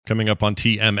Coming up on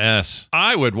TMS,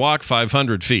 I would walk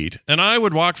 500 feet, and I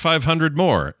would walk 500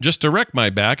 more, just to wreck my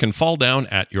back and fall down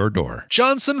at your door.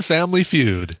 Johnson Family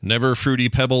Feud. Never fruity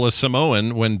pebble a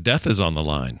Samoan when death is on the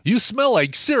line. You smell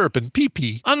like syrup and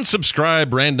pee-pee.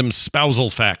 Unsubscribe random spousal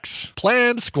facts.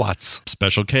 Planned squats.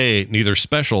 Special K, neither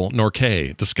special nor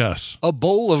K. Discuss. A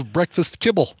bowl of breakfast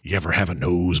kibble. You ever have a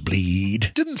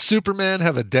nosebleed? Didn't Superman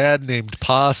have a dad named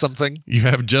Pa something? You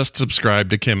have just subscribed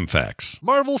to Kim Facts.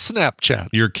 Marvel Snapchat.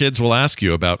 Your kids will ask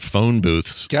you about phone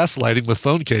booths. Gaslighting with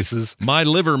phone cases. My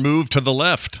liver moved to the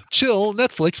left. Chill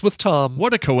Netflix with Tom.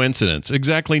 What a coincidence.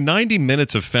 Exactly 90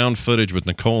 minutes of found footage with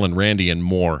Nicole and Randy and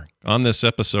more on this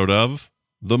episode of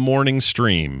The Morning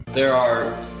Stream. There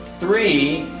are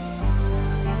 3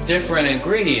 different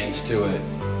ingredients to it.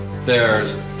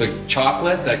 There's the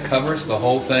chocolate that covers the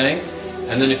whole thing,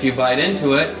 and then if you bite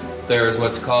into it, there's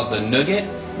what's called the nougat,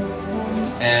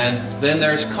 and then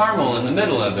there's caramel in the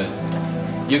middle of it.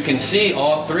 You can see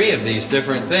all 3 of these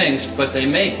different things, but they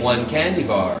make one candy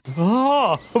bar.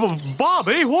 Oh,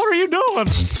 Bobby, what are you doing?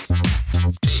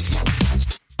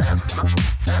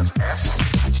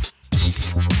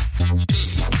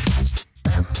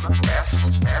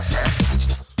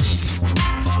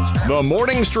 The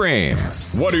Morning Stream.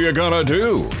 What are you gonna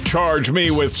do? Charge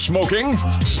me with smoking?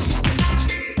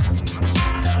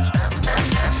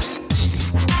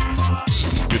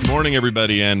 Good morning,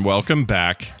 everybody, and welcome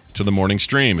back to The Morning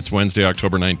Stream. It's Wednesday,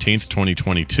 October 19th,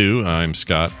 2022. I'm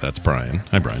Scott. That's Brian.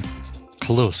 Hi, Brian.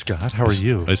 Hello, Scott. How are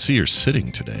you? I see you're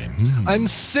sitting today. I'm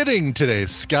sitting today,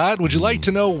 Scott. Would you like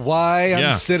to know why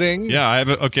I'm sitting? Yeah, I have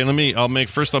okay, I'll make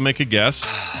a guess.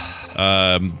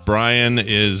 Brian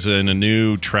is in a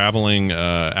new traveling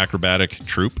acrobatic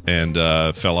troupe and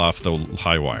fell off the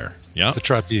high wire. Yeah? The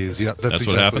trapeze. Yeah, that's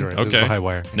exactly what happened? right. Okay. It was the high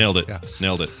wire. Nailed it. Yeah.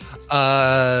 Nailed it.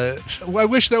 I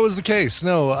wish that was the case.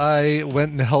 No, I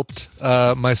went and helped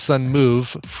my son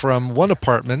move from one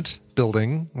apartment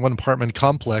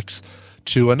complex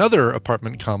to another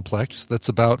apartment complex that's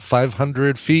about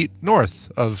 500 feet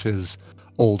north of his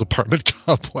old apartment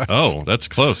complex. Oh, that's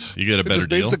close. You get a better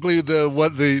deal. Basically,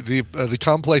 the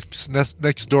complex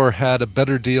next door had a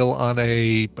better deal on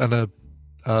a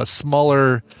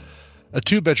smaller, a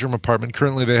 2-bedroom apartment.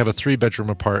 Currently, they have a 3-bedroom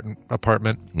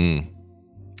apartment.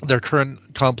 Their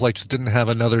current complex didn't have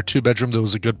another 2-bedroom that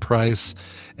was a good price,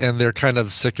 and they're kind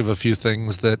of sick of a few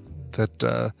things that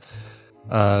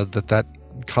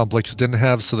complex didn't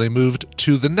have, so they moved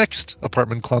to the next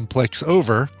apartment complex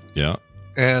over. Yeah.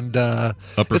 And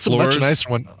upper it's floors? a much nicer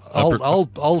one.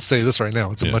 I'll say this right now.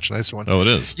 It's a much nicer one. Oh, it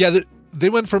is. Yeah, they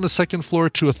went from a 2nd floor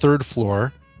to a 3rd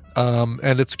floor,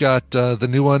 and it's got the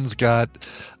new one's got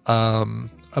a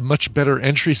much better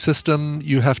entry system.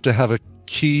 You have to have a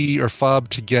key or fob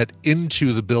to get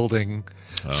into the building,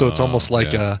 so it's almost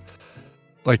like a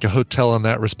hotel in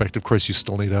that respect. Of course, you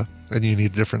still need a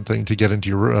different thing to get into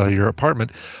your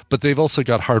apartment, but they've also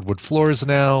got hardwood floors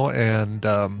now, and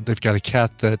they've got a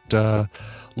cat that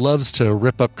loves to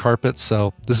rip up carpets,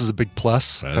 so this is a big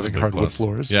plus, having hardwood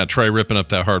floors. Yeah, try ripping up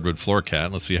that hardwood floor,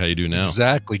 cat. Let's see how you do now.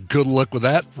 Exactly. Good luck with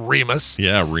that, Remus.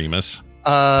 Yeah, Remus.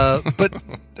 But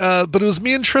it was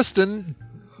me and Tristan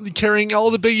carrying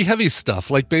all the big heavy stuff,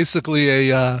 like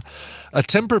basically a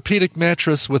Tempur-Pedic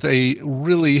mattress with a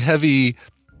really heavy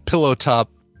pillow top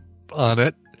on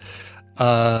it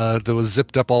that was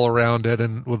zipped up all around it,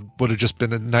 and would have just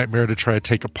been a nightmare to try to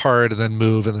take apart and then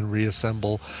move and then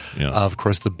reassemble. Yeah. Of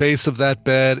course, the base of that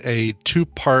bed, a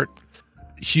 2-part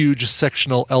huge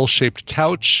sectional L-shaped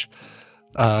couch,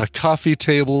 coffee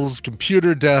tables,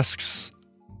 computer desks,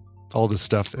 all this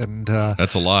stuff. And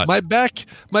that's a lot. My back,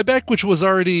 which was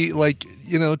already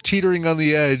teetering on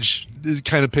the edge,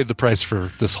 kind of paid the price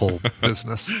for this whole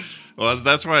business. Well,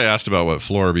 that's why I asked about what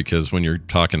floor, because when you're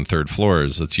talking 3rd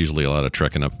floors, it's usually a lot of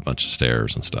trekking up a bunch of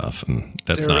stairs and stuff, and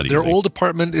that's not easy. Their old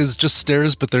apartment is just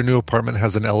stairs, but their new apartment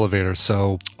has an elevator,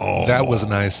 so that was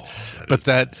nice. But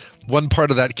that one part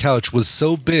of that couch was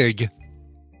so big,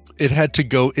 it had to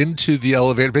go into the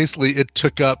elevator. Basically, it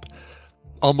took up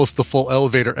almost the full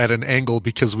elevator at an angle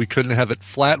because we couldn't have it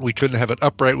flat, we couldn't have it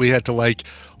upright. We had to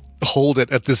hold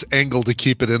it at this angle to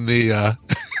keep it in the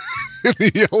in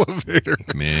the elevator.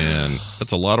 Man,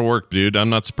 that's a lot of work, dude. I'm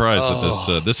not surprised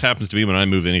that this happens to me when I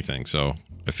move anything, so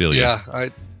I feel you. Yeah,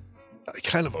 I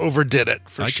kind of overdid it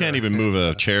for sure. I can't even move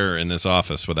a chair in this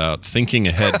office without thinking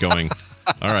ahead, going,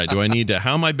 all right, do I need to,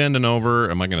 how am I bending over?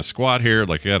 Am I going to squat here?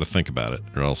 I got to think about it,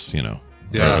 or else, or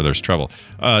there's trouble.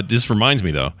 This reminds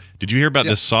me, though, did you hear about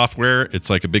this software?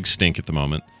 It's like a big stink at the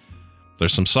moment.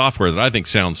 There's some software that I think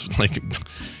sounds like,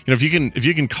 if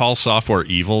you can call software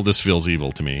evil, this feels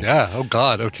evil to me. Yeah. Oh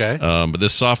God. Okay. But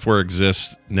this software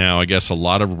exists now. I guess a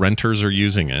lot of renters are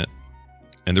using it.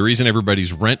 And the reason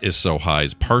everybody's rent is so high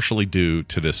is partially due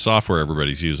to this software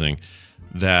everybody's using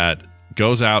that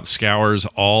goes out, scours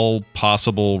all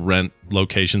possible rent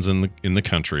locations in the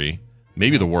country,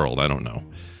 maybe the world, I don't know,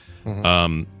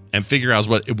 and figure out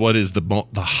what is the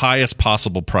highest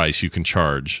possible price you can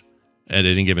charge at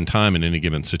any given time in any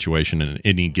given situation in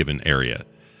any given area.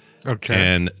 Okay.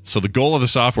 And so the goal of the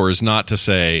software is not to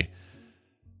say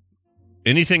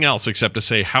anything else except to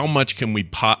say how much can we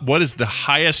what is the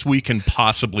highest we can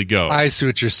possibly go. I see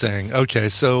what you're saying. Okay,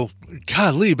 so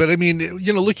golly, but I mean,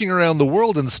 looking around the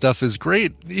world and stuff is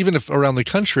great, even if around the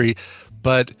country,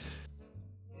 but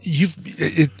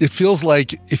it feels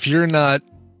like if you're not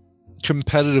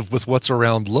competitive with what's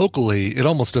around locally, it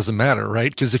almost doesn't matter,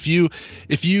 right? Because if you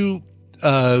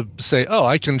say, oh,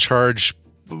 I can charge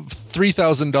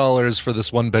 $3,000 for this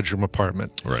 1-bedroom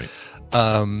apartment, right,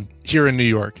 here in New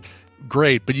York,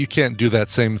 great, but you can't do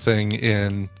that same thing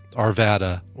in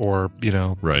Arvada or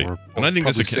right. Or and I think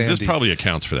this Sandy. probably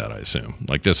accounts for that. I assume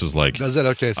this is like, does that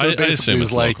okay? So I basically, assume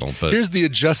it's like local, but here's the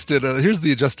adjusted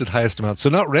highest amount. So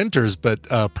not renters, but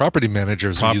property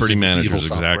managers. Property managers, evil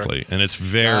software. exactly. And it's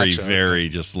very, very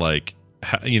just like,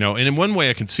 and in one way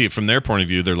I can see it from their point of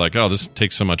view. They're like, oh, this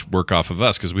takes so much work off of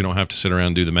us because we don't have to sit around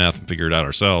and do the math and figure it out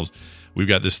ourselves. We've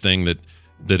got this thing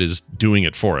that is doing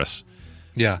it for us.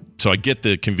 Yeah. So I get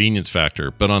the convenience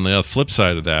factor, but on the flip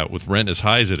side of that, with rent as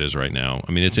high as it is right now,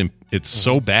 I mean, it's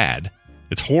so bad,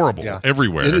 it's horrible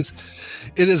everywhere. It is,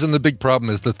 and the big problem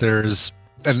is that there's,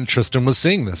 and Tristan was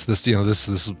seeing this. This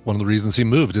is one of the reasons he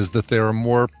moved, is that there are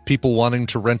more people wanting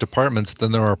to rent apartments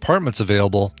than there are apartments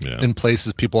available in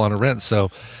places people want to rent.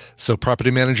 So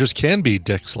property managers can be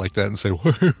dicks like that and say,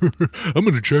 well, I'm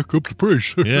going to jack up the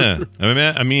price. Yeah,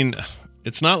 I mean,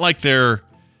 it's not like they're.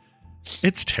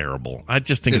 It's terrible. I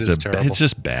just think it's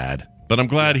just bad. But I'm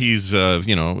glad he's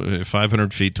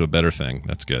 500 feet to a better thing.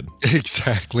 That's good.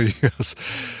 Exactly. Yes.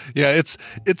 Yeah.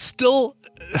 It's still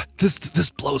this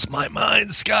blows my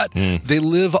mind, Scott. They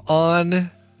live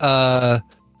on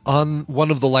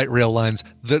one of the light rail lines.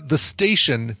 The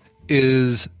station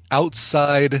is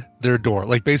outside their door.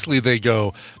 Like basically they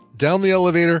go down the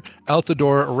elevator, out the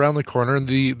door, around the corner, and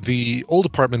the old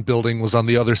apartment building was on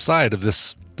the other side of the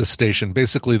station.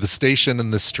 Basically, the station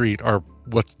and the street are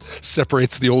what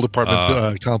separates the old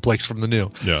apartment complex from the new.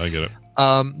 Yeah, I get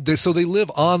it. So they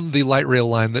live on the light rail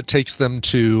line that takes them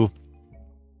to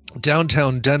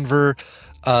downtown Denver.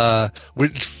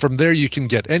 From there, you can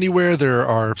get anywhere. There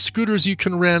are scooters you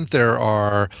can rent. There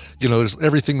are,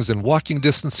 everything's in walking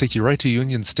distance, take you right to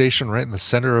Union Station, right in the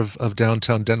center of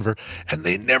downtown Denver. And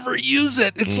they never use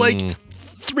it. It's like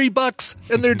 $3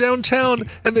 and they're downtown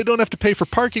and they don't have to pay for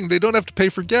parking. They don't have to pay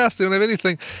for gas. They don't have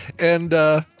anything. And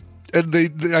I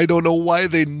don't know why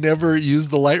they never use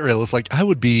the light rail. It's like,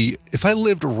 if I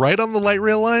lived right on the light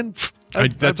rail line,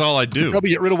 that's all I'd do.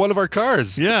 Probably get rid of one of our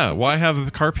cars. Yeah. Why have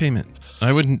a car payment?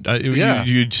 I wouldn't.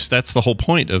 That's the whole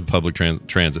point of public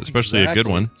transit, especially a good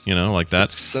one. Like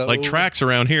that. Like tracks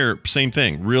around here, same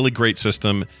thing. Really great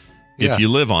system. If you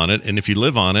live on it, and if you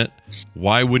live on it,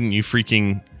 why wouldn't you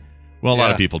freaking? Well, a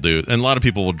lot of people do, and a lot of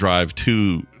people will drive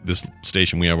to this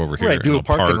station we have over here. Right, do a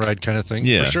park and ride kind of thing.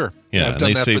 Yeah, for sure. Yeah, I've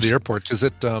done that for the airport because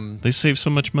they save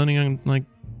so much money on like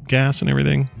gas and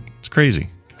everything. It's crazy.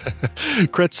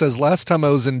 Kretz says, last time I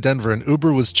was in Denver, an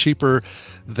Uber was cheaper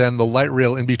than the light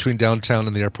rail in between downtown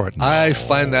and the airport. No. I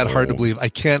find that hard to believe. I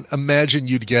can't imagine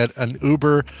you'd get an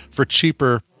Uber for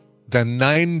cheaper than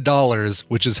 $9,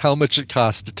 which is how much it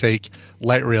costs to take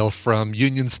light rail from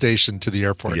Union Station to the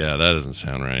airport. Yeah, that doesn't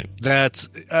sound right. That's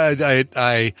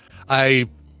I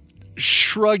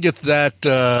shrug at that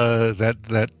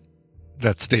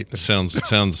statement.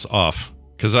 Sounds off.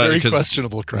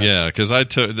 Questionable, Kretz. Yeah, because I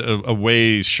took a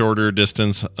way shorter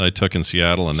distance I took in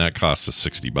Seattle, and that costs us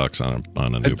 $60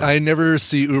 on an Uber. I never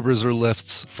see Ubers or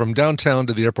Lyfts from downtown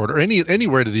to the airport or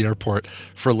anywhere to the airport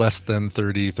for less than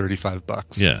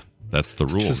 $30-$35. Yeah, that's the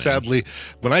rule. Sadly,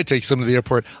 when I take some to the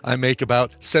airport, I make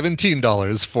about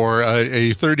 $17 for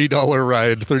a $30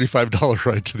 ride, $35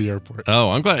 ride to the airport. Oh,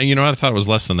 I'm glad. I thought it was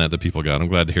less than that people got. I'm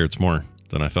glad to hear it's more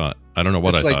than I thought. I don't know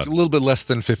what it's I thought. It's like a little bit less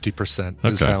than 50%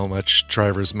 is how much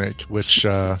drivers make, which...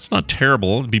 it's not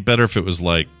terrible. It'd be better if it was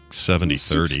like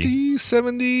 70-30. 60,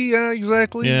 70, yeah,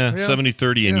 exactly. Yeah,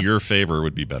 70-30 in your favor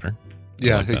would be better.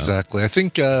 Yeah, like exactly. I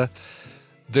think we're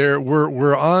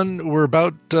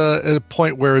about at a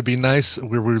point where it'd be nice.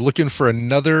 We're looking for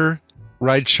another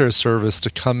rideshare service to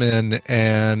come in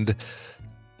and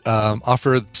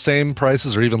offer same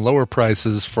prices or even lower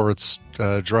prices for its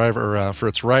for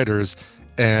its riders,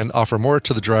 and offer more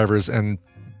to the drivers, and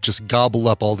just gobble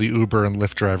up all the Uber and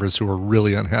Lyft drivers who are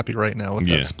really unhappy right now with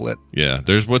that split. Yeah,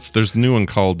 there's a new one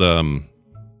called there's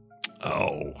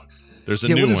a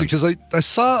new what is one. it? Because I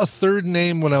saw a third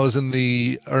name when I was in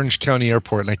the Orange County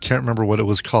Airport, and I can't remember what it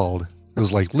was called. It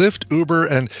was like Lyft, Uber,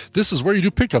 and this is where you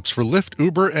do pickups for Lyft,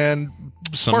 Uber, and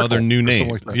some Sparkle, other new name.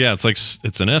 Like yeah, it's like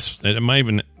it's an S. It might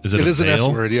even is it? It a is an Veil?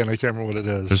 S word, yeah, and I can't remember what it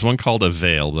is. There's one called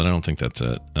Avail, but I don't think that's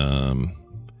it.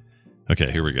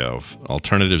 Okay, here we go.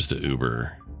 Alternatives to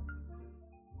Uber.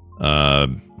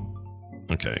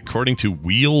 Okay, according to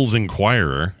Wheels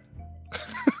Inquirer.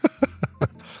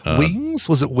 Wings?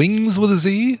 Was it Wings with a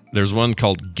Z? There's one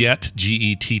called Get,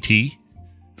 Gett.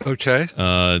 Okay.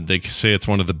 They say it's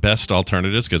one of the best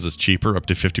alternatives because it's cheaper, up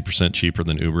to 50% cheaper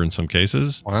than Uber in some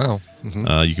cases. Wow.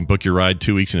 Mm-hmm. You can book your ride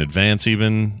 2 weeks in advance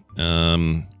even.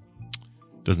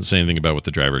 Doesn't say anything about what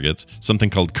the driver gets. Something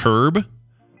called Curb.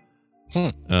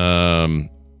 Let's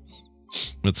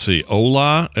see.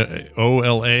 Ola,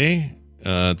 O-L-A.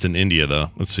 It's in India,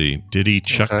 though. Let's see. Diddy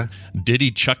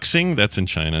Chuxing. That's in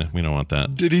China. We don't want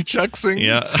that. Diddy Chuxing?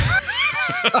 Yeah.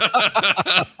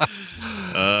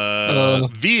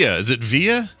 Via. Is it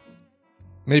Via?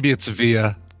 Maybe it's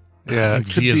Via. Yeah.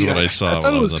 Via is what I saw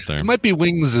when I was up there. It might be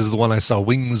Wings is the one I saw.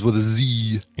 Wings with a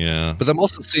Z. Yeah. But I'm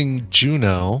also seeing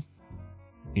Juno.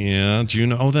 Yeah,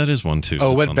 Juno. Oh, that is one too.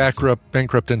 Oh, went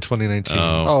bankrupt in 2019.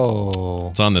 Oh.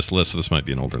 It's on this list, so this might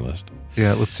be an older list.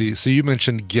 Yeah, let's see. So you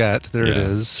mentioned Get. There it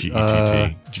is.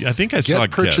 G-E-T-T. I think I saw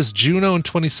Get purchased Juno in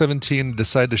 2017,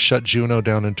 decided to shut Juno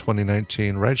down in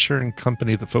 2019. Ride-sharing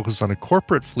company that focuses on a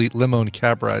corporate fleet, limo, and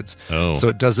cab rides. Oh. So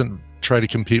it doesn't try to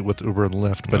compete with Uber and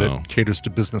Lyft, but it caters to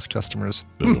business customers.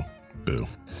 Boo. Boo.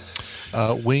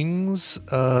 Wings,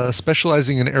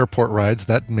 specializing in airport rides.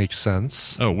 That makes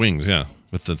sense. Oh, Wings, yeah.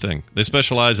 With the thing. They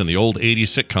specialize in the old 80s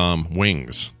sitcom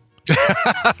Wings.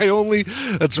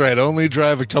 That's right. I only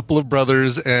drive a couple of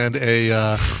brothers and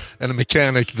a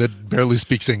mechanic that barely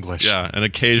speaks English. Yeah, and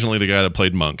occasionally the guy that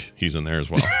played Monk. He's in there as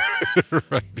well.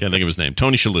 Right. Can't think of his name.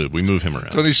 Tony Shalhoub. We move him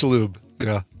around. Tony Shalhoub.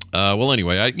 Yeah. Well,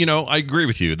 anyway, I agree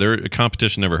with you.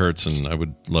 Competition never hurts, and I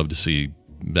would love to see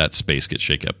that space get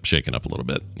shaken up a little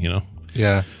bit,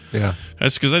 Yeah, yeah.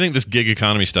 That's because I think this gig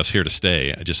economy stuff's here to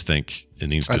stay. I just think it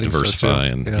needs to diversify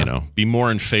and be more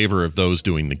in favor of those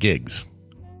doing the gigs.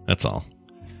 That's all.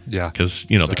 Yeah. Because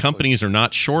the companies are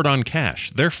not short on cash.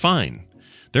 They're fine.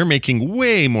 They're making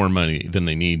way more money than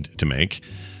they need to make.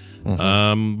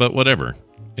 Mm-hmm. But whatever.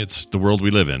 It's the world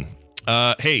we live in.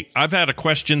 Hey, I've had a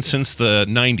question since the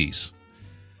 90s.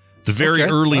 The very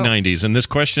early 90s, and this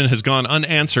question has gone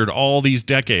unanswered all these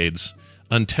decades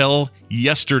until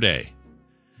yesterday.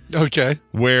 Okay.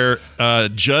 Where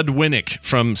Judd Winnick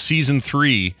from season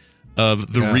 3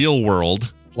 of The Real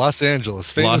World, Los Angeles,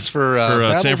 famous for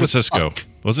San Francisco.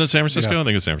 Wasn't it San Francisco? Yeah. I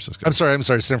think it was San Francisco. I'm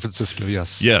sorry, San Francisco.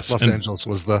 Yes. Los Angeles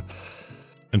was the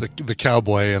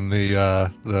cowboy and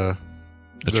the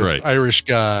right. Irish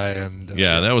guy and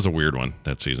that was a weird one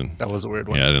that season. That was a weird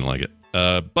one. Yeah, I didn't like it.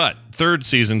 But third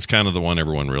season's kind of the one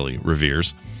everyone really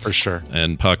reveres. For sure.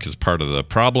 And Puck is part of the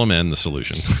problem and the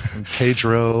solution. And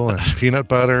Pedro and Peanut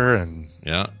Butter and...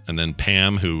 Yeah, and then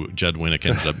Pam, who Judd Winnick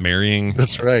ended up marrying.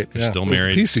 That's right. They're still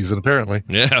married. P season, apparently.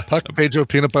 Yeah. Puck, Pedro,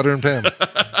 Peanut Butter, and Pam.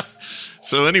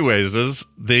 So anyways,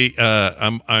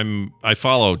 I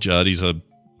follow Judd. He's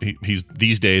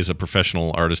these days a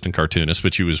professional artist and cartoonist,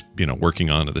 which he was, working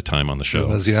on at the time on the show.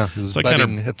 He was so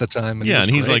budding at the time.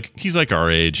 And he's like our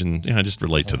age, and I just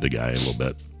relate to the guy a little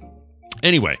bit.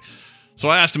 Anyway, so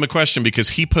I asked him a question because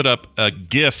he put up a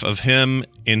GIF of him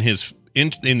in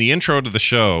the intro to the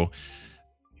show.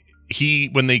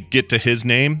 When they get to his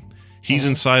name, he's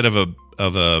inside of a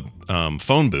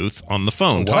phone booth on the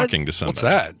phone talking to somebody. What's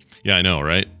that? Yeah, I know,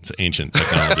 right? It's ancient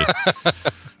technology.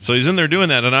 So he's in there doing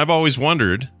that, and I've always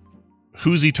wondered,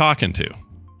 who's he talking to?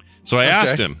 So I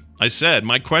asked him. I said,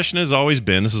 my question has always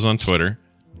been, this is on Twitter.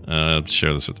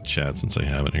 Share this with the chat since I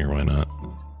have it here. Why not?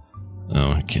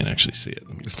 Oh, I can't actually see it.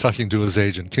 He's talking to his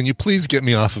agent. Can you please get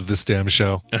me off of this damn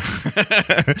show?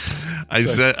 I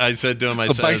said to him, I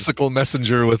said, a bicycle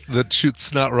messenger that shoots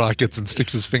snot rockets and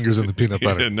sticks his fingers in the peanut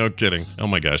butter. No kidding. Oh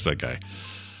my gosh, that guy.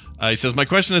 He says, my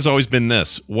question has always been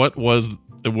this. What was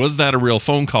that a real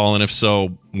phone call? And if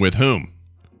so, with whom?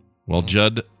 Well,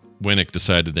 Judd Winnick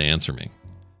decided to answer me.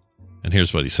 And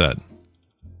here's what he said.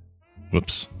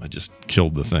 Whoops, I just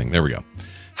killed the thing. There we go.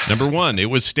 Number one, it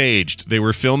was staged. They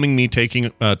were filming me talking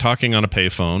on a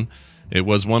payphone. It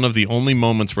was one of the only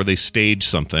moments where they staged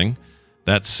something.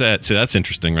 That said, see, that's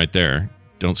interesting right there.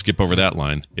 Don't skip over that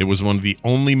line. It was one of the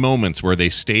only moments where they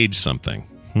staged something.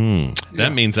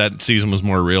 That means that season was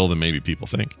more real than maybe people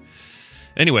think.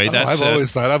 Anyway,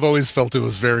 I've always felt it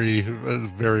was very,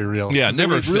 very real. Yeah,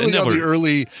 never on the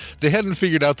early. They hadn't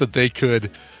figured out that they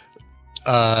could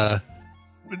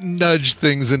nudge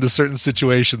things into certain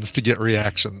situations to get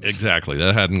reactions. Exactly.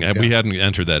 We hadn't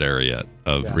entered that area yet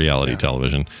of reality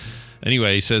television.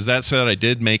 Anyway, he says, that said, I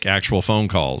did make actual phone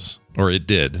calls, or I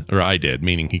did,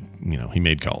 meaning he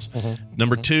made calls.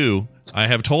 Number 2, I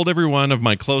have told every one of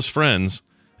my close friends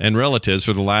and relatives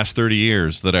for the last 30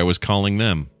 years that I was calling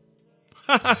them.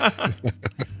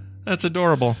 That's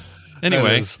adorable.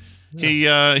 Anyway, he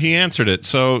answered it.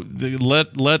 So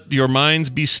let your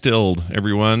minds be stilled,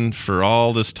 everyone. For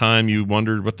all this time, you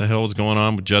wondered what the hell was going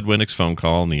on with Judd Winnick's phone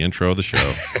call in the intro of the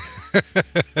show.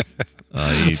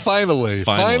 Finally,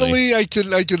 I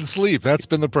can sleep. That's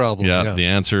been the problem. Yeah, yes. The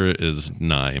answer is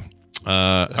nigh.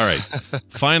 All right.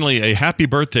 Finally, a happy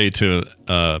birthday to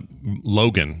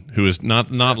Logan, who is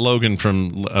not Logan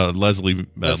from Leslie.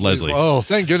 Oh,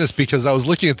 thank goodness, because I was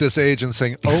looking at this age and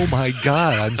saying, "Oh my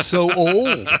God, I'm so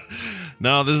old."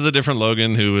 No, this is a different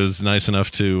Logan who is nice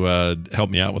enough to help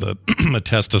me out with a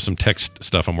test of some text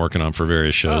stuff I'm working on for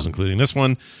various shows, including this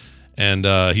one. And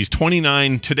he's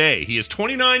 29 today. He is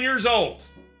 29 years old.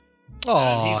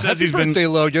 Oh, he says happy birthday,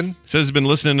 Logan. Says he's been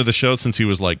listening to the show since he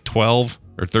was like 12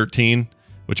 or 13,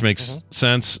 which makes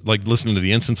sense. Like listening to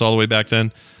the Instance all the way back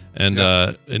then. And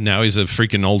now he's a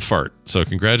freaking old fart. So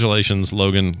congratulations,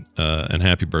 Logan, and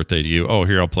happy birthday to you. Oh,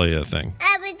 here, I'll play a thing.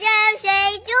 Happy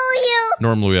birthday to you.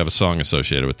 Normally we have a song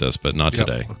associated with this, but not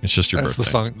today. It's just your That's birthday. the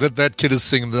song. That kid is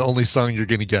singing the only song you're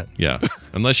going to get. Yeah.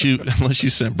 Unless you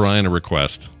sent Brian a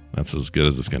request. That's as good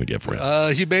as it's going to get for you.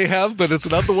 He may have, but it's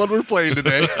not the one we're playing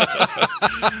today.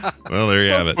 Well, there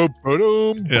you have it.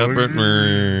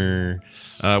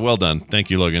 Well done. Thank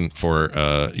you, Logan,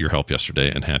 for your help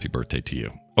yesterday, and happy birthday to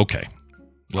you. Okay.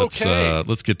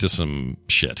 Let's get to some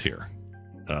shit here.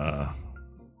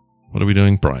 What are we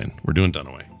doing, Brian? We're doing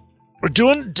Dunaway. We're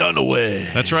doing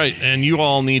Dunaway. That's right. And you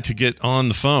all need to get on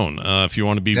the phone if you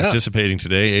want to be participating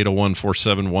today.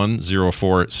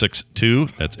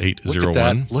 801-471-0462. That's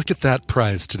 801. Look at that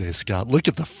prize today, Scott. Look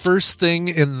at the first thing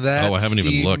in that. Oh, I haven't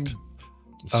even looked.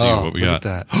 Let's see what we got.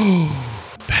 That.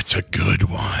 That's a good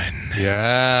one.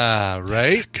 Yeah,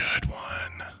 right? That's a good one.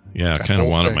 Yeah, I kind of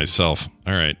want it myself.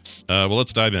 All right. Well,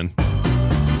 let's dive in.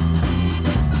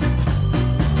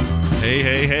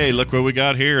 Hey, look what we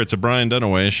got here. It's a Brian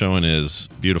Dunaway showing his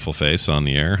beautiful face on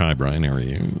the air. Hi, Brian. How are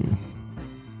you?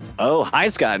 Oh, hi,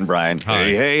 Scott and Brian. Hi.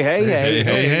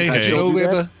 Hey.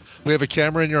 We have a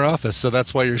camera in your office, so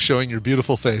that's why you're showing your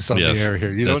beautiful face on the air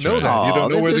here. You don't know that. You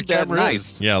don't know where the camera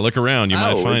is. Yeah, look around. You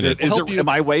might find it. Am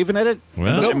I waving at it?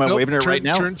 Well, am I waving at it right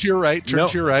now? Turn to your right. Turn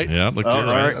to your right. Yeah, look to your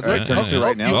right. All right, turn to your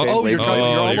right now. You're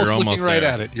almost looking right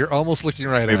at it. You're almost looking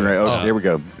right at it. Oh, here we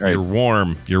go. All right.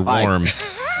 You're warm.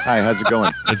 Hi, how's it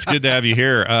going? It's good to have you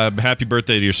here. Happy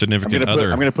birthday to your significant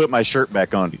other. I'm going to put my shirt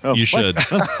back on. Oh, you should.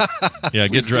 Yeah,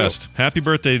 get dressed. Happy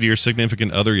birthday to your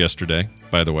significant other yesterday,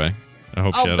 by the way. I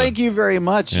hope thank you very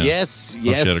much. Yeah. Yes. She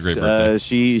had a great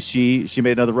birthday. She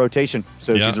made another rotation,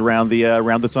 so she's around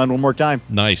the sun one more time.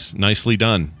 Nicely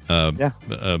done. Yeah,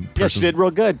 she did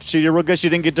real good. She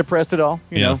didn't get depressed at all.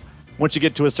 You know, once you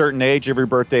get to a certain age, every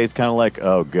birthday is kind of like,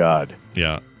 oh God.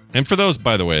 Yeah. And for those,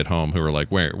 by the way, at home who are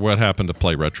like, "Wait, what happened to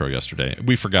Play Retro yesterday?"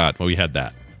 We forgot. Well, we had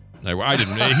that. I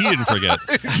didn't. He didn't forget.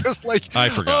 Just like I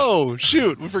forgot. Oh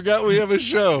shoot, we forgot we have a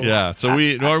show. Yeah, so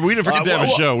we didn't forget to have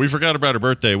a show. We forgot about her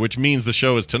birthday, which means the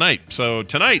show is tonight. So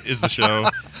tonight is the show.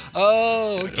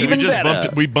 Even better.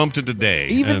 We bumped it today.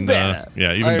 Even better.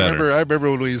 Even better. I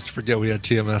remember when we used to forget we had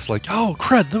TMS. Like, oh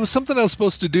crud, there was something I was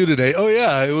supposed to do today. Oh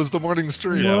yeah, it was the morning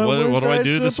stream. Yeah, what do I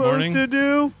do this morning?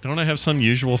 Don't I have some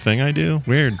usual thing I do?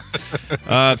 Weird.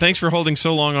 Thanks for holding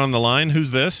so long on the line.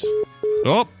 Who's this?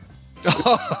 Oh.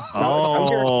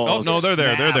 No, they're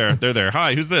there.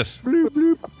 Hi, who's this?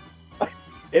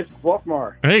 It's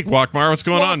Guacmar. Hey, Guacmar, what's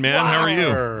going on, man? How are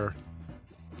you?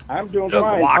 I'm doing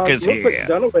fine. Guac is here.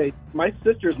 Dunaway, my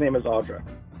sister's name is Audra.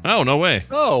 Oh, no way.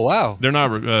 Oh, wow. They're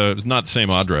not the same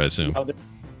Audra, I assume.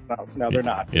 No, they're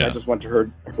not. Yeah. I just went to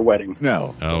her wedding.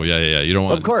 No. Oh, yeah. You don't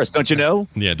want. Of course, don't you know?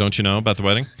 Yeah, don't you know about the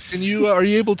wedding? Can you are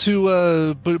you able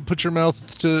to put your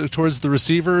mouth towards the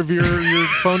receiver of your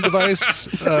phone device?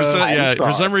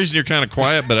 For some reason you're kind of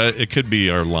quiet, but it could be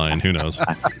our line. Who knows?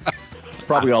 It's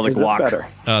probably all the guac. Better.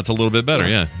 It's a little bit better.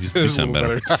 Yeah, you do sound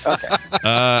better.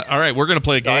 All right, we're gonna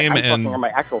play a game I'm and talking on my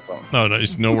actual phone. no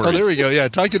worries. Oh, there we go. Yeah,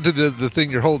 talk into the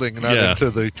thing you're holding, not into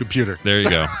the computer. There you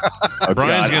go. Oh,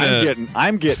 Brian's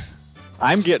God,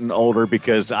 I'm getting older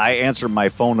because I answered my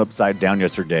phone upside down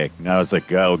yesterday, and I was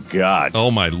like, "Oh God!"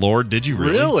 Oh my Lord! Did you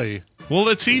really? Well,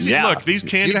 it's easy. Yeah. Look, these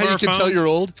candy You know how bar you can phones. tell you're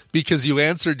old? Because you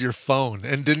answered your phone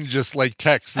and didn't just like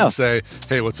text and say,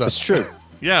 "Hey, what's up?" That's true.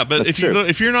 Yeah, but That's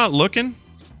if you're not looking,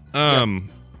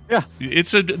 Yeah.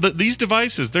 it's these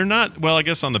devices. They're not. Well, I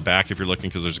guess on the back if you're looking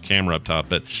because there's a camera up top.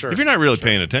 But Sure. if you're not really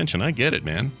paying attention, I get it,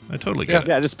 man. I totally get it.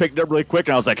 Yeah, I just picked it up really quick,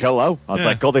 and I was like, hello. I was Yeah.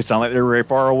 like, oh, they sound like they're very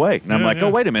far away. And I'm Yeah, like, yeah. oh,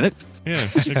 wait a minute. Yeah,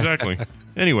 exactly.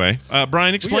 Anyway,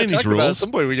 Brian, We explain gotta these talk about rules.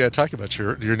 some point. We got to talk about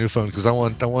your new phone because I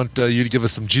want you to give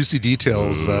us some juicy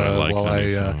details Ooh, I like while the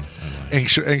new I phone.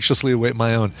 anxiously await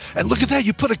my own. And look at that!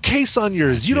 You put a case on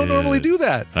yours. You don't Yeah. normally do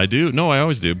that. I do. No, I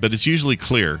always do, but it's usually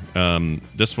clear.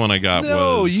 This one I got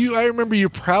No, was. I remember you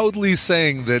proudly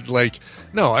saying that. Like,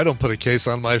 no, I don't put a case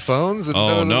on my phones. And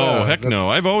Oh no! Heck That's- no!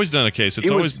 I've always done a case. It's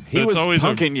He always was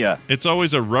punking you. It's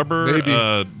always a rubber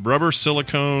Maybe. rubber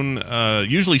silicone,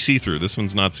 usually see through. This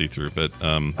one's not see through, but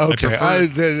Okay, I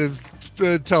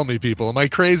prefer, tell me, people, am I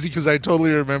crazy? Because I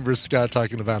totally remember Scott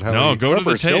talking about how. No, he- go to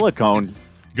Rubber the tape. silicone.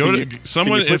 Go Can to you-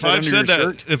 someone. can you put If that I've under said your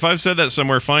that, shirt? if I've said that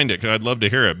somewhere, find it. 'Cause I'd love to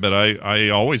hear it, but I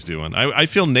always do one. I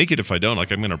feel naked if I don't.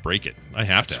 Like I'm going to break it. I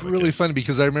have to. It's have a really case. funny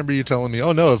because I remember you telling me,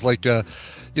 "Oh no, it's like,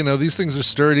 these things are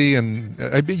sturdy." And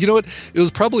you know what? It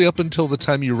was probably up until the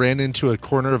time you ran into a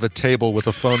corner of a table with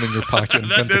a phone in your pocket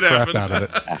and That bent the did crap happen. out of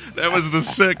it. That was the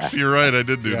 6. You're right. I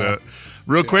did do Yeah. that.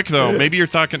 Real quick though, maybe you're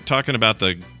talking about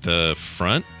the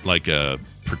front, like a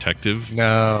protective.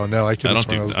 No, I could I have don't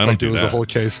do- sworn it was, I don't like do it was that. a whole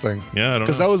case thing. Yeah, I don't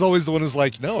Because know. I was always the one who's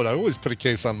like, no, I always put a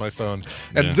case on my phone.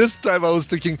 And Yeah. this time I was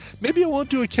thinking, maybe I won't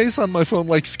do a case on my phone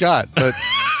like Scott, but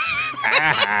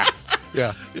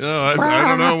yeah, You know, I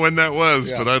don't know when that was,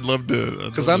 Yeah. but I'd love to.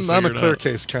 because I'm a clear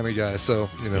case kind of guy. So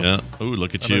Yeah. Oh,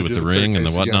 look at I'm you gonna with do the the clear ring and the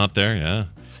case whatnot there. Yeah.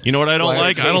 You know what I don't Well,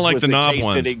 like? I don't like the knob case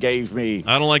ones. that he gave me.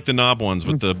 I don't like the knob ones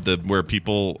with the where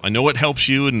people. I know it helps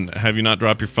you and have you not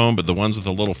drop your phone, but the ones with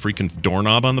the little freaking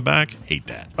doorknob on the back, hate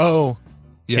that. Oh,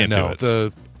 yeah, Can't do no, it.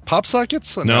 the pop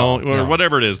sockets. No, or no.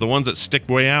 whatever it is, the ones that stick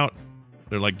way out.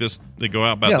 They're like this. They go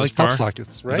out about Yeah, this like far. pop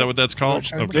sockets, right? Is that what that's called?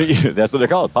 You know what I'm talking Okay. That's what they're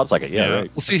called. Pop socket. Yeah, Yeah.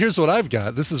 right. Well, see, here's what I've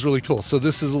got. This is really cool. So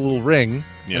this is a little ring,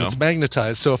 Yeah. and it's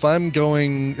magnetized. So if I'm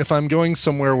going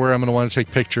somewhere where I'm going to want to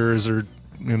take pictures or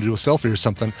do a selfie or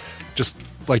something, just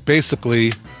like basically,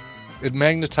 it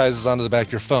magnetizes onto the back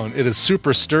of your phone. It is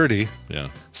super sturdy, Yeah.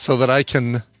 so that I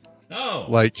can Oh.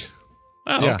 like.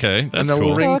 Oh, Yeah. okay. That's and the cool.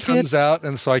 little ring comes out,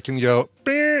 and so I can go,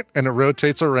 "Beep," and it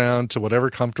rotates around to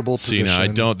whatever comfortable See, position. now I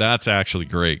don't. That's actually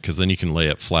great because then you can lay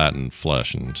it flat and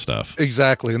flush and stuff.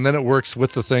 Exactly, and then it works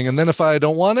with the thing. And then if I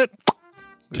don't want it,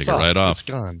 Take it right off. It's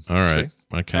gone. All right. See?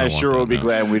 I kind I of sure will be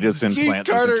glad we just See, implant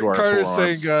this into our Carter's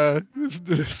forearms.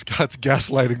 saying Scott's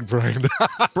gaslighting Brian.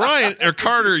 Brian or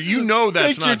Carter, you know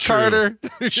that's Thank not you, true.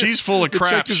 Carter. She's full of The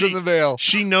crap. check is in the mail.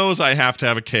 She knows I have to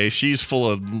have a case. She's full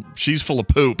of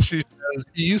poop. She says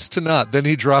he used to not. Then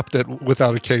he dropped it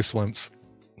without a case once.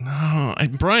 No,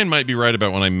 Brian might be right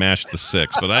about when I mashed the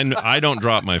 6, but I don't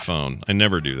drop my phone. I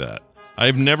never do that.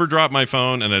 I've never dropped my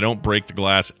phone, and I don't break the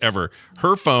glass ever.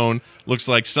 Her phone looks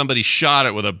like somebody shot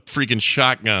it with a freaking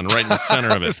shotgun right in the center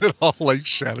of it. Is it all like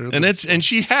shattered? And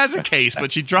she has a case,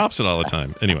 but she drops it all the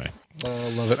time. Anyway. Oh, I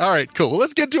love it. All right, cool. Well,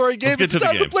 let's get to our game. Let's get It's to the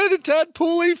time to game. play the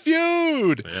Tadpool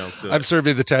Feud. Yeah, let's do it. I've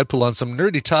surveyed the Tadpool on some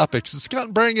nerdy topics, and Scott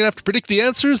and Brian are going to have to predict the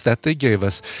answers that they gave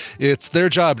us. It's their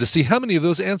job to see how many of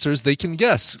those answers they can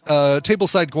guess.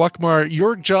 Tableside Guacamar,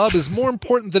 your job is more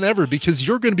important than ever because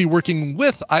you're going to be working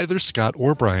with either Scott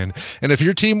or Brian. And if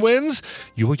your team wins,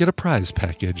 you will get a prize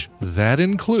package. That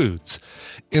includes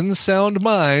In Sound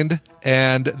Mind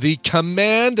and the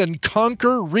Command and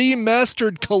Conquer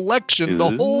Remastered Collection,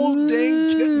 the whole dang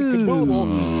kit and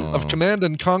caboodle of Command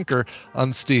and Conquer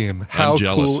on Steam. How I'm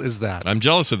jealous. cool is that? I'm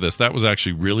jealous of this. That was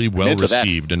actually really well into that.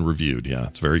 received and reviewed. Yeah,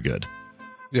 it's very good.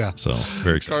 Yeah. So,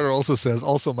 very excited. Carter also says,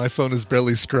 also, my phone is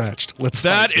barely scratched. Let's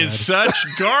That fight, is Dad.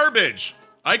 such garbage.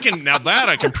 I can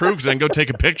prove because I can go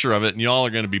take a picture of it, and y'all are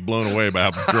going to be blown away by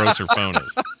how gross her phone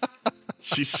is.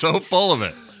 She's so full of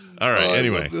it. All right. Oh, I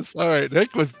anyway, love this. All right,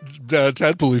 heck with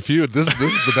Tadpool Feud. This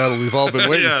is the battle we've all been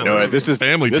waiting Yeah. for. No, this is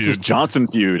Family This Feud. is Johnson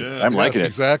Feud. Yeah. I'm liking it.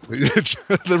 Exactly.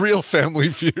 The real Family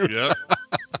Feud. yep,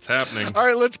 it's happening. All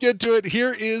right, let's get to it.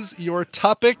 Here is your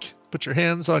topic. Put your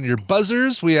hands on your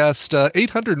buzzers. We asked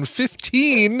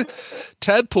 815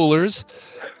 Tadpoolers.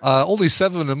 Only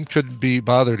 7 of them couldn't be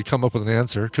bothered to come up with an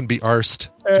answer. Couldn't be arsed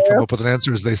to come up with an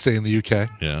answer, as they say in the UK.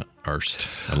 Yeah, arsed.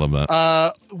 I love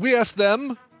that. We asked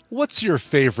them, what's your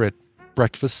favorite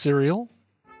breakfast cereal?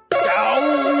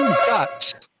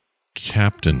 Scott.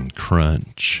 Captain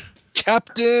Crunch.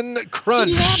 Captain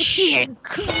Crunch.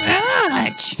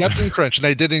 Captain Crunch. And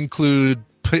I did include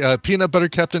peanut butter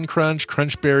Captain Crunch,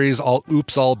 Crunch Berries,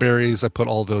 all berries. I put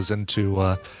all those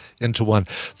into one.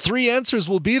 3 answers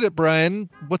will beat it, Brian.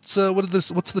 What's the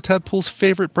Tadpool's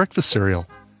favorite breakfast cereal?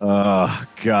 Oh,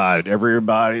 God.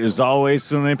 There's always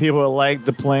so many people that like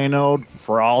the plain old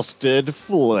Frosted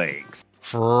Flakes.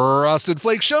 Frosted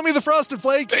Flakes. Show me the Frosted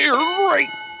Flakes. They're right.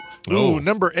 Ooh,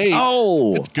 number 8.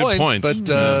 Oh, it's good points.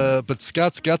 But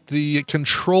Scott's got the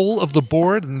control of the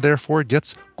board and therefore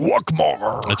gets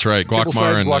Guacmar. That's right,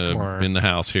 Guacmar in the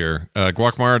house here.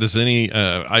 Guacmar, does any?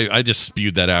 I just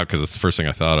spewed that out because it's the first thing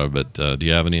I thought of. But do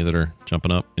you have any that are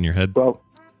jumping up in your head? Well,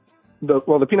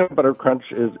 the peanut butter crunch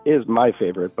is my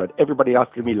favorite, but everybody else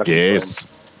give me Lucky Charms.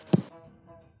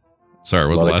 Sorry,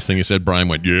 what was the last thing you said? Brian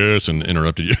went yes and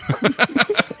interrupted you.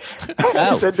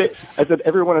 I said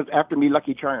everyone is after me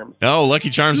Lucky Charms. Oh, Lucky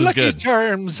Charms is good. Lucky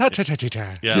Charms.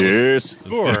 Yeah, yes.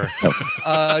 Sure.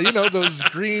 Those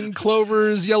green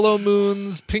clovers, yellow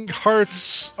moons, pink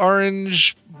hearts,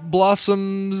 orange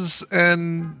blossoms,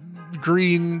 and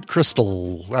green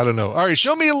crystal. I don't know. All right,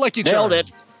 show me a Lucky Charms. Nailed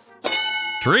it.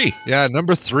 3. Yeah,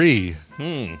 number 3.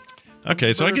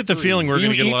 Okay, so I get the feeling we're going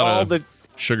to get a lot of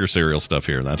sugar cereal stuff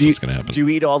here. That's what's going to happen. Do you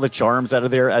eat all the charms out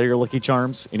of your Lucky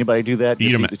Charms? Anybody do that?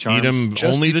 Eat them. The charms? Eat them.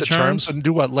 Just only eat the charms? And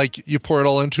do what? Like you pour it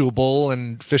all into a bowl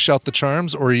and fish out the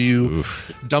charms, or you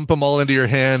dump them all into your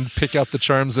hand, pick out the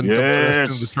charms, and dump the rest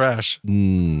into the trash?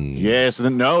 Yes. And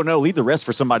then, no. Leave the rest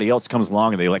for somebody else comes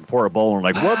along and they pour a bowl and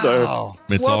what the?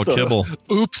 It's all kibble.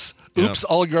 Oops,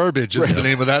 all garbage is the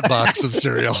name of that box of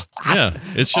cereal. Yeah,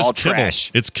 it's just all kibble.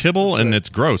 Trash. It's kibble and it's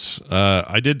gross.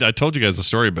 I told you guys the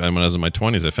story about when I was in my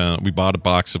 20s. We bought a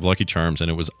box of Lucky Charms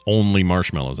and it was only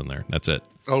marshmallows in there. That's it.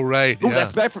 Oh, right. Ooh, yeah.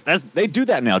 they do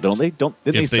that now, don't they? Didn't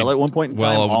they sell it at one point in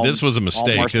time? Well, this was a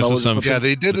mistake. This was some. Yeah,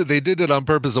 they did it. They did it on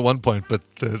purpose at one point, but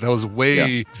that was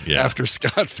way after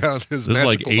Scott found his. This is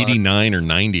like 89 box. or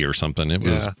 90 or something. It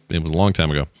was a long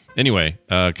time ago. Anyway,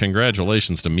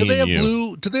 congratulations to me and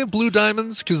you. Do they have blue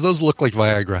diamonds? Because those look like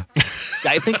Viagra.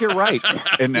 I think you're right.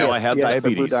 And now I have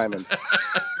diabetes. Blue diamonds.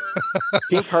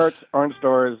 Pink hearts, orange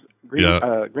stars,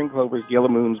 green clovers, yellow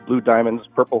moons, blue diamonds,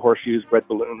 purple horseshoes, red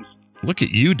balloons. Look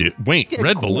at you, dude. Wait,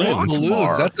 red balloons. Red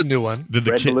balloons. That's the new one. Red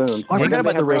balloons. I forgot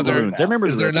about the red balloons. I remember.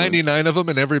 Is there 99 of them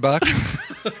in every box?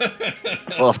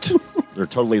 Luffed. They're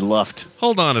totally luffed.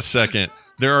 Hold on a second.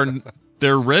 There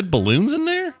are red balloons in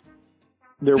there?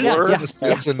 There were.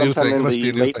 That's a new thing. It must be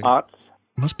a new late thing. aughts.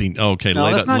 Must be okay. No,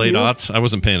 late aughts. I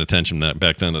wasn't paying attention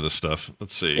back then to this stuff.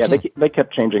 Let's see. Yeah, they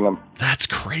kept changing them. That's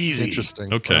crazy.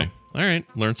 Interesting. Okay. All right.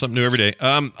 Learn something new every day.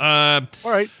 All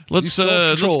right. Let's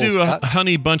do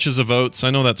honey bunches of oats. I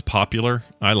know that's popular.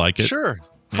 I like it. Sure.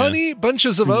 Honey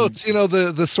bunches of oats. You know,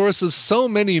 the source of so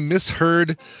many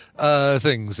misheard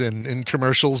things in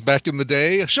commercials back in the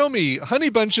day. Show me honey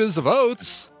bunches of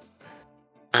oats.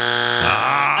 Where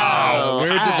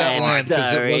did that land?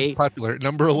 Because it was popular.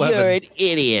 Number 11. You're an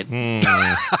idiot.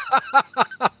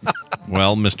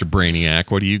 Well, Mr.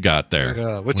 Brainiac, what do you got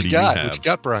there? What you got? What you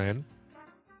got, Brian?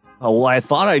 Oh, well, I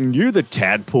thought I knew the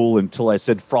tadpole until I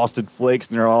said Frosted Flakes,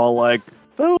 and they're all like,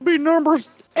 "That'll be number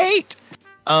 8."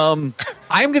 I'm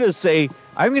gonna say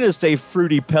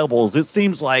Fruity Pebbles. It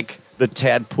seems like the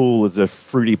tadpole is a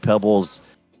Fruity Pebbles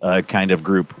kind of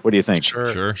group. What do you think?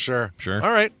 Sure.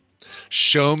 All right.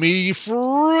 Show me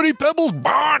Fruity Pebbles,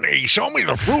 Barney. Show me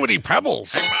the Fruity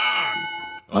Pebbles.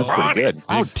 That's pretty good.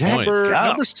 Oh,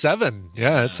 number 7.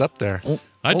 Yeah, it's up there.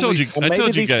 I told you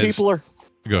guys. People are.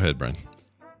 Go ahead, Brian.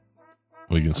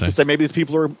 What are you gonna say? Maybe these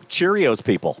people are Cheerios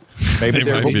people. Maybe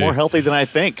they're a little more healthy than I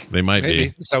think. They might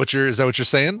be. Is that what you're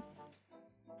saying?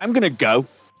 I'm gonna go.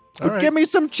 Give me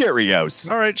some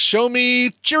Cheerios. All right, show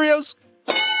me Cheerios.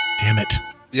 Damn it.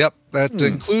 Yep, that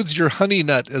includes your honey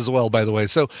nut as well, by the way.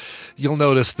 So you'll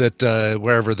notice that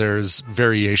wherever there's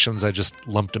variations, I just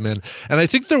lumped them in. And I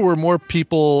think there were more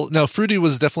people. Now, Fruity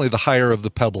was definitely the higher of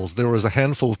the Pebbles. There was a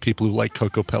handful of people who like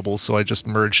Cocoa Pebbles, so I just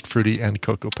merged Fruity and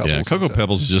Cocoa Pebbles. Yeah, Cocoa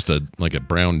Pebbles is just like a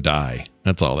brown dye.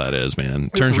 That's all that is, man.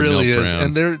 It turns really your milk is.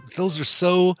 brown. And those are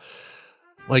so...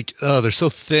 they're so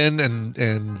thin and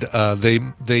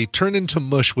they turn into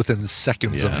mush within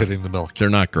seconds of hitting the milk. They're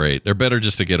not great. They're better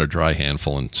just to get a dry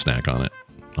handful and snack on it,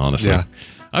 honestly. Yeah.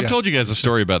 I've told you guys a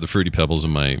story about the Fruity Pebbles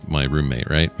and my roommate,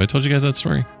 right? I told you guys that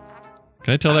story.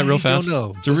 Can I tell that real fast? I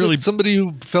don't know. It's it somebody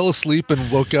who fell asleep and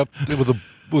woke up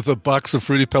with a box of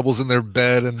Fruity Pebbles in their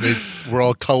bed, and they were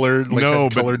all colored.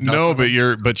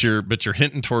 But you're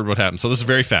hinting toward what happened. So this is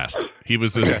very fast. He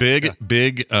was this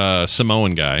big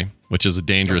Samoan guy, which is a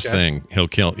dangerous thing. He'll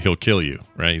kill you,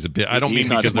 right? He's a bit. I don't mean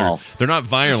because they're not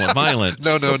violent.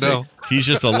 No. He's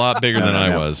just a lot bigger than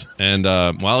I was. And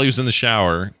while he was in the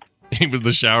shower,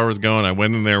 the shower was going. I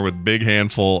went in there with a big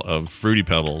handful of Fruity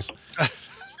Pebbles.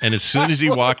 And as soon as he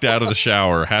walked out of the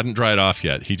shower, hadn't dried off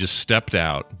yet, he just stepped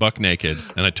out, buck naked,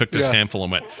 and I took this handful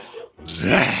and went,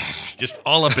 just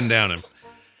all up and down him.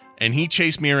 And he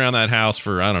chased me around that house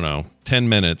for, I don't know, 10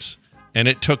 minutes, and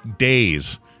it took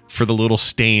days for the little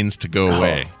stains to go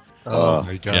away. Oh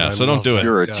my God. Yeah, so don't do it.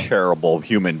 You're a terrible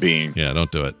human being. Yeah,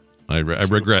 don't do it. I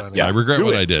regret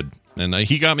what I did. And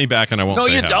he got me back, and I won't say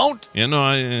how. No, you don't. Yeah,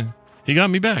 no, he got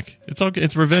me back.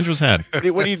 It's revenge was had.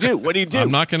 What do you do? What do you do?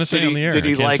 I'm not going to say on the air. Did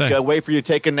he wait for you to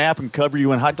take a nap and cover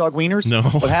you in hot dog wieners? No.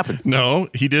 What happened? No,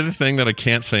 he did a thing that I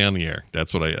can't say on the air.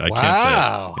 That's what I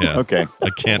can't say. Yeah. Okay. I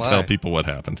can't tell people what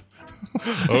happened.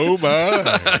 Oh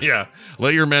my! Yeah,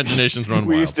 let your imaginations run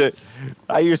wild.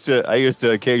 I used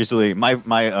to occasionally.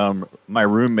 My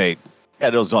roommate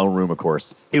had his own room, of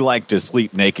course. He liked to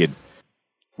sleep naked,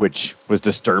 which was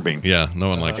disturbing. Yeah, no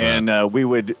one likes that. And we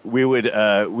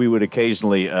would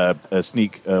occasionally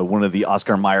sneak one of the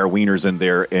Oscar Mayer wieners in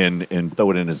there and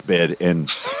throw it in his bed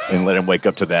and let him wake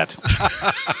up to that.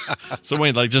 So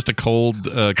wait, like just a cold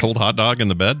hot dog in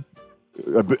the bed?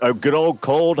 A good old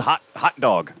cold hot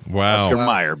dog. Wow. Oscar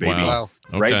Mayer, baby. Wow.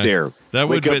 Okay. Right there. That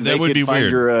would be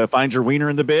weird. Find your wiener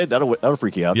in the bed. That'll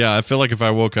freak you out. Yeah, I feel like if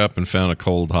I woke up and found a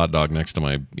cold hot dog next to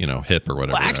my hip or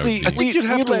whatever. Well, actually, I think you'd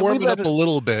have to warm it up a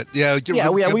little bit. Yeah.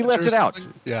 We left it out.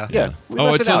 Yeah.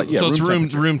 Oh, it's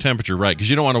room temperature, right? Because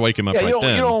you don't want to wake him up then.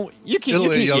 You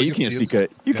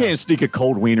can't sneak a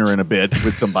cold wiener in a bed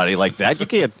with somebody like that. You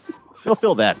can't. You'll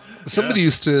feel that. Somebody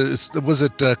used to, was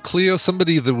it Cleo?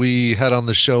 Somebody that we had on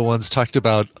the show once talked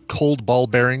about cold ball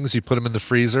bearings. You put them in the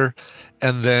freezer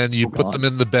and then you put them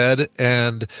in the bed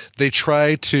and they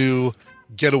try to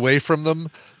get away from them,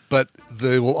 but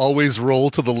they will always roll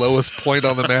to the lowest point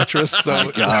on the mattress.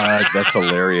 So God, that's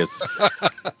hilarious.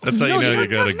 That's how you know you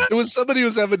got to. It was somebody who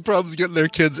was having problems getting their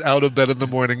kids out of bed in the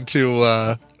morning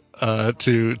to go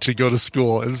to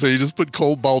school, and so you just put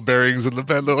cold ball bearings in the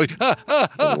bed. They're like,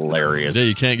 hilarious. Yeah,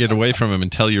 you can't get away from him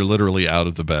until you're literally out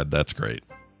of the bed. That's great.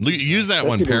 Use that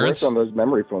one, parents. On those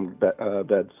memory foam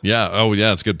beds. Yeah. Oh, yeah.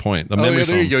 That's a good point. The memory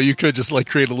foam. There you go. You could just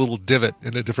create a little divot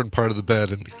in a different part of the bed,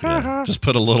 and just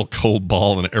put a little cold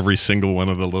ball in every single one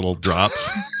of the little drops.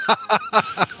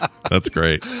 That's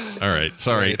great. All right.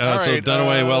 Sorry. All right. So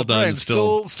Dunaway, well done. Brian,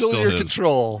 still in your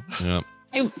control. Yeah.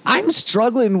 I'm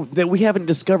struggling that we haven't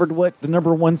discovered what the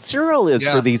number one cereal is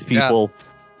for these people.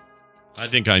 I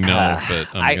think I know, but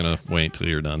I'm going to wait till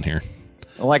you're done here.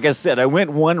 Like I said, I went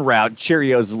one route.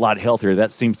 Cheerios is a lot healthier.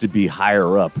 That seems to be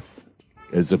higher up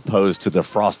as opposed to the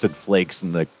Frosted Flakes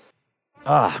and the...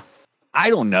 I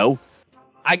don't know.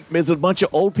 Is it a bunch of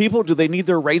old people? Do they need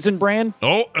their Raisin Bran?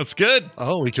 Oh, that's good.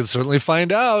 Oh, we can certainly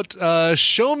find out.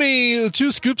 Show me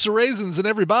 2 scoops of raisins in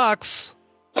every box.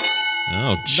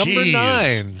 Oh, geez. Number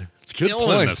 9. It's good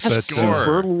points. That's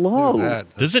super low.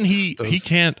 Doesn't he? He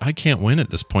can't. I can't win at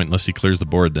this point unless he clears the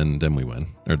board. Then we win.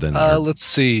 Or then. Let's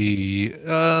see.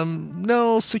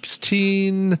 No,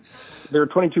 16. There are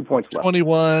 22 points left.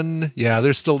 21. Yeah,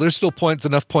 there's still points.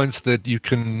 Enough points that you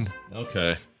can.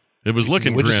 Okay. It was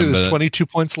looking Would you say grim. there's 22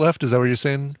 points left? Is that what you're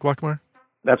saying, Guacamole?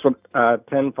 That's what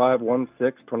 10, 5, 1,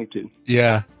 6, 22.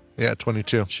 Yeah. Yeah,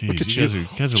 22. Jeez, Look at you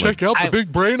guys are Check out the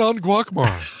big brain on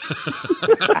Guacamole.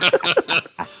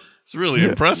 It's really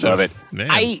impressive. Love it. Man.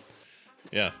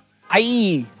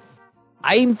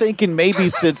 I'm thinking maybe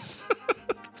since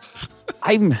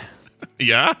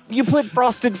you put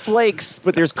Frosted Flakes,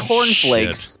 but there's Corn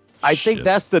Flakes. I think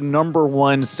that's the number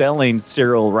one selling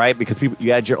cereal, right? Because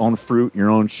you add your own fruit, your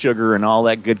own sugar, and all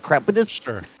that good crap. But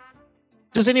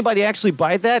does anybody actually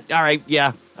buy that? All right,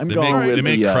 yeah. They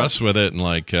make crusts with it and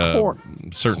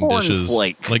certain dishes,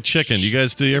 flake. like chicken. You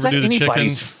guys, do you ever do the chicken?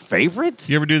 Anybody's favorite?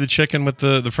 You ever do the chicken with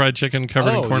the fried chicken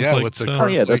covered in cornflakes? Oh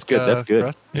yeah, that's good. That's good.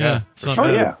 Crust? Yeah, it's not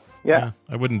bad. Yeah.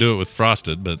 I wouldn't do it with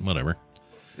frosted, but whatever.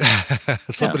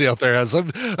 Somebody out there has.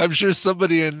 I'm sure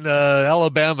somebody in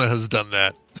Alabama has done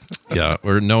that. Yeah,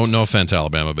 or no offense,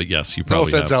 Alabama, but yes, you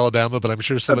probably no offense, have. Alabama, but I'm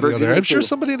sure somebody out there. I'm sure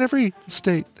somebody in every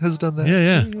state has done that.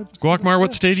 Yeah. Guacamole,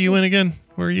 what state are you in again?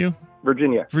 Where are you?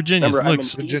 Virginia. Look,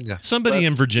 Virginia. Somebody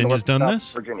in Virginia's done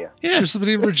this. Virginia. Yeah, Sure,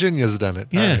 somebody in Virginia's done it.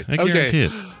 Yeah, right. I guarantee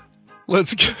it.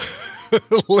 Let's go.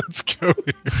 Let's go.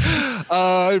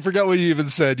 I forgot what you even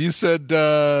said. You said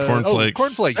cornflakes.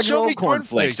 Cornflakes. Show me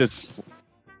cornflakes.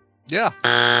 Yeah.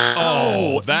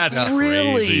 Oh, that's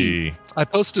crazy. I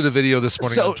posted a video this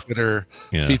morning on Twitter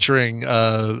featuring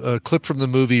a clip from the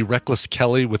movie Reckless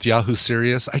Kelly with Yahoo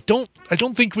Serious. I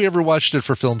don't think we ever watched it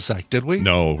for Film Sack, did we?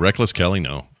 No, Reckless Kelly,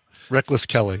 no. Reckless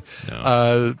Kelly.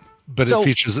 No. But it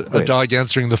features a dog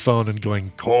answering the phone and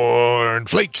going,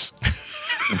 cornflakes.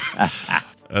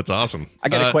 That's awesome. I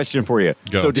got a question for you.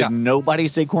 Go. So did nobody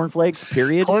say cornflakes,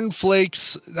 period?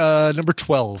 Cornflakes, number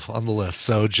 12 on the list.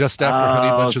 So just after Honey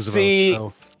Bunches of Oats.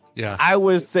 So, yeah. I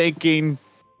was thinking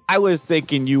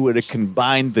you would have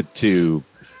combined the two.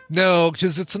 No,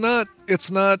 because it's not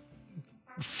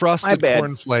frosted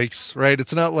cornflakes, right?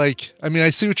 It's not like, I mean,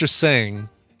 I see what you're saying.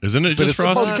 Isn't it just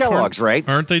frosted? Kellogg's, right?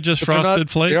 Aren't they just frosted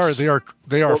flakes? They are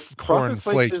Well, corn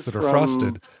flakes that are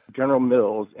frosted. General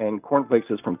Mills, and cornflakes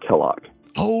is from Kellogg.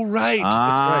 Oh, right. That's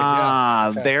Ah,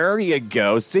 right. Yeah. there you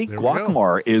go. See,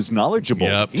 Guacamar is knowledgeable.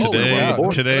 Yep. He's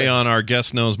Today on Our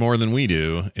Guest Knows More Than We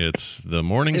Do, it's the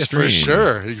morning stream. For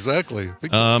sure. Exactly. He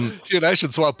and I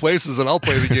should swap places, and I'll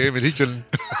play the game, and he can.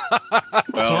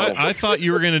 So I thought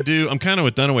you were going to do, I'm kind of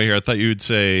with Dunaway here. I thought you would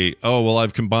say, oh, well,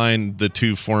 I've combined the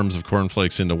two forms of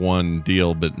cornflakes into one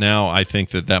deal, but now I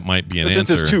think that might be an answer. Since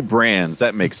there's two brands,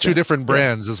 that makes sense. Two different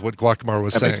brands is what Guacamar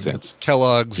was saying. It's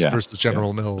Kellogg's versus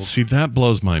General Mills. See, that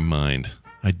blows my mind.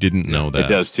 I didn't know that. It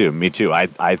does too. Me too.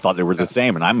 I thought they were the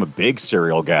same, and I'm a big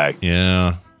cereal guy.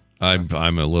 Yeah.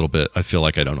 I'm a little bit, I feel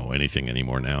like I don't know anything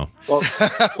anymore now. Well,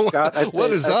 Scott,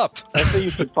 what is up? I say you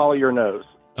should follow your nose.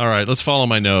 All right, let's follow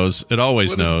my nose. It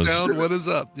always knows. What is down? What is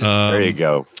up? Yeah. There you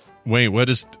go. Wait,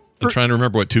 I'm trying to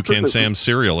remember what Toucan Sam's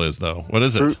cereal is, though. What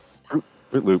is it?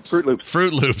 Fruit Loops.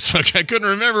 Fruit Loops. Okay, I couldn't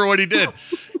remember what he did.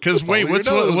 Because wait, what's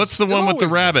the one with the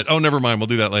rabbit? Oh, never mind. We'll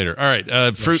do that later. All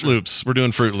right, Fruit Loops. We're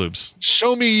doing Fruit Loops.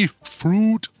 Show me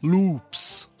Fruit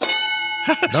Loops.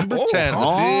 Number 10. The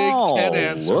big 10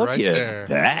 answer look right at there.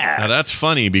 That. Now that's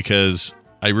funny because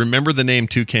I remember the name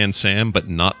Toucan Sam, but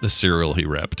not the cereal he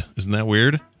repped. Isn't that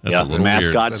weird? That's a little the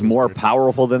mascot's more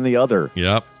powerful than the other.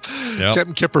 Yep.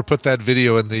 Captain Kipper put that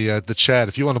video in the chat.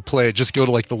 If you want to play it, just go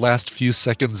to like the last few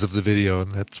seconds of the video,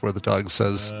 and that's where the dog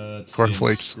says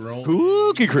cornflakes.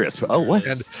 Cookie Crisp. Oh, what?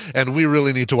 And we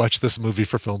really need to watch this movie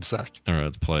for film sack. All right,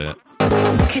 let's play it.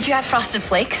 Could you have Frosted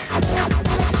Flakes?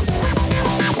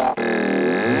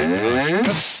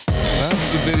 That's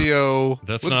the video.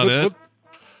 That's not it?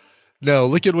 No,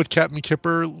 look at what Captain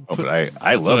Kipper put. But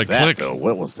I love that, though.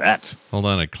 What was that? Hold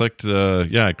on, I clicked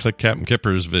Captain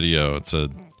Kipper's video. It's a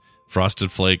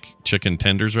Frosted Flake chicken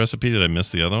tenders recipe. Did I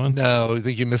miss the other one? No, I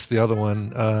think you missed the other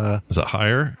one. Is it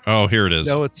higher? Oh, here it is.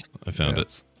 No, I found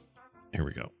it. Here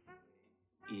we go.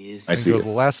 I see it. The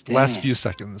last few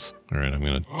seconds. All right, I'm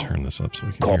going to turn this up so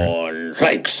we can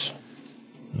Cornflakes.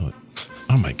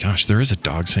 Oh my gosh, there is a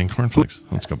dog saying cornflakes.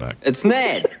 Let's go back. It's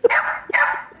Ned.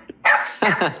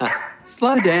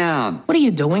 Slow down. What are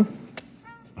you doing?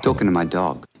 Talking to my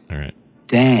dog. All right.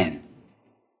 Dan.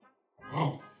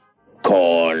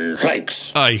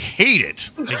 Cornflakes. I hate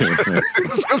it. Isn't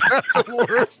that the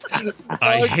worst?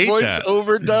 I hate voice that.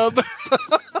 overdub.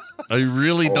 I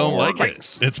really don't like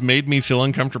it. It's made me feel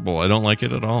uncomfortable. I don't like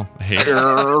it at all. I hate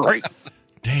it.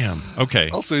 Damn. Okay.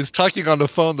 Also, he's talking on a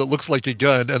phone that looks like a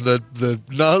gun, and the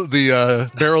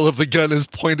barrel of the gun is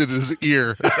pointed at his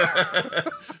ear.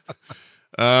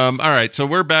 All right. So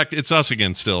we're back. It's us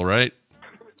again still, right?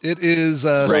 It is,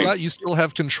 Scott, you still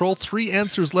have control. 3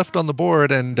 answers left on the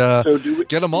board, and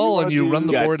get them all, and you run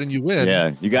the board, and you win.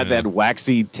 Yeah, you got that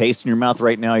waxy taste in your mouth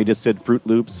right now. You just said Fruit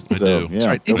Loops. I do. Yeah, that's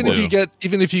right. Even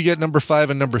if you get number 5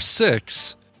 and number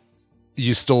 6,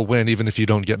 you still win, even if you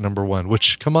don't get number 1.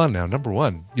 Which, come on now, number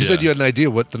 1. You said you had an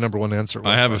idea what the number 1 answer was.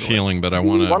 I have a feeling, but I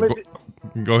want to.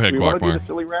 Go ahead, Guacamar.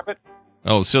 Silly Rabbit.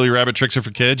 Oh, Silly Rabbit tricks are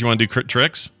for kids. You want to do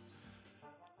tricks?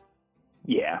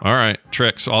 Yeah. All right,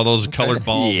 tricks. All those colored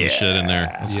balls and shit in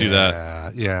there. Let's do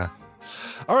that. Yeah.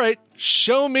 All right.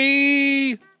 Show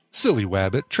me Silly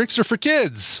Rabbit. Tricks are for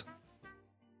kids.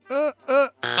 Oh,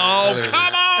 come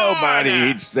on! Nobody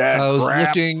eats that I was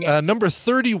crap. looking. Number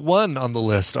 31 on the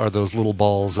list are those little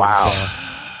balls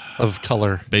of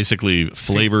color. Basically,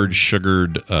 flavored,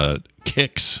 sugared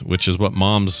Kicks, which is what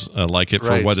moms like it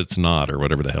for what it's not, or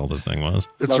whatever the hell the thing was.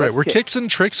 That's right. Were Kicks and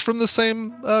Tricks from the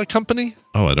same company?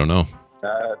 Oh, I don't know.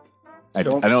 I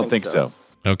don't think so.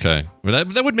 Okay. Well,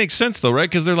 that would make sense, though, right?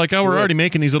 Because they're like, oh, we're already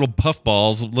making these little puff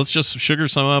balls. Let's just sugar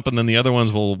some up, and then the other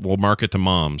ones we'll market to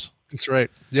moms. That's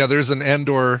right. Yeah, there's an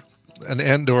Andor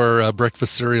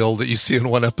breakfast cereal that you see in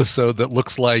one episode that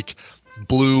looks like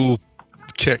blue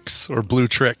Kicks or blue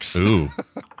Tricks. Ooh.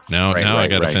 Now I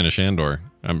got to right. finish Andor.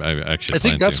 I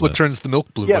think that's what turns the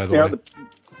milk blue, by the way.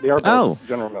 They are both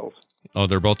General Mills. Oh,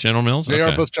 they're both General Mills? They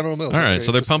are both General Mills. All right,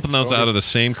 so they're pumping those out of the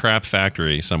same crap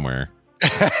factory somewhere.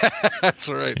 That's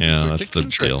right. Yeah, so that's the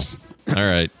deal. All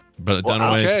right. But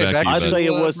Dunaway, it's back I'll to tell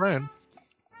you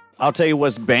I'll tell you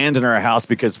what's banned in our house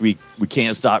because we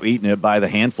can't stop eating it by the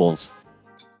handfuls.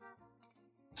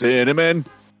 Cinnamon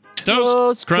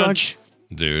Toast Crunch.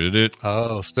 Dude.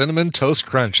 Oh, cinnamon toast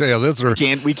crunch. Yeah, those are.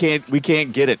 We can't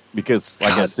get it because,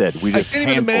 like I said, we just. I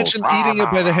can't even imagine eating it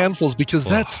by the handfuls because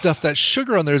that stuff, that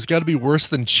sugar on there, has got to be worse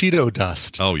than Cheeto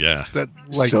dust. Oh yeah, that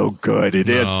so good it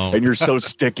is, and you're so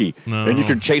sticky, and you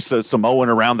can chase a Samoan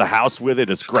around the house with it.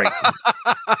 It's great.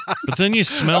 But then you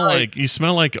smell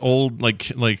like old like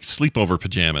sleepover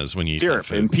pajamas when you eat syrup that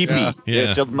food. and pee pee. Yeah,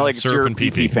 it smells like syrup and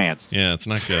pee pants. Yeah, it's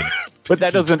not good. But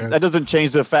that doesn't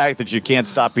change the fact that you can't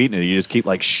stop eating it. You just keep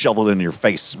like shoveling it in your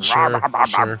face. Sure.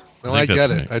 No, I get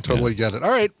it. right. I totally get it. All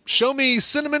right, show me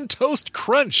cinnamon toast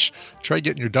crunch. Try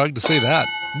getting your dog to say that.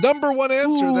 Number one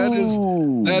answer.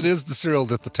 Ooh. That is the cereal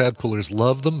that the tadpoolers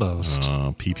love the most.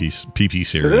 PP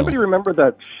cereal. Does anybody remember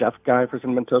that chef guy for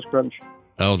Cinnamon Toast Crunch?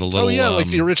 Oh, the little. Oh yeah, like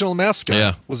the original mascot.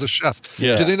 Yeah. Was a chef.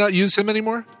 Yeah. Do they not use him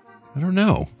anymore? I don't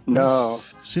know. No.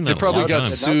 Seen They that probably a long got time.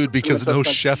 sued because no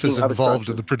chef is Out of involved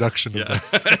production. in the production of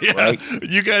that. Yeah. Right.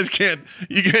 You guys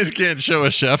can't show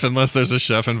a chef unless there's a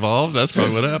chef involved. That's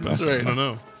probably what happens. That's right. I don't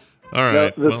know. All No,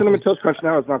 right. the Cinnamon Toast Crunch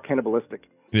now is not cannibalistic.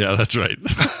 Yeah, that's right.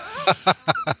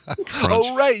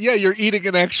 Oh, right. Yeah, you're eating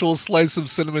an actual slice of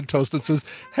cinnamon toast that says,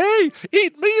 "Hey,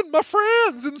 eat me and my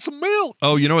friends and some milk."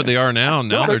 Oh, you know what they are now?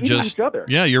 Now they're eating just each other.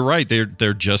 Yeah, you're right. They're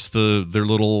just their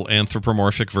little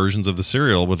anthropomorphic versions of the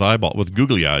cereal with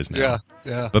googly eyes now. Yeah,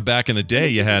 yeah. But back in the day,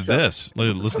 you had this.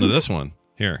 Listen to this one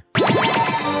here.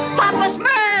 Papa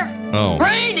Smurf! Oh,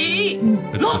 Brady! it's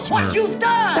Look the what Smurfs. you've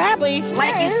done! Probably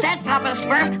Like you Smurf. said, Papa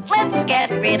Smurf, let's get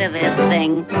rid of this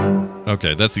thing.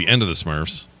 Okay, that's the end of the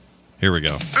Smurfs. Here we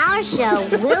go. Our show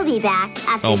will be back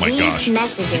after Oh my these gosh.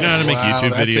 messages. You know how to make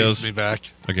YouTube that videos? takes me back.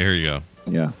 Okay, here you go.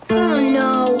 Yeah. Oh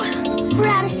no, we're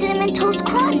out of cinnamon toast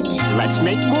crunch. Let's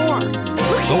make more.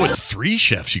 Oh, it's 3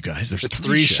 chefs, you guys. There's It's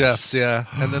 3 chefs, yeah.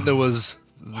 And then there was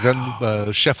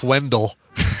Chef Wendell,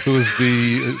 who was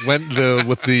the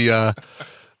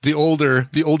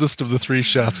oldest of the 3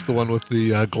 chefs, the one with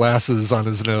the glasses on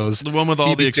his nose. The one with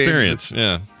all the experience.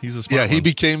 Yeah, he's a smart Yeah, he one.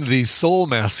 became the sole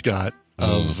mascot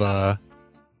of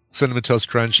Cinnamon Toast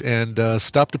Crunch and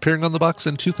stopped appearing on the box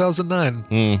in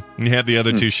 2009. He had the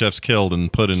other 2 chefs killed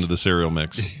and put into the cereal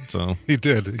mix. So He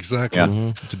did, exactly.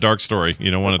 Yeah. it's a dark story.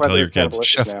 You don't want to That's why tell your they're kids.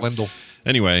 cannibalistic Chef now. Wendell.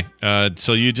 Anyway,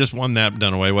 so you just won that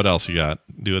Dunaway. What else you got?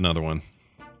 Do another one.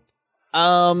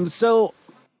 So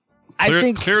I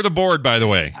think Clear the board, by the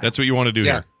way. That's what you want to do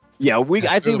here. yeah,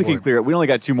 I think we can board. clear it. We only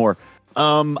got 2 more.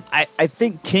 I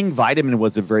think King Vitamin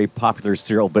was a very popular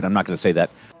cereal, but I'm not going to say that.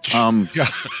 Good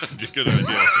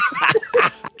idea.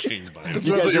 King Vitamin. That's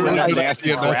You guys really, remember that really good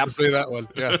nasty idea not crap? to say that one.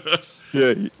 Yeah. Yeah,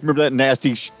 you remember that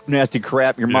nasty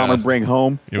crap your mom Yeah. would bring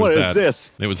home? It was What is bad.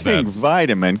 this? It was King bad.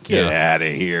 Vitamin. Get Yeah. out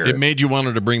of here. It made you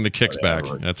want to bring the kicks back.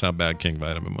 That's how bad King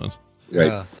Vitamin was.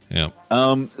 Yeah. Yeah.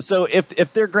 So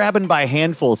if they're grabbing by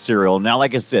handful cereal, now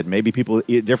like I said, maybe people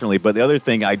eat it differently. But the other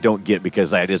thing I don't get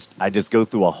because I just go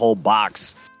through a whole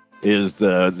box is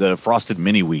the frosted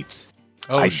mini wheats.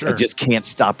 Oh, I sure. just can't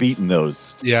stop eating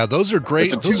those. Yeah, those are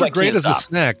great. Those are two Those are I great can't as a stop.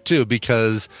 snack too,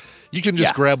 because you can just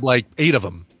Yeah. grab like 8 of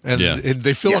them, and, Yeah. and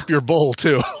they fill Yeah. up your bowl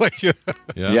too, like Yeah.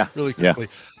 really Yeah. quickly.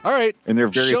 All right, And they're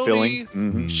very show filling. Me,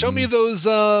 Mhm. Show me those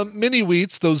mini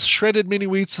wheats, those shredded mini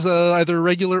wheats, either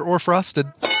regular or frosted.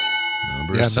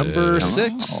 Number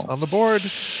 6 on the board.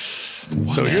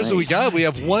 So here's what we got. We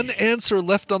have 1 answer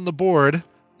left on the board.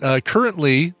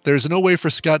 Currently, there's no way for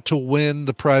Scott to win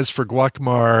the prize for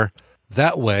Guacamar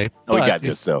that way. Oh, we but got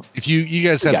this, though. If you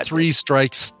guys We have got 3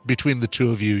 strikes between the 2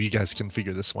 of you, you guys can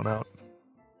figure this one out.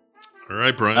 All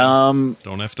right, Brian.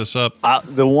 Don't F this up.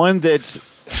 The one that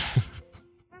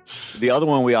the other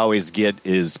one we always get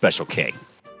is Special K.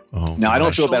 Oh, Now I don't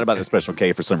feel Special bad about the Special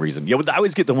K for some reason. Yeah, I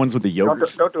always get the ones with the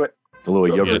yogurt, Don't do it. the little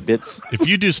yogurt Yeah. bits. If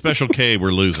you do Special K,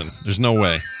 we're losing. There's no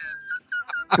way.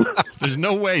 There's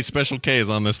no way Special K is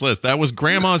on this list. That was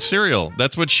Grandma's cereal.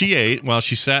 That's what she ate while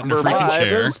she sat in her Number freaking 5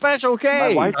 chair. is Special K.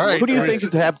 My wife- All right, Who do you all right.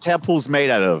 think is tadpoles made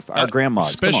out of? Our grandmas.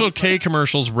 Come Special on. K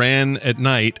commercials ran at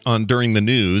night during the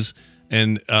news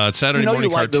and Saturday You know morning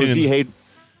you like cartoons.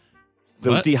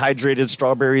 those What? dehydrated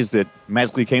strawberries that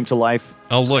magically came to life.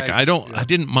 Oh look, Right. I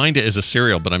didn't mind it as a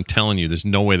cereal, but I'm telling you, there's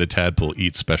no way the tadpole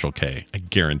eats Special K. I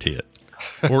guarantee it.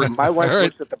 Or My wife All right.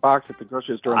 looks at the box at the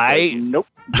grocery store and I- says, nope.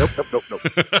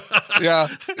 Yeah.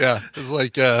 It's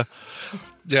like it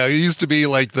used to be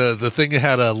like the thing that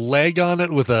had a leg on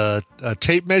it with a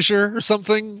tape measure or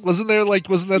something. Wasn't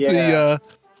that Yeah.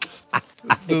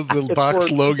 the It's box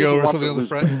for logo people or who something on the want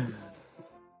to front?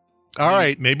 All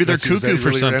right. Maybe they're cuckoo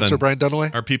for something. Answer, Brian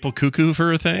Dunaway? Are people cuckoo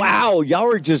for a thing? Wow,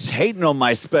 y'all are just hating on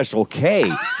my Special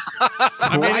K.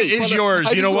 I mean, it is yours.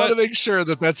 I You know just what? want to make sure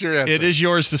that that's your answer. It is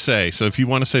yours to say. So if you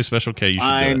want to say Special K, you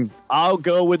should do it. I'll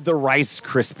go with the Rice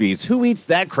Krispies. Who eats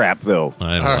that crap, though?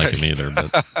 I don't like them either.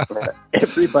 But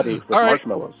Everybody with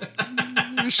marshmallows.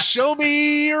 Show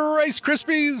me your Rice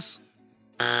Krispies.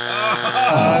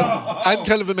 I'm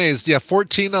kind of amazed. Yeah,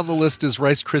 14 on the list is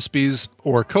Rice Krispies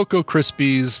or Cocoa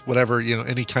Krispies, whatever,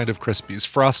 any kind of Krispies.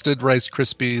 Frosted Rice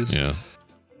Krispies. Yeah.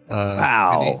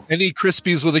 Wow. Any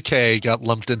Krispies with a K got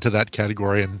lumped into that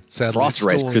category, and sadly, Frosted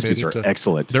Rice Krispies are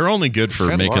excellent. They're only good for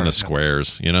Kind of making are, the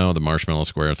squares, the marshmallow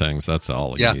square things. That's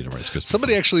all you need a Rice Krispie.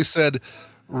 Somebody actually said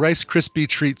Rice Krispie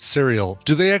treat cereal.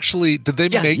 Did they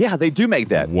make? Yeah, they do make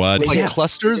that. What? Like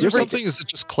clusters or something? Is it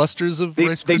just clusters of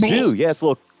Rice Krispies? They do. Yeah, it's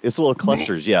little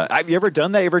clusters. Yeah. Have you ever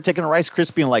done that? You ever taken a Rice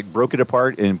Krispie and like broke it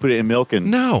apart and put it in milk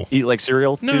and eat like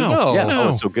cereal? No. Too? Yeah. No. Oh,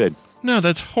 it's so good. No,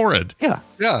 that's horrid. Yeah.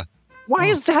 Yeah. Why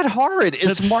is that horrid?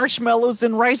 It's marshmallows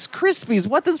and Rice Krispies.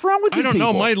 What is wrong with you I don't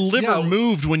know. people? My liver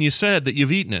moved when you said that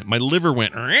you've eaten it. My liver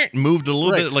went moved a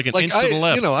little bit, like an inch to the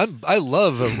left. I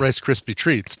love Rice Krispie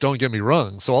treats. Don't get me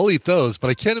wrong. So I'll eat those, but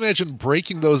I can't imagine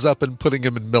breaking those up and putting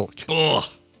them in milk. Ugh.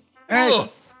 Ugh.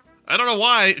 I don't know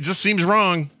why. It just seems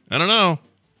wrong. I don't know.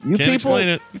 Can't explain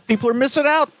it. People are missing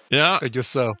out. Yeah, I guess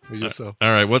so. All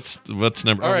right, what's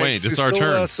number? All right, wait, it's our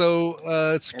turn.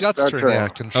 It's Scott's turn. Yeah,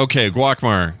 Okay,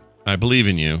 Guacmar, I believe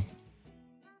in you.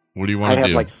 What do you want to do? I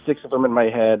have like 6 of them in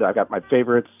my head. I got my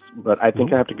favorites, but I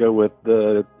think I have to go with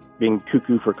the being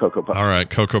cuckoo for Cocoa Puffs. All right,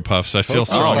 Cocoa Puffs. I feel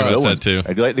strong about that too.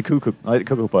 I do like the cuckoo. I like the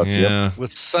Cocoa Puffs. Yeah.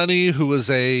 With Sonny, who was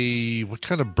what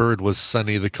kind of bird was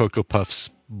Sonny, the Cocoa Puffs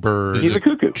bird? He's a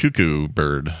cuckoo. Cuckoo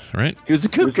bird, right? He was a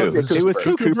cuckoo. He was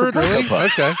cuckoo bird, really?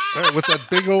 Okay. All right, with that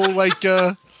big old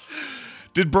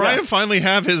Did Brian finally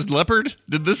have his leopard?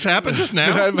 Did this happen just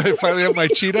now? Did I finally have my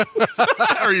cheetah?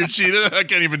 Or your cheetah? I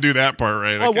can't even do that part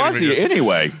right. What was he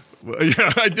anyway?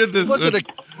 Yeah, I did this.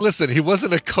 Listen, he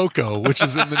wasn't a Coco, which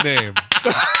is in the name.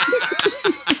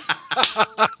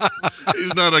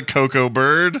 He's not a cocoa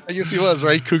bird. I guess he was,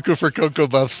 right? Cuckoo for Cocoa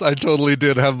Puffs. I totally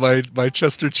did have my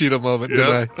Chester Cheetah moment,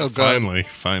 didn't I? Oh, God.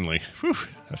 Finally. Whew.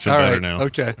 I feel All better right, now.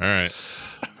 okay. All right.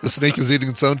 The snake is eating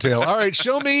its own tail. All right,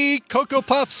 show me Cocoa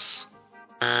Puffs.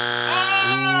 Oh,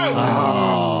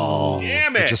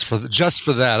 damn it! Just for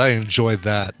that, I enjoyed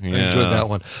that. I enjoyed that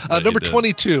one. Number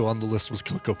 22 on the list was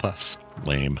Cocoa Puffs.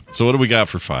 Lame. So what do we got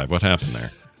for 5? What happened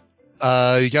there?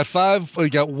 You got 5. You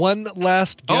got one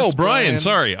last guess. Oh, Brian.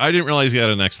 Sorry, I didn't realize he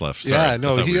had a next left. Sorry. Yeah,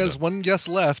 no, he has one guess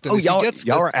left. And y'all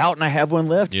are out, and I have one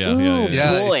left. Yeah,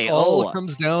 boy. It all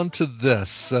comes down to this.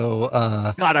 So,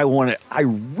 God, I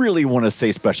really want to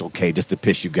say Special K just to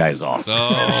piss you guys off.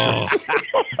 Oh,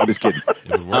 I'm just kidding.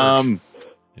 It would work.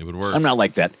 It would work. I'm not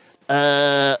like that.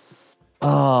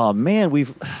 Oh man,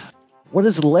 what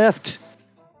is left?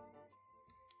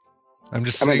 I'm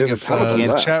just saying, if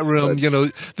the chat room,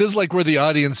 this is like where the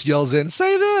audience yells in,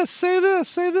 say this, say this,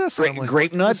 say this.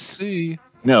 Grape nuts? See.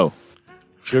 No.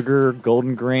 Sugar,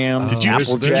 golden grams,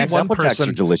 Apple Jacks. Apple Jacks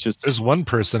are delicious. There's one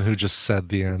person who just said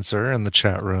the answer in the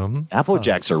chat room. Apple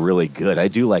Jacks are really good. I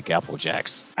do like Apple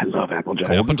Jacks. I love Apple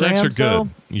Jacks. Apple Jacks are good. Though?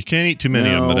 You can't eat too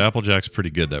many of them, but Apple Jack's pretty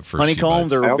good that first Honeycomb,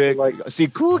 few bites. they're big. See,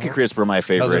 Cookie Crisp are my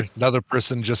favorite. Another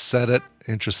person just said it.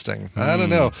 Interesting. I don't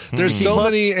know. There's so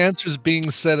many answers being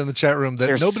said in the chat room that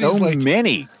There's nobody's so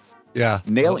many. Yeah.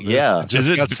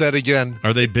 Just got said again.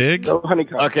 Are they big? No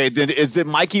honeycomb. Okay, then is it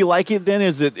Mikey like it then?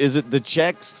 Is it the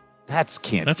Chex?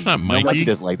 That's not Mikey. Mikey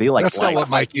doesn't like. They like. That's not what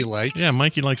Mikey likes. Yeah,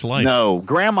 Mikey likes life. No,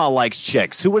 Grandma likes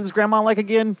Chex. What does Grandma like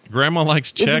again? Grandma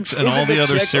likes Chex and all the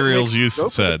other cereals you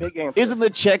said. Isn't the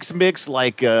Chex mix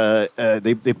like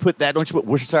they put that? Don't you put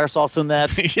Worcestershire sauce in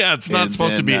that? Yeah, it's not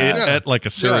supposed to be at like a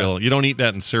cereal. Yeah. You don't eat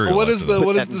that in cereal. Well,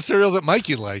 what is the cereal that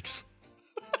Mikey likes?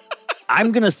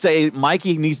 I'm gonna say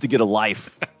Mikey needs to get a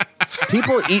Life.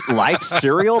 People eat Life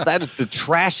cereal. That is the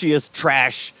trashiest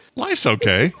trash. Life's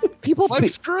okay.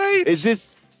 Life's great. Is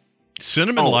this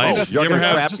Cinnamon Life? Y'all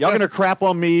gonna crap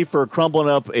on me for crumbling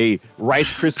up a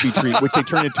Rice Krispie treat, which they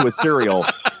turned into a cereal,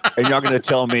 and y'all gonna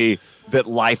tell me that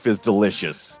Life is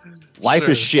delicious. Life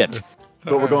is shit,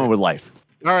 but we're going with Life.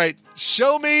 All right,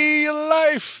 show me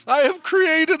Life. I have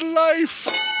created Life.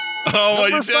 Oh,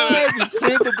 Number 5, you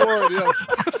cleared the board, yes.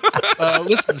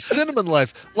 Listen, Cinnamon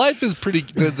Life. Life is pretty.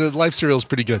 The Life cereal is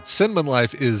pretty good. Cinnamon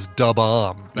Life is da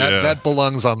bomb. That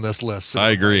belongs on this list. I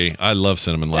agree. I love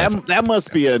Cinnamon Life. That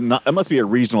must be a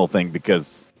regional thing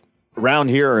because around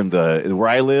here in where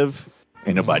I live,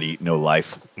 Ain't nobody eating no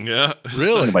life. Yeah.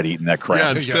 Really? Nobody eating that crap.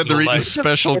 Yeah, instead they're eating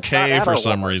Special It's K not for at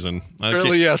some all. reason.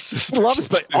 Really, yes. I love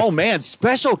oh man,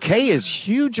 Special K is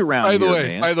huge around By the here, way,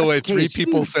 man. by the way, Special K 3 is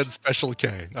people huge. said Special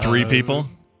K. 3 people?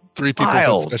 3 people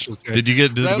Miles. said Special K. Did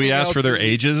we Rounding ask out for their the-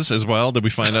 ages as well? Did we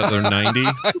find out they're 90?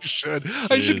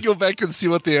 I should go back and see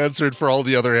what they answered for all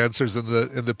the other answers in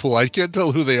the pool. I can't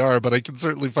tell who they are, but I can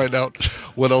certainly find out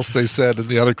what else they said in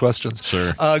the other questions.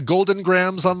 Sure. Golden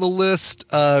grams on the list,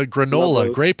 granola, Love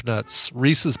those. grape nuts,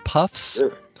 Reese's Puffs,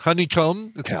 Ugh.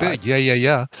 honeycomb. It's God. big.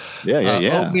 Yeah.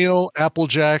 Yeah. Oatmeal, Apple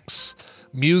Jacks,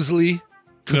 muesli,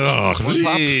 Oh, Cookie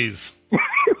Pops. jeez.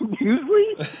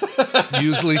 Usually,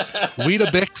 muesli,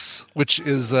 Weetabix, which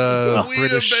is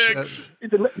British. Weetabix.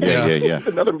 Yeah. It's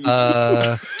another music.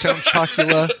 Count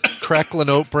Chocula, Cracklin'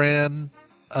 Oat Bran.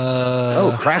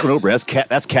 Crackling over.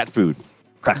 That's cat food.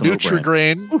 Crackling over.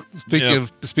 Nutrigrain.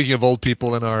 Speaking of old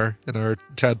people in our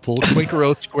tadpole, Quaker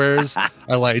Oat squares.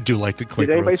 I do like the Quaker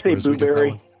Did anybody Oat say squares. We did that blueberry?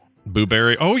 one.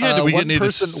 Blueberry. Oh, yeah. Did we get one any of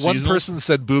person, this one seasonal? person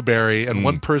said blueberry, and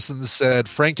one person said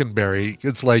Frankenberry.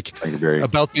 It's like Frankenberry.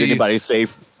 about the Did anybody say?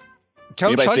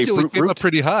 Count anybody say Chocula Fruit came Brute? up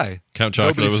pretty high. Count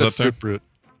Chocolate Nobody was said up there? Fruit Brute.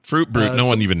 Fruit Brute. No so-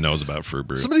 one even knows about Fruit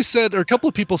Brute. Somebody said, or a couple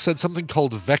of people said something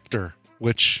called Vector,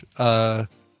 which Vector.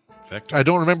 I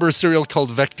don't remember a cereal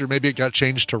called Vector. Maybe it got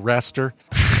changed to Raster.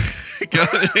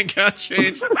 it got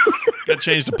changed. Got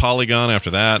changed to Polygon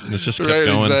after that, and it's just kept Right,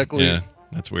 going. exactly. Yeah,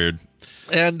 that's weird.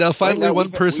 And finally, now one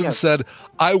we person have- said,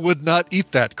 "I would not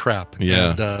eat that crap."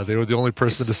 Yeah. and they were the only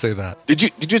person to say that. Did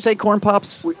you say corn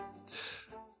pops?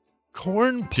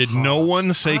 Corn pops. Did no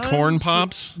one say corn I'm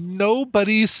pops?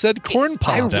 Nobody said corn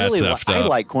pops. That's I effed up.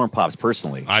 like corn pops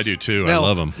personally. I do too. I Now-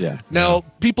 love them. Yeah. Now,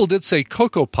 people did say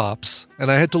Cocoa Pops,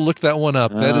 and I had to look that one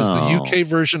up. That is the Oh. UK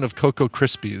version of Cocoa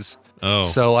Krispies. Oh,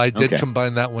 So I did okay.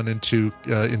 combine that one into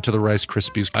the Rice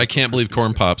Krispies. I can't believe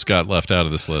corn pops got left out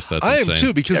of this list. That's I insane. am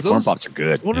too, because Yeah, corn those pops are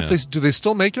good. I wonder Yeah. if do they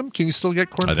still make them? Can you still get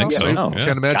corn I think pops? so. I Yeah.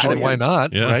 can't imagine Gotta why get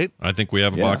not. Yeah, Right? I think we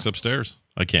have a Yeah. box upstairs.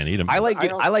 I can't eat them. I like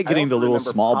getting the little remember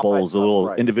small Popeye bowls, the little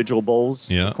Popeye. individual bowls.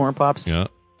 Yeah. Of corn pops. Yeah.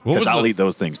 What was Because I'll the eat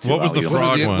those things too. what was I'll the eat them.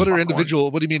 frog one? What are Popcorn. individual?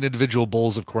 What do you mean individual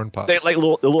bowls of corn pops? They like the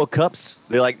little cups.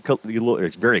 They like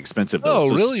it's very expensive. Though, Oh,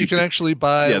 so really? You can stupid. actually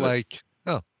buy Yeah, like.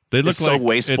 Oh, They look It's so like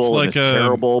wasteful it's and like it's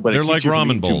terrible, but it they're keeps like you from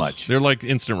ramen eating too bowls. much. They're like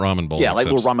instant ramen bowls. Yeah, like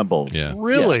little except- ramen bowls. Yeah.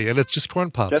 really? And it's just corn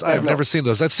pops. That's I've not- never seen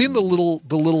those. I've seen the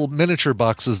little miniature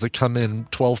boxes that come in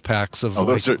 12 packs of. Oh,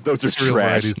 those like, are cereal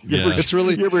trash. varieties. You ever- It's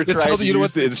really. you ever it's tried how- to you know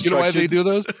use what? the You know why they do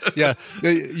those? Yeah,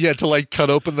 yeah. To like cut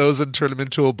open those and turn them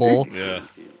into a bowl. Yeah.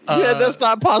 Yeah, that's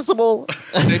not possible.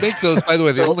 They make those, by the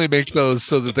way, they only make those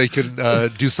so that they can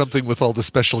do something with all the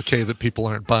Special K that people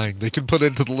aren't buying. They can put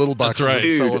into the little boxes right.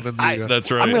 and sell Dude, them in the.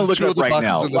 That's right. I'm going to look Two it of up the right boxes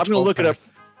now. in I'm the going to look it up.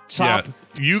 Top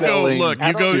You go selling look.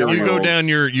 You go cereals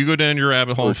down your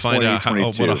rabbit hole and for find out what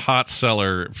 2022. a hot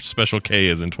seller Special K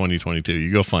is in 2022.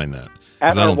 You go find that.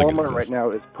 'Cause At I our don't think it Walmart right exists.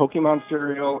 now is Pokemon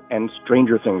cereal and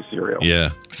Stranger Things cereal. Yeah.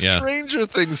 Yeah. Stranger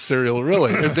Things cereal,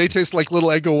 really? And they taste like little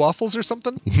Eggo waffles or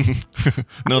something?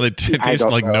 No, they taste don't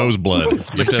like know. nose blood. You They have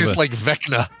to have taste a- like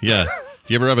Vecna. Yeah.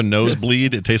 You ever have a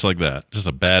nosebleed? It tastes like that. Just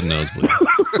a bad nosebleed.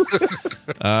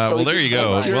 Well, there you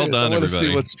go. I'm curious. Well done, I want to see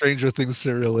everybody. what Stranger Things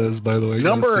cereal is, by the way. You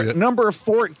gotta see it. Number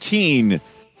 14,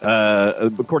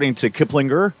 according to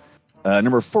Kiplinger,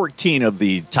 number 14 of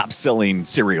the top-selling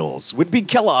cereals would be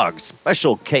Kellogg's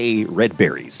Special K Red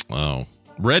Berries. Oh,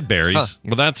 red berries. Huh.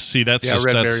 Well, that's Yeah, just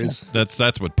red that's, berries.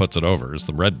 that's what puts it over. Is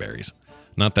the red berries,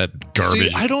 not that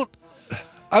garbage. See,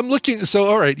 I'm looking. So,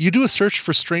 all right, you do a search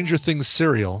for Stranger Things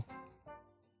cereal,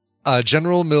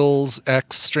 General Mills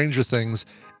X Stranger Things,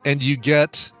 and you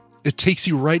get, it takes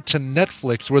you right to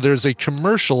Netflix where there's a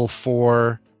commercial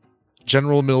for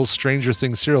General Mills Stranger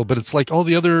Things cereal, but it's like all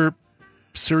the other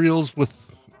cereals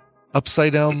with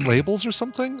upside down labels or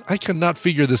something. I cannot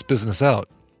figure this business out.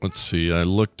 Let's see. I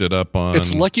looked it up on.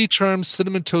 It's Lucky Charms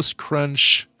Cinnamon Toast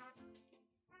Crunch.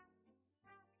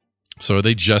 So are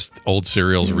they just old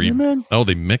cereals? Oh,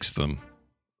 they mixed them.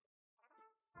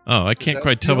 Oh, I can't that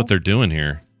quite tell real? what they're doing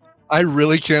here. I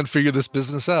really can't figure this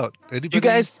business out. Anybody?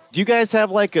 Do you guys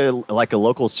have like a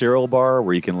local cereal bar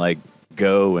where you can like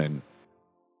go and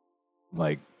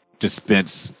like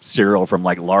dispense cereal from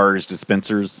like large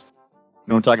dispensers? You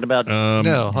know what I'm talking about?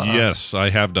 No, Yes, I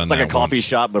have done It's like that a coffee once.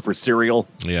 shop, but for cereal.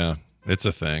 Yeah, it's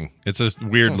a thing. It's a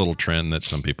weird little trend that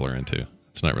some people are into.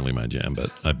 It's not really my jam, but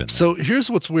I've been there. So here's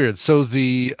what's weird. So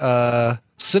the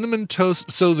cinnamon toast.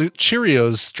 So the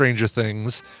Cheerios Stranger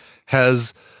Things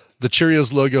has the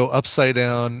Cheerios logo upside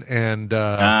down and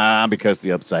Because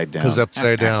the upside down. because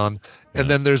upside down. And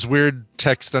then there's weird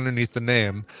text underneath the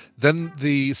name. Then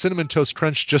the Cinnamon Toast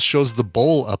Crunch just shows the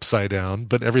bowl upside down,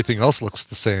 but everything else looks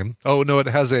the same. Oh no, it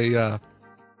has a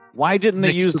Why didn't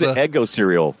they Next use to the Eggo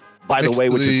cereal, by the next way,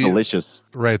 to which is the- delicious?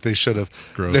 Right, they should have.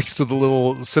 Gross. Next to the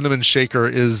little cinnamon shaker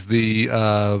is the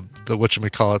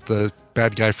whatchamacallit, the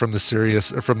bad guy from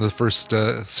the first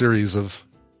series of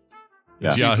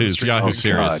Yeah. Yahoo's Yahoo Oh,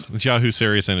 Serious. God. It's Yahoo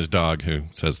Serious and his dog who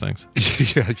says things.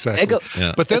 yeah, exactly. Eggo.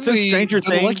 Yeah. But then It's in Stranger the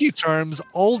Things. Lucky Charms,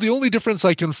 the only difference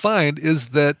I can find is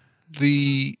that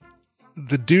the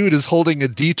dude is holding a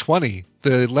D20.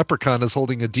 The leprechaun is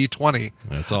holding a D20.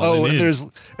 That's all. Oh, they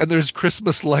need. and there's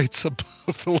Christmas lights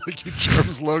above the Lucky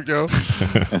Charms logo.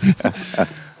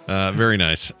 Very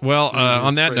nice. Well,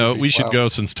 on that crazy. note, we should Wow. go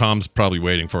since Tom's probably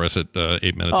waiting for us at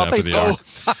 8 minutes Oh, after thanks, the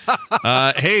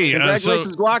hour. Hey,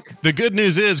 Congratulations, so Guac. the good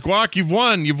news is, Guac, you've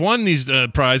won. You've won these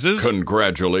prizes.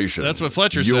 Congratulations. That's what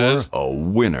Fletcher You're says. a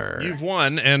winner. You've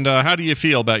won, and how do you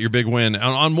feel about your big win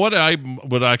on what I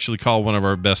would actually call one of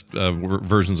our best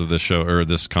versions of this show or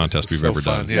this contest we've So ever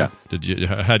fun, done? yeah. Did you?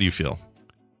 How do you feel?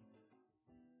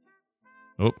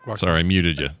 Oh, sorry, I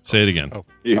muted you. Say it again. Oh.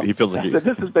 He feels like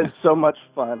This has been so much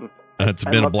fun. It's I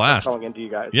been a love blast. calling into you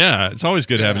guys. Yeah, it's always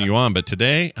good having you on, but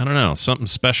today, I don't know, something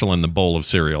special in the bowl of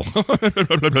cereal. Surprise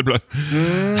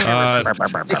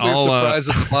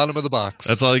at the bottom of the box.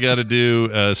 That's all you got to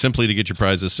do. Simply to get your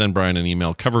prizes, send Brian an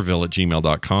email,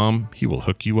 coverville@gmail.com. He will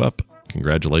hook you up.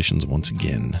 Congratulations once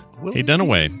again. Hey,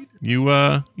 Dunaway, you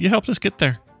helped us get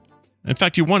there. In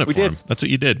fact, you won it We for did. him. That's what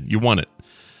you did. You won it.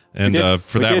 And We did.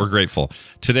 for We that, did. we're grateful.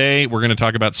 Today, we're going to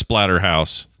talk about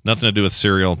Splatterhouse. Nothing to do with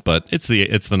cereal, but it's the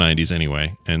 90s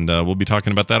anyway. And we'll be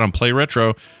talking about that on Play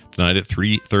Retro tonight at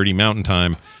 3:30 Mountain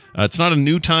Time. It's not a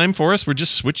new time for us. We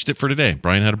just switched it for today.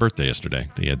 Brian had a birthday yesterday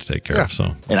that he had to take care of.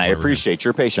 So, and I appreciate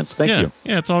your patience. Thank you.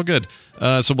 Yeah, it's all good.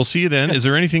 So we'll see you then. Is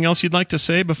there anything else you'd like to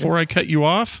say before I cut you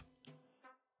off?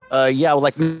 Yeah,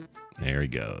 like There he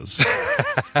goes.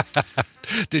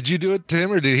 Did you do it to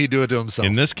him or did he do it to himself?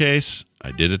 In this case,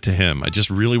 I did it to him. I just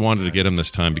really wanted to get him this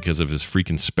time because of his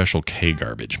freaking Special K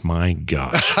garbage. My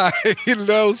gosh. I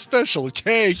know, Special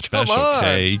K. Special Come on.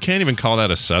 K. You can't even call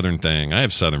that a Southern thing. I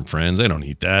have Southern friends. They don't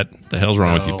eat that. The hell's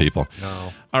wrong with you people?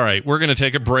 No. All right, we're going to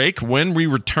take a break. When we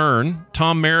return,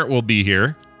 Tom Merritt will be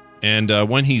here. And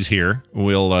when he's here,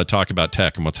 we'll talk about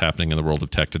tech and what's happening in the world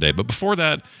of tech today. But before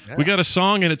that, we got a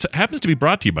song, and it happens to be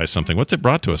brought to you by something. What's it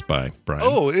brought to us by, Brian?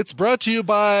 Oh, it's brought to you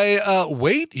by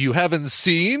Wait, You Haven't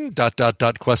Seen, ...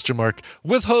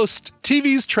 with host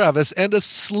TV's Travis and a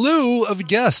slew of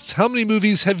guests. How many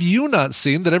movies have you not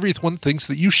seen that everyone thinks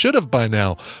that you should have by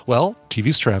now? Well,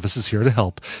 TV's Travis is here to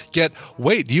help. Get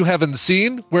Wait, You Haven't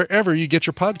Seen wherever you get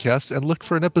your podcasts and look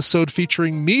for an episode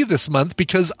featuring me this month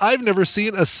because I've never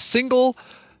seen a single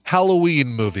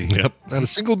Halloween movie. Yep. Not a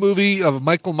single movie of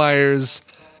Michael Myers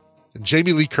and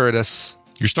Jamie Lee Curtis.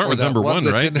 You're starting with that number one one,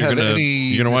 that right? didn't You're have gonna any-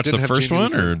 you're gonna that watch the didn't have first Jamie Lee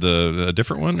one or the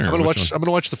different one? Or I'm gonna which watch. one? I'm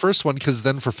gonna watch the first one because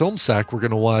then for Film Sack we're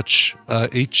gonna watch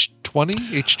H20,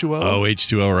 H2O. Oh,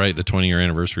 H2O, right? The 20-year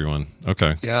anniversary one.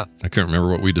 Okay. Yeah. I couldn't remember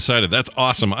what we decided. That's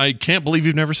awesome. I can't believe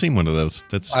you've never seen one of those.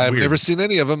 That's I've weird. never seen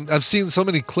any of them. I've seen so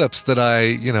many clips that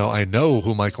I know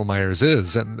who Michael Myers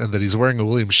is and that he's wearing a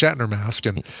William Shatner mask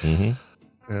and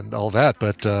all that.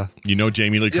 But You know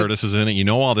Jamie Lee Curtis is in it. You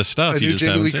know all this stuff. I You knew just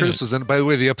Jamie haven't Lee seen Curtis it. was in it. By the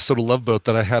way, the episode of Love Boat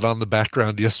that I had on the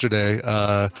background yesterday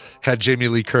had Jamie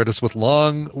Lee Curtis with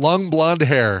long blonde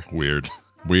hair. Weird.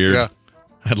 Yeah.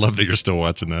 I love that you're still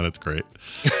watching that. It's great.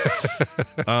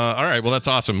 All right. Well, that's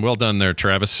awesome. Well done there,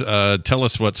 Travis. Tell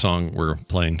us what song we're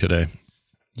playing today.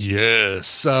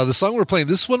 Yes. The song we're playing,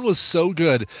 this one was so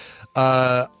good.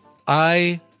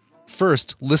 I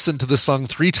first listened to this song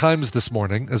 3 times this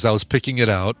morning as I was picking it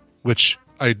out, which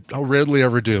I rarely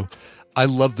ever do. I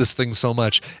love this thing so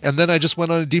much. And then I just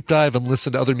went on a deep dive and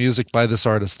listened to other music by this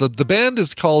artist. The band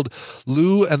is called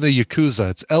Lou and the Yakuza.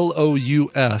 It's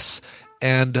Lous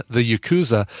and the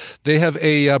Yakuza. They have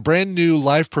a brand new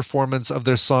live performance of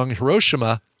their song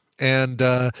Hiroshima. And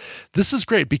this is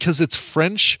great because it's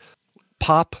French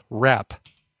pop rap.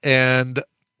 And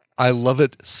I love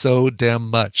it so damn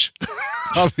much.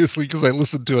 Obviously, because I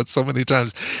listened to it so many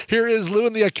times. Here is Lou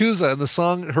and the Yakuza and the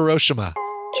song Hiroshima.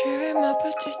 Tu es ma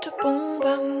petite bombe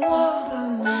à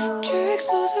moi. Tu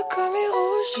exploses comme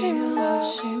Hiroshima.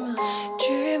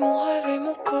 Tu es mon rêve et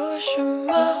mon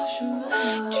cauchemar.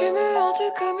 Tu me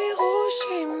hantes comme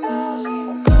Hiroshima.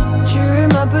 Tu es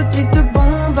ma petite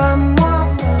bombe à moi.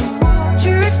 Tu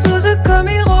exploses comme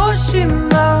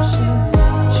Hiroshima.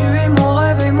 Tu es mon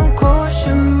rêve et mon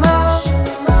cauchemar.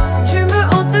 Tu me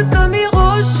hantes comme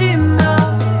Hiroshima.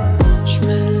 Je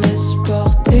me laisse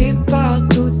porter par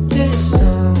toutes tes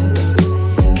sens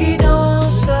qui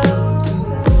dansent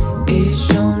et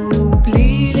j'en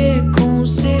oublie les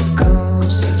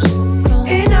conséquences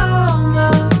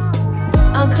énormes.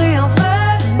 Un cri, un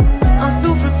vrai, un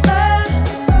souffle frais.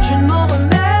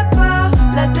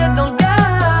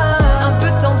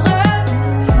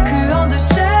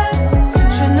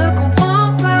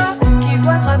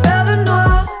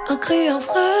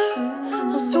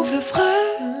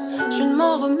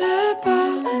 m'en remets pas,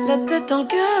 la tête dans le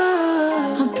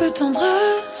gars. Un peu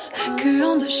tendresse, cul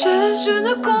en deux chaises, je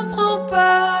ne comprends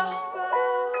pas.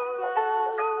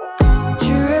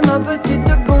 Tu es ma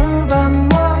petite bombe à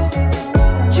moi,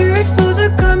 tu exploses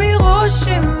comme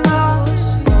Hiroshima.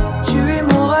 Tu es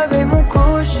mon rêve et mon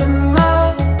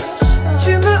cauchemar,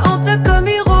 tu me hantes comme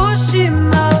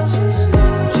Hiroshima.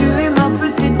 Tu es ma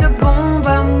petite bombe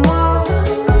à moi,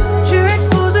 tu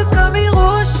exploses comme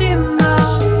Hiroshima.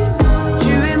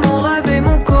 Tu es mon rêve et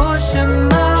mon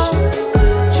cauchemar,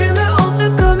 tu me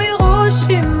hantes comme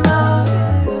Hiroshima.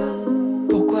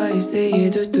 Pourquoi essayer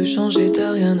de te changer,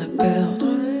 t'as rien à perdre.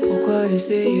 Pourquoi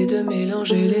essayer de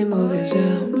mélanger les mauvaises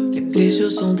herbes? Les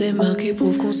blessures sont des marques qui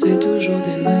prouvent qu'on s'est toujours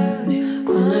démené,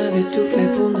 qu'on avait tout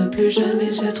fait pour ne plus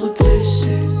jamais être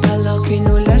blessé. Alors qu'ils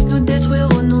nous laissent nous détruire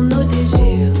au nom de nos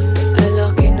désirs,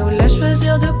 alors qu'ils nous laissent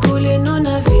choisir de couler nos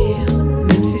navires.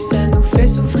 Même si ça nous fait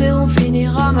souffrir, on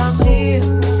finira martyr.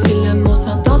 Si l'amour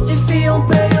s'intensifie, on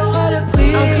payera le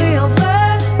prix. Un cri en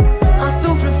vrai, un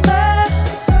souffle frais,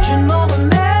 je ne m'en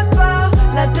remets pas,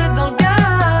 la tête dans le gars.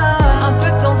 Un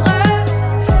peu de tendresse,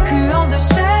 cul en deux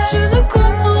chaises, je ne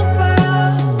comprends pas.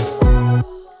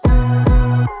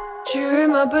 Tu es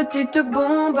ma petite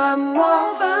bombe à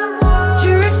moi,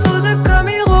 tu exploses comme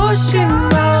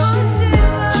Hiroshima.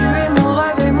 Tu es mon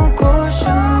rêve et mon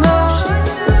cauchemar,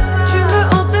 tu me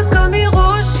hantes comme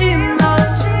Hiroshima.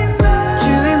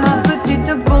 Tu es ma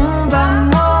petite bombe à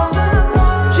moi,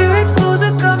 tu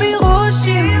exploses comme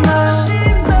Hiroshima.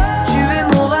 Tu es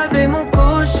mon rêve et mon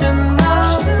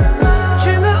cauchemar,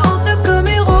 tu me hantes comme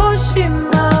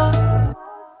Hiroshima.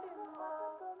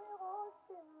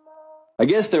 I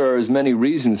guess there are as many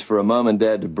reasons for a mom and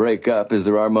dad to break up as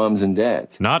there are moms and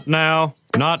dads. Not now,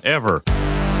 not ever.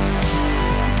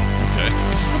 Okay.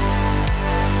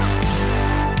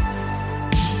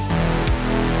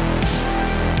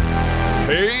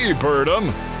 Hey,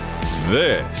 Birdum.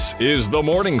 This is the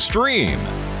morning stream.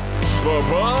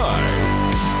 Bye-bye.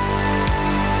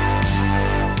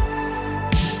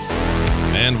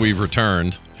 And we've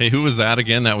returned. Hey, who was that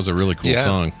again? That was a really cool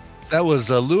song. That was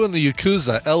Lou and the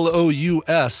Yakuza,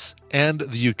 Lous and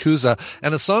the Yakuza,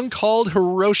 and a song called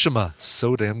Hiroshima.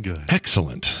 So damn good.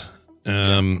 Excellent.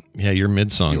 Yeah, your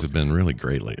mid songs have been really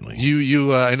great lately.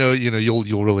 I know,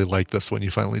 you'll really like this when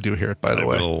you finally do hear it. By the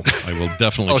way, I will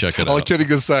definitely check it out. All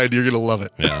kidding aside, you're gonna love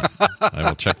it. Yeah, I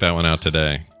will check that one out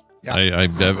today. Yeah.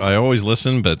 I always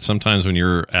listen, but sometimes when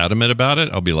you're adamant about it,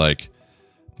 I'll be like,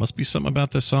 must be something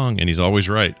about this song, and he's always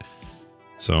right.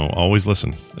 So always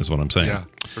listen is what I'm saying. Yeah,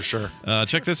 for sure.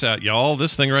 Check this out, y'all.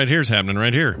 This thing right here is happening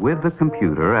right here. With the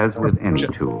computer, as with any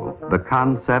tool, the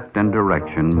concept and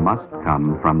direction must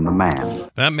come from the man.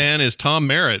 That man is Tom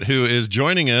Merritt, who is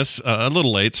joining us a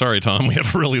little late. Sorry, Tom. We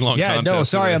had a really long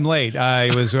contest sorry today. I'm late.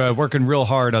 I was working real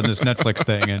hard on this Netflix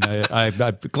thing, and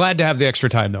I'm glad to have the extra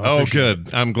time, though. Oh, good.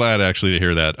 I'm glad, actually, to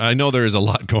hear that. I know there is a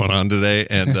lot going on today,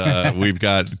 and we've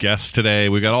got guests today.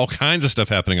 We've got all kinds of stuff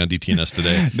happening on DTNS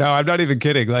today. No, I'm not even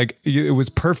kidding. Like, it was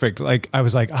perfect. Like, I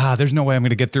was like, there's no way I'm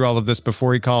going to get through all of this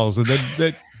before he calls. And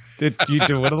then you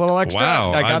do it a little extra.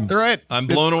 Wow. I got through it. I'm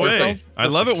blown away. I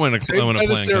love it when a plan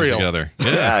comes together.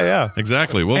 Yeah.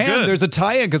 Exactly. Well, and good. There's a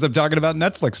tie-in because I'm talking about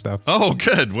Netflix stuff. Oh,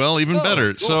 good. Well, even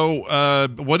better. Cool. So,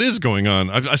 what is going on?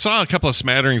 I saw a couple of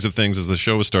smatterings of things as the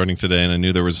show was starting today, and I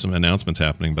knew there was some announcements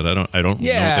happening, but I don't know what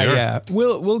they are. Yeah.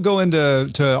 We'll go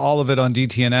into all of it on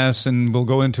DTNS, and we'll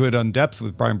go into it on depth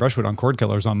with Brian Brushwood on Cord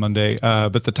Killers on Monday.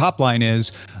 But the top line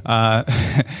is,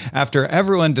 after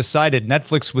everyone decided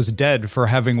Netflix was dead for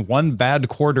having one bad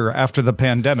quarter after the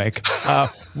pandemic,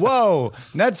 whoa,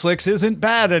 Netflix isn't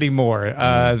bad anymore.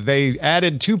 They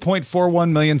added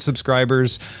 2.41 million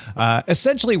subscribers.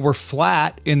 Essentially, we're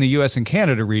flat in the U.S. and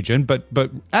Canada region, but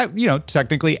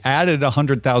technically added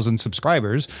 100,000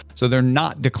 subscribers. So they're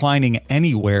not declining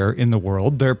anywhere in the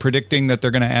world. They're predicting that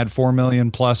they're going to add 4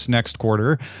 million plus next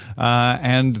quarter,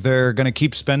 and they're going to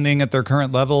keep spending at their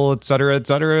current level, et cetera, et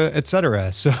cetera, et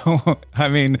cetera. So, I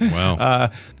mean, wow.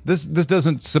 This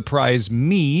doesn't surprise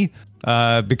me.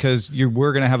 Because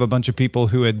we're going to have a bunch of people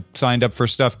who had signed up for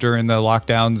stuff during the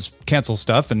lockdowns cancel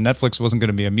stuff, and Netflix wasn't going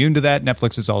to be immune to that.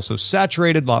 Netflix is also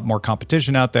saturated, a lot more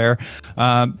competition out there.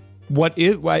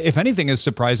 If anything is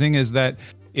surprising is that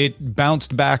it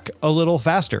bounced back a little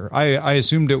faster. I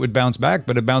assumed it would bounce back,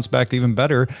 but it bounced back even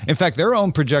better. In fact, their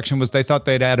own projection was they thought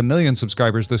they'd add 1 million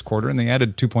subscribers this quarter, and they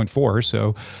added 2.4.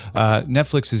 So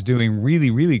Netflix is doing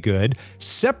really, really good.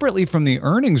 Separately from the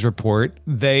earnings report,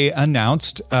 they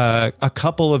announced a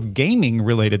couple of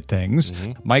gaming-related things.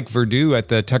 Mm-hmm. Mike Verdu at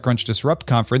the TechCrunch Disrupt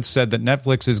conference said that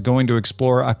Netflix is going to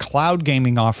explore a cloud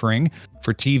gaming offering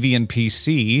for TV and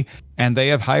PC, and they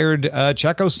have hired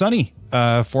Chaco Sonny,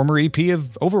 former EP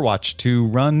of Overwatch, to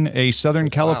run a Southern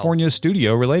California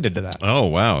studio related to that. Oh,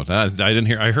 wow. I didn't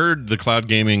hear. I heard the cloud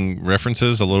gaming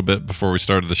references a little bit before we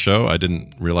started the show. I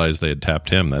didn't realize they had tapped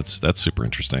him. That's super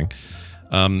interesting.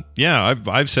 Yeah,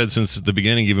 I've said since the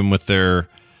beginning, even with their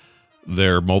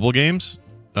mobile games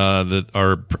that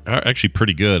are actually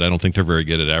pretty good. I don't think they're very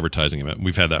good at advertising them.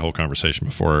 We've had that whole conversation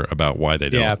before about why they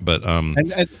don't. Yeah. But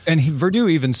and Verdue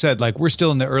even said, like, we're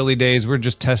still in the early days. We're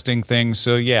just testing things.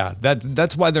 So yeah,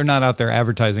 that's why they're not out there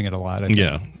advertising it a lot. I think.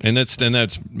 Yeah, and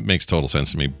that makes total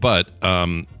sense to me. But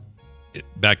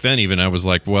back then, even I was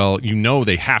like, well,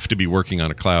 they have to be working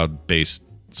on a cloud-based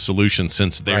solution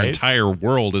since their entire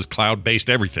world is cloud-based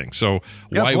everything. So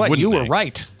why wouldn't you they? were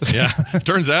right. Yeah,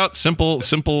 turns out simple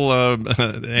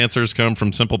answers come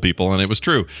from simple people, and it was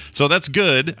true. So that's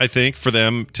good, I think, for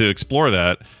them to explore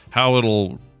that. How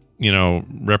it'll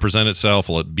represent itself?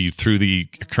 Will it be through the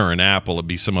current app? Will it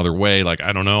be some other way? Like,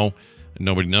 I don't know.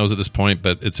 Nobody knows at this point,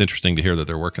 but it's interesting to hear that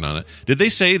they're working on it. Did they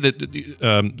say that,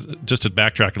 just to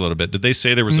backtrack a little bit, did they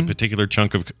say there was a particular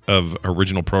chunk of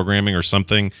original programming or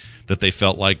something that they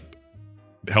felt like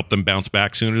helped them bounce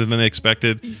back sooner than they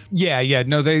expected? Yeah.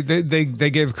 No, they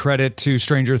gave credit to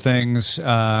Stranger Things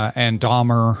and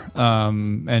Dahmer,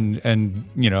 and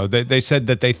they said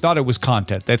that they thought it was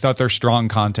content. They thought their strong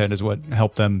content is what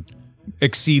helped them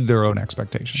exceed their own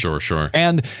expectations. Sure.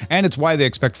 And it's why they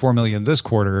expect 4 million this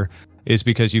quarter, is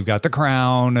because you've got The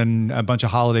Crown and a bunch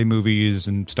of holiday movies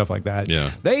and stuff like that.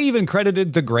 Yeah. They even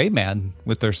credited The Gray Man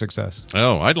with their success.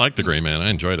 Oh, I like The Gray Man.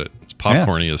 I enjoyed it. It's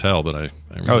popcorny as hell, but I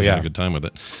really had a good time with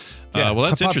it. Yeah, well,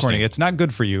 that's interesting. It's not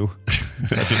good for you.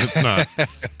 It's not.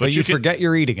 But you forget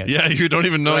you're eating it. Yeah, you don't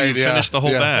even know you finished the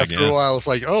whole bag. After a while, it's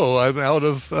like, oh, I'm out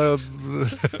of...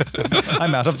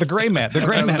 I'm out of the Gray Man. The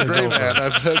Gray Man is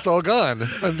over. It's all gone.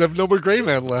 I have no more Gray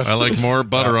Man left. I like more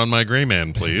butter on my Gray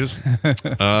Man, please.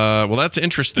 Well, that's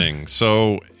interesting.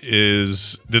 So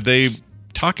did they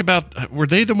talk about... Were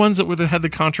they the ones that had the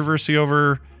controversy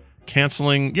over...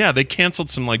 canceling? Yeah, they canceled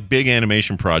some like big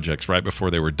animation projects right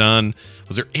before they were done.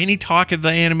 Was there any talk of the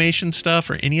animation stuff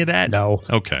or any of that? No.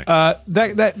 Okay.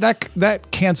 That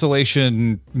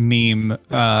cancellation meme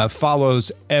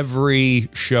follows every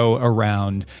show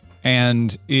around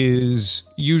and is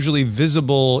usually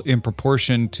visible in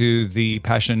proportion to the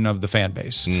passion of the fan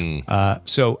base.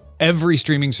 So every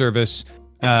streaming service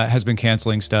has been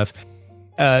canceling stuff.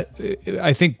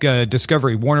 I think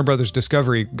Discovery, Warner Brothers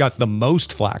Discovery, got the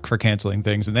most flack for canceling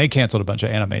things, and they canceled a bunch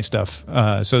of anime stuff.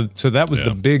 So that was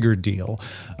the bigger deal.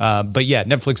 But yeah,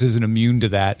 Netflix isn't immune to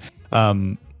that,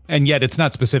 and yet it's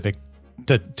not specific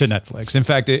to Netflix. In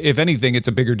fact, if anything, it's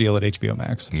a bigger deal at HBO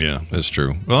Max. Yeah, that's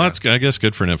true. Well, that's, I guess,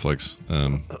 good for Netflix.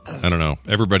 I don't know.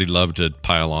 Everybody loved to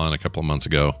pile on a couple of months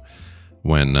ago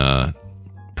when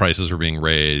prices were being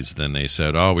raised. Then they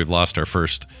said, oh, we've lost our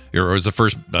first, or it was the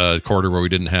first quarter where we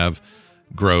didn't have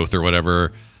growth or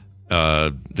whatever.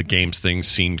 The games thing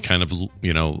seemed kind of,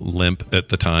 limp at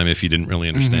the time if you didn't really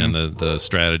understand the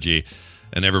strategy.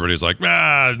 And everybody was like,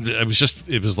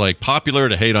 it was like popular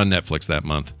to hate on Netflix that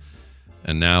month.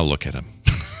 And now look at them.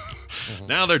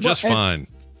 Now they're just fine.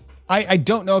 I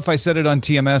don't know if I said it on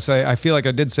TMS. I feel like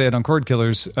I did say it on Cord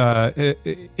Killers.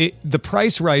 The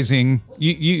price rising,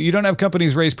 you don't have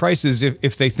companies raise prices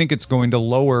if they think it's going to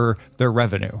lower their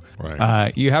revenue.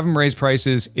 Right. You have them raise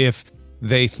prices if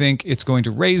they think it's going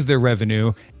to raise their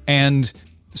revenue, and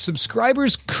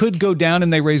subscribers could go down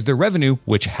and they raise their revenue,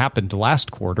 which happened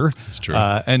last quarter. That's true.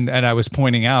 And I was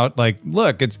pointing out, like,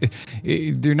 look,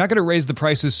 they're not going to raise the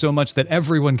prices so much that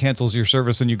everyone cancels your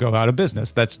service and you go out of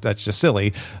business. That's just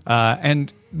silly.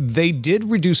 And they did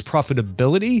reduce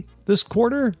profitability this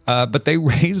quarter, but they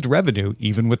raised revenue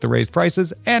even with the raised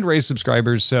prices and raised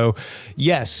subscribers. So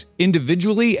yes,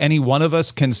 individually, any one of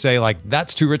us can say, like,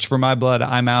 that's too rich for my blood.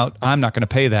 I'm out. I'm not going to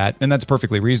pay that. And that's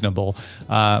perfectly reasonable.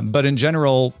 But in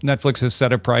general, Netflix has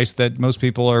set a price that most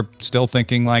people are still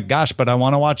thinking, like, gosh, but I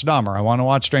want to watch Dahmer. I want to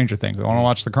watch Stranger Things. I want to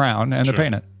watch The Crown, and they're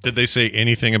paying it. Did they say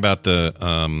anything about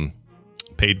the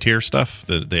paid tier stuff,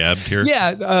 the ad tier?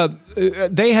 Yeah,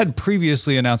 they had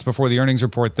previously announced before the earnings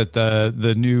report that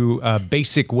the new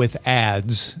basic with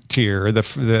ads tier,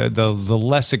 the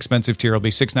less expensive tier, will be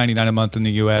 $6.99 a month in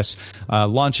the U.S.,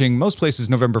 launching most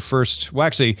places November 1st. Well,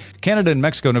 actually, Canada and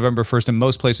Mexico November 1st, and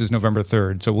most places November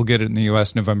 3rd. So we'll get it in the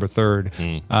U.S. November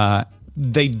 3rd.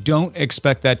 They don't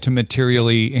expect that to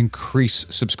materially increase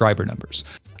subscriber numbers.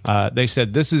 They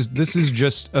said this is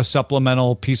just a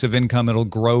supplemental piece of income. It'll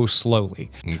grow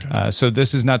slowly. Okay. So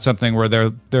this is not something where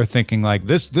they're thinking like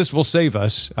this will save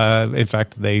us. In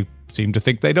fact, they seem to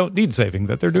think they don't need saving,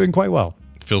 that they're doing quite well.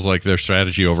 feels like their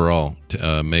strategy overall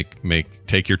to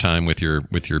take your time with your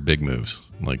big moves.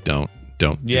 Like don't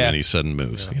do any sudden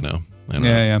moves. I don't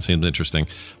know. It seems interesting.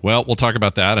 Well, we'll talk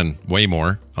about that and way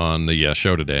more on the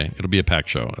show today. It'll be a packed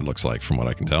show, it looks like, from what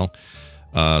I can tell.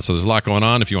 So there's a lot going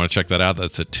on. If you want to check that out,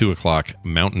 that's at 2:00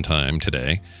 Mountain Time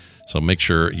today. So make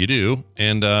sure you do,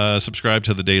 and subscribe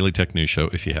to the Daily Tech News Show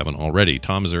if you haven't already.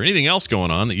 Tom, is there anything else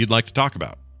going on that you'd like to talk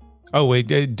about? Oh,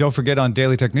 wait, don't forget on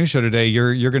Daily Tech News Show today,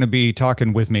 you're going to be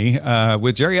talking with me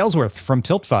with Jerry Ellsworth from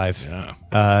Tilt 5.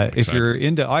 Yeah. If you're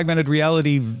into augmented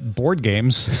reality board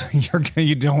games,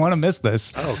 you don't want to miss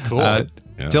this. Oh, cool.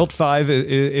 Tilt 5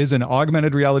 is an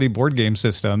augmented reality board game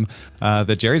system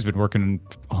that Jerry's been working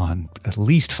on at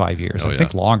least 5 years, I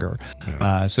think longer.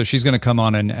 Yeah. So she's going to come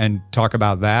on and talk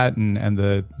about that and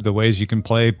the ways you can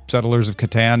play Settlers of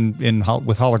Catan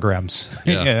with holograms.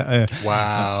 Yeah.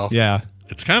 Wow. Yeah.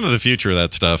 It's kind of the future of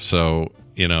that stuff. So,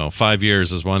 5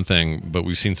 years is one thing, but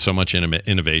we've seen so much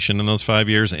innovation in those 5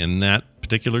 years in that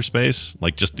particular space,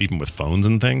 like just even with phones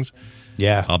and things.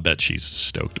 Yeah. I'll bet she's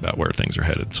stoked about where things are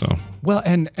headed. So, well,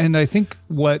 and I think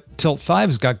what Tilt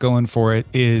 5's got going for it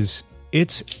is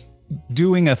it's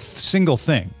doing a single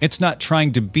thing. It's not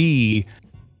trying to be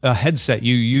a headset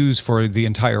you use for the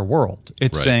entire world.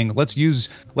 It's saying, let's use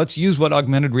what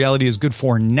augmented reality is good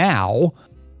for now.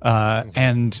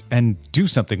 And do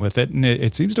something with it, and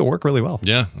it seems to work really well.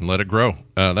 Yeah, and let it grow.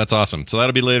 That's awesome. So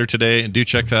that'll be later today, and do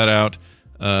check that out.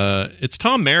 It's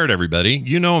Tom Merritt, everybody.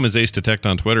 You know him as Ace Detect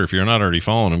on Twitter. If you're not already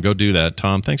following him, go do that.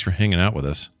 Tom, thanks for hanging out with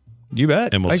us. You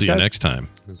bet. And we'll see you next time.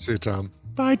 See you, Tom.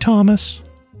 Bye, Thomas.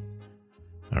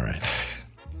 All right.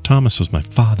 Thomas was my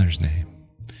father's name.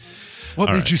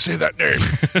 What made you say that name?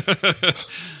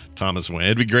 Thomas Wayne.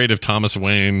 It'd be great if Thomas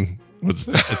Wayne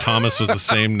Thomas was the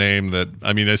same name that,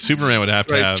 Superman would have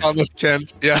to have. Thomas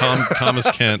Kent. Yeah. Thomas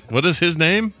Kent. What is his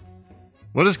name?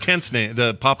 What is Kent's name?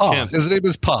 The Pop Kent. His name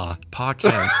is Pa. Pa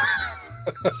Kent.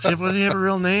 Does he have a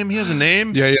real name? He has a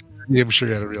name? Yeah. I'm sure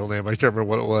he had a real name. I can't remember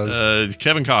what it was.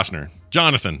 Kevin Costner.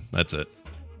 Jonathan. That's it.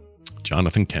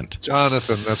 Jonathan Kent.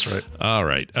 Jonathan, that's right. All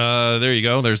right. There you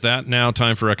go. There's that. Now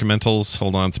time for recommendals.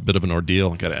 Hold on. It's a bit of an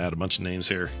ordeal. Got to add a bunch of names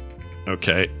here.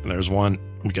 Okay. There's one.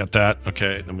 We got that.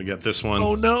 Okay. Then we got this one.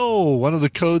 Oh, no. One of the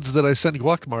codes that I sent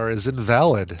Guacamar is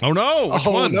invalid. Oh, no. Which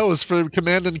one? No. It's for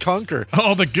Command and Conquer.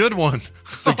 Oh, the good one.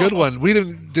 The good one.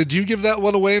 Did you give that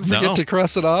one away and forget to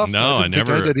cross it off? No, I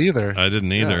never. I did either. I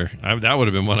didn't either. Yeah. That would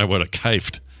have been one I would have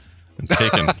kifed.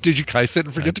 Taken. Did you kite it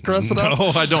and forget to cross it off? No,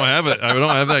 I don't have it. I don't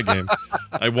have that game.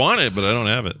 I want it, but I don't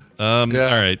have it. All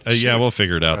right. Yeah, we'll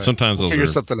figure it out. Right. Sometimes we'll figure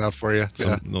something out for you.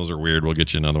 Those are weird. We'll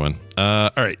get you another one. All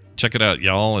right. Check it out,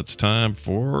 y'all. It's time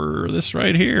for this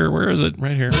right here. Where is it?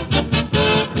 Right here.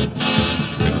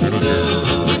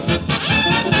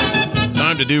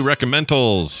 Time to do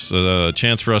recommendals. A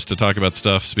chance for us to talk about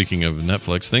stuff, speaking of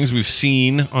Netflix, things we've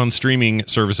seen on streaming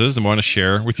services and want to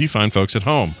share with you fine folks at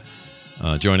home.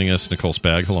 Joining us, Nicole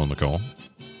Spag. Hello, Nicole.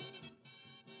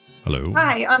 Hello.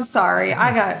 Hi, I'm sorry.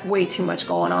 I got way too much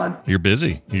going on. You're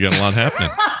busy. You got a lot happening.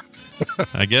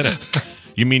 I get it.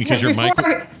 You mean because your mic...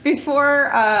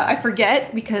 Before I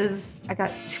forget, because I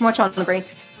got too much on the brain,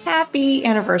 happy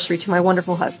anniversary to my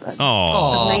wonderful husband.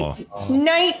 Oh.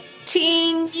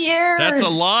 19 years. That's a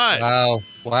lot.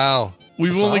 Wow.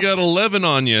 We've only got 11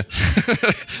 on you.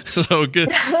 So good.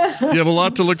 You have a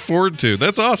lot to look forward to.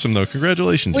 That's awesome, though.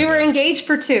 Congratulations. We were engaged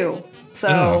for 2. So.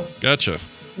 Oh, gotcha.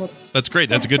 That's great.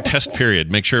 That's a good test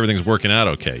period. Make sure everything's working out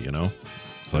okay, you know?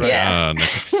 It's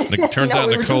like, turns out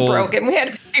we Nicole. Were just broken. We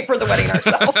had to pay for the wedding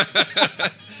ourselves.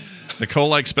 Nicole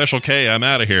likes Special K. I'm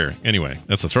out of here. Anyway,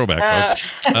 that's a throwback,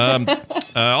 folks.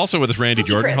 Also with us, Randy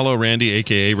Jordan. Hello, Randy,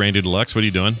 a.k.a. Randy Deluxe. What are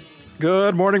you doing?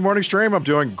 Good morning stream. I'm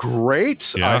doing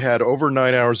great. Yeah. I had over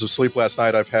 9 hours of sleep last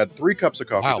night. I've had 3 cups of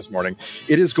coffee this morning.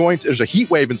 It is there's a heat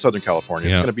wave in Southern California.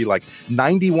 It's going to be like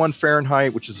 91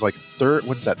 Fahrenheit, which is like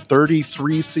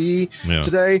 33 C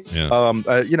today.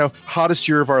 Yeah. Hottest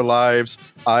year of our lives.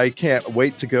 I can't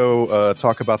wait to go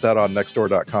talk about that on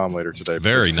nextdoor.com later today.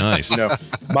 Very nice.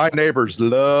 My neighbors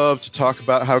love to talk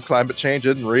about how climate change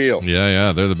isn't real.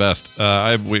 Yeah, they're the best.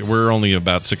 We're only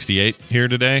about 68 here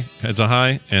today as a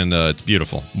high, and it's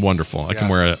beautiful, wonderful. I can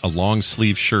wear a long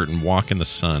sleeve shirt and walk in the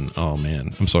sun. Oh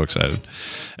man, I'm so excited.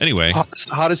 Anyway,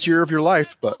 hottest year of your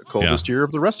life, but coldest year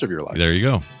of the rest of your life. There you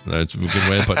go. That's a good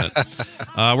way of putting it.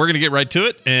 We're going to get right to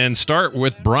it and start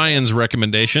with Brian's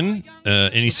recommendation.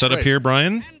 Any setup here,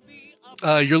 Brian?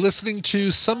 You're listening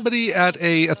to somebody at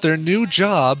their new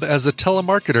job as a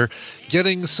telemarketer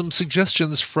getting some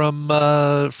suggestions from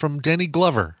Danny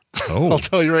Glover. Oh. I'll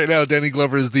tell you right now, Danny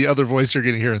Glover is the other voice you're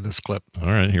going to hear in this clip.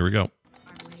 All right, here we go.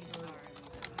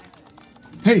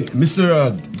 Hey,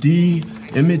 Mr. D.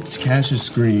 Emmett's Cassius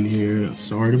Screen here.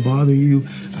 Sorry to bother you.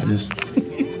 I just...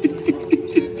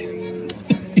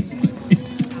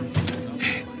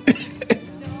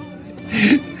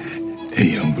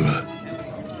 Hey, young blood.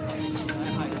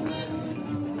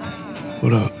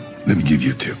 What up? Let me give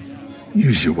you a tip.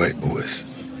 Use your white voice.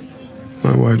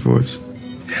 My white voice?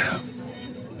 Yeah.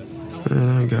 Man,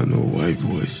 I ain't got no white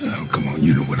voice. Oh, come on,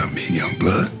 you know what I mean, young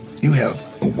blood. You have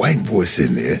a white voice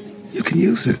in there. You can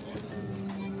use it.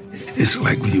 It's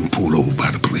like when you pulled over by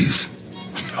the police.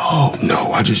 Oh,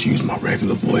 no, I just use my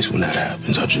regular voice when that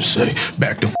happens. I just say,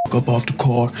 back the fuck up off the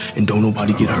car and don't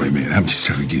nobody get All hurt. right, man, I'm just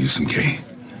trying to give you some game.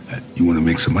 You want to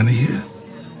make some money here?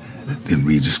 Then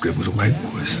read the script with a white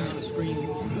voice.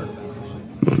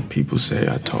 People say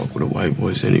I talk with a white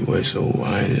voice anyway, so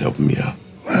why ain't it helping me out?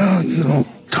 Well, you don't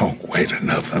talk white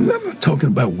enough. I'm not talking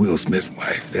about Will Smith's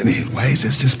wife. That ain't white,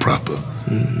 that's just proper.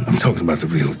 I'm talking about the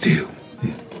real deal.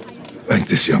 Like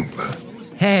this young blood.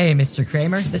 Hey, Mr.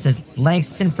 Kramer, this is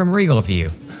Langston from Regal View.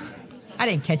 I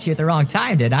didn't catch you at the wrong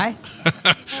time, did I?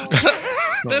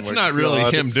 That's not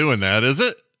really him doing that, is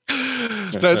it?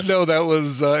 That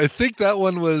was, I think that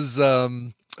one was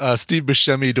Steve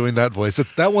Buscemi doing that voice.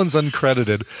 That one's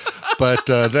uncredited, but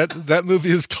that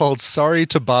movie is called Sorry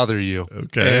to Bother You.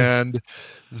 Okay. And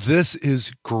this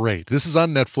is great. This is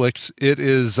on Netflix. It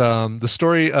is the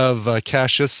story of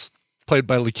Cassius, played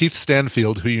by Lakeith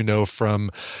Stanfield, who you know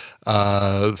from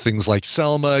things like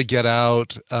Selma, Get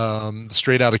Out,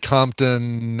 Straight Outta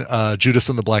Compton, Judas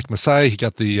and the Black Messiah. He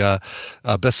got the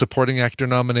Best Supporting Actor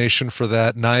nomination for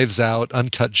that. Knives Out,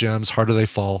 Uncut Gems, Harder They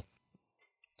Fall.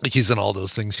 He's in all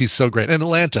those things. He's so great. In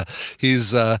Atlanta,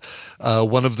 he's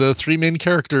one of the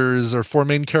four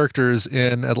main characters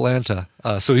in Atlanta.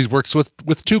 So he works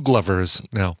with two Glovers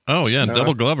now. Oh yeah,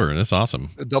 double Glover. That's awesome.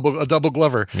 A double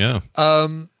Glover. Yeah.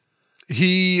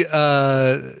 He's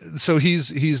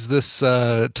this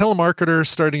telemarketer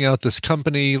starting out this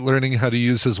company, learning how to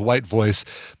use his white voice.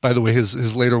 By the way,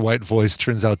 his later white voice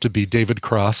turns out to be David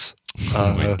Cross.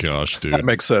 Oh my gosh, dude. That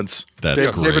makes sense. That's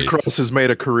great. David Cross has made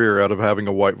a career out of having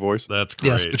a white voice. That's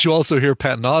great. Yes, but you also hear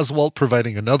Patton Oswalt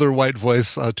providing another white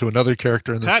voice to another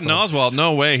character in this Patton film. Oswalt,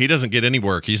 no way. He doesn't get any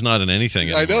work. He's not in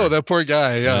anything anymore. I know, that poor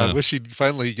guy. Yeah. I wish he'd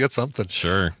finally get something.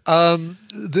 Sure.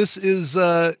 This is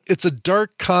it's a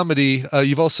dark comedy.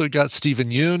 You've also got Stephen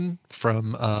Yeun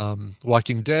from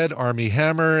Walking Dead, Armie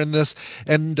Hammer in this,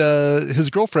 and his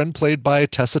girlfriend played by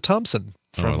Tessa Thompson.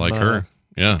 I like her.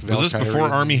 Yeah. Was this Valkyrie before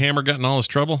Armie Hammer got in all his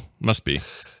trouble? Must be.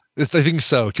 I think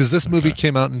so, because this movie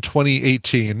came out in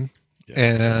 2018.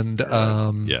 And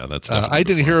that's definitely I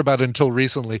didn't hear about it until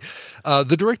recently.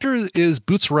 The director is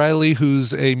Boots Riley,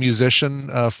 who's a musician,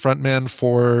 frontman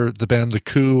for the band The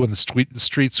Coup and the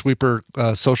Street Sweeper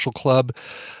Social Club.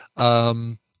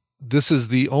 This is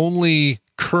the only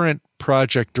current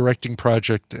directing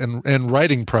project and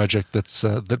writing project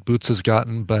that Boots has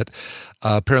gotten, but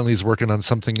apparently he's working on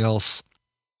something else,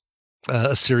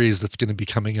 a series that's going to be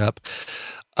coming up.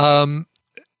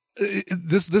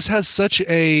 This has such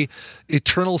a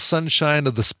Eternal Sunshine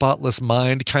of the Spotless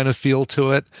Mind kind of feel to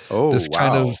it. Oh, this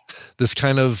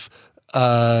kind of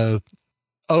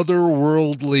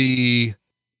otherworldly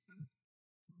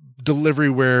delivery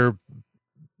where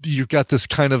you've got this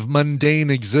kind of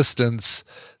mundane existence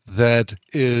that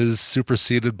is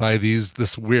superseded by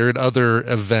this weird other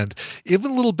event.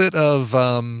 Even a little bit of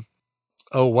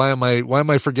why am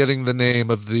I forgetting the name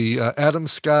of the Adam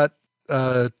Scott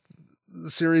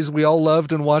series we all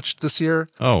loved and watched this year?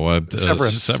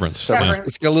 Severance. Yeah.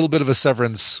 It's got a little bit of a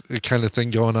Severance kind of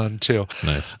thing going on too.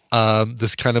 Nice.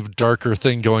 This kind of darker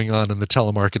thing going on in the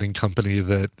telemarketing company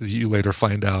that you later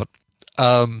find out.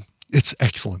 It's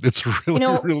excellent. It's really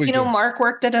really good. Mark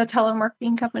worked at a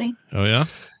telemarketing company. Oh yeah.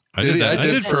 I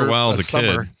did for a while as a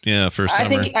kid. Yeah, for a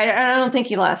summer. I don't think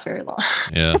he lasts very long.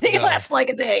 Yeah. I think he lasts like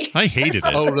a day. I hated it.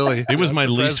 Oh, really? It was my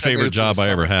least favorite job I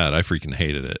ever had. I freaking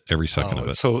hated it. Every second of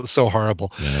it. So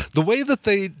horrible. Yeah. The way that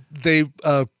they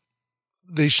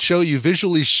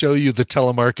visually show you the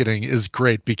telemarketing is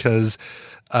great because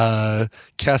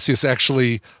Cassius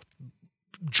actually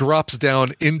drops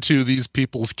down into these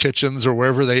people's kitchens or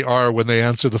wherever they are when they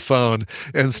answer the phone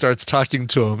and starts talking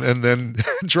to them, and then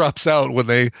drops out when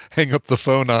they hang up the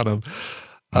phone on him.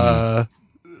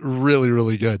 Really,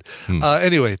 really good.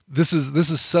 Anyway, this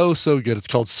is so good. It's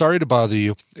called Sorry to Bother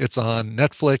You. It's on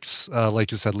Netflix.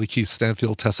 Like I said, Lakeith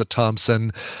Stanfield, Tessa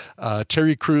Thompson,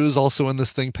 Terry Crews also in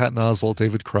this thing, Patton Oswalt,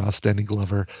 David Cross, Danny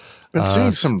Glover. Been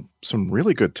seeing some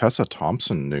really good Tessa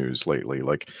Thompson news lately.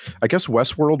 Like, I guess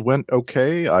Westworld went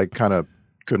okay. I kind of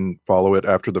couldn't follow it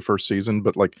after the first season,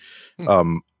 but like,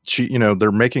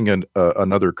 they're making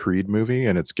another Creed movie,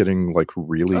 and it's getting like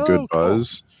really good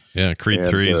buzz. Cool. Yeah, Creed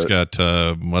 3's got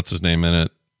what's his name in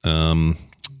it?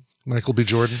 Michael B.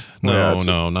 Jordan.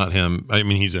 No, not him. I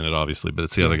mean, he's in it obviously, but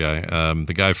it's the other guy.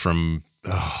 The guy from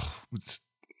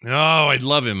I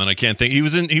love him, and I can't think. He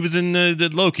was in the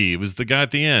Loki. It was the guy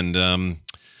at the end.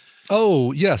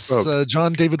 Oh yes,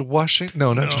 John David Washington.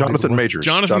 No, not Jonathan Majors.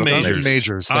 Jonathan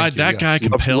Majors. That guy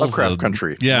compels Lovecraft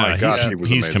Country. Yeah, my gosh,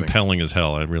 he's amazing. compelling as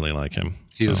hell. I really like him.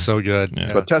 He is so good.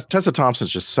 Yeah. But Tessa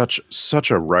Thompson's just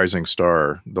such a rising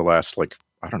star the last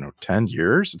 10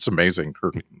 years. It's amazing.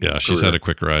 She's had a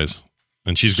quick rise.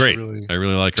 And she's great. I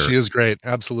really like her. She is great.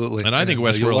 Absolutely. And I think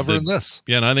Westworld you'll love her in this.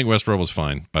 Yeah, and I think Westworld was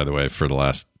fine, by the way, for the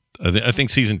last I think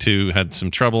season 2 had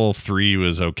some trouble. 3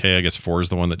 was okay. I guess 4 is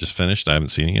the one that just finished. I haven't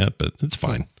seen it yet, but it's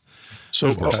fine. So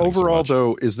overall,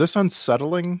 though, is this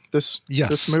unsettling? This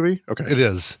movie? Okay, it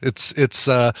is. It's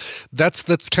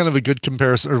that's kind of a good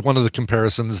comparison, or one of the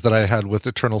comparisons that I had with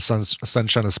Eternal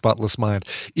Sunshine of Spotless Mind.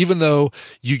 Even though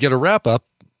you get a wrap up,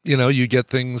 you get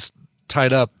things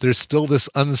tied up. There's still this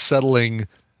unsettling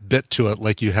bit to it,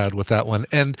 like you had with that one,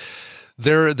 and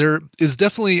there is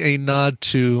definitely a nod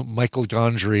to Michael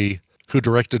Gondry, who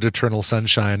directed Eternal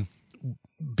Sunshine.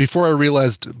 Before I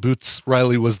realized Boots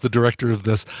Riley was the director of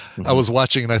this, I was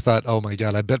watching and I thought, oh my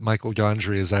God, I bet Michael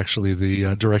Gondry is actually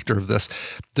the director of this.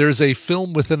 There's a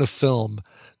film within a film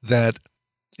that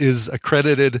is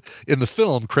credited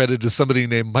to somebody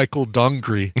named Michael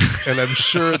Dongry. And I'm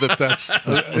sure that's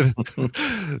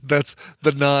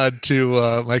the nod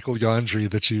to Michael Gondry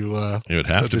that you it would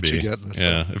have to be. You get in this.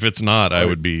 Yeah. If it's not, I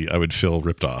would feel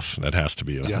ripped off. That has to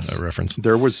be a reference.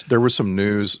 There was some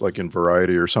news like in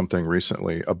Variety or something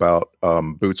recently about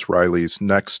Boots Riley's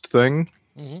next thing.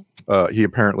 Mm-hmm. He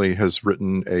apparently has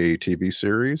written a TV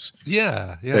series.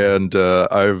 Yeah. And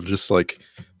I've just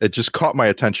it just caught my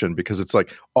attention because it's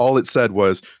like all it said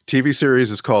was TV series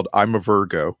is called I'm a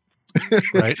Virgo.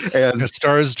 Right. And it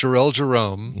stars Jarrell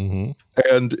Jerome.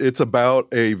 Mm-hmm. And it's about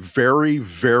a very,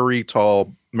 very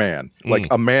tall man, like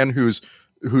a man who's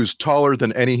taller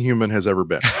than any human has ever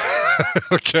been.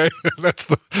 Okay.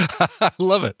 I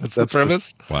love it. That's the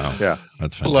premise. Wow. Yeah.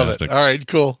 That's fantastic. I love it. All right,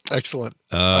 cool. Excellent.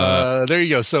 There you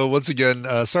go. So once again,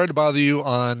 sorry to bother you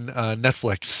on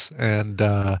Netflix, and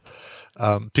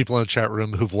people in the chat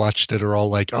room who've watched it are all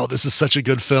like, oh, this is such a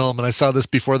good film, and I saw this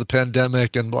before the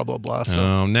pandemic and blah, blah, blah.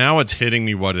 So now it's hitting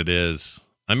me what it is.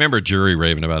 I remember Jury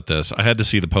raving about this. I had to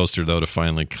see the poster, though, to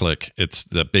finally click. It's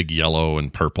the big yellow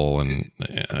and purple, and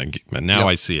now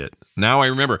I see it. Now I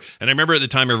remember. And I remember at the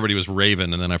time everybody was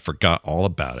raving, and then I forgot all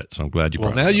about it. So I'm glad you brought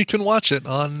it up. Well, now you can watch it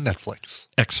on Netflix.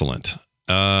 Excellent.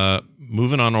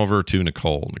 Moving on over to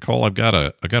Nicole. Nicole, I've got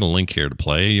a link here to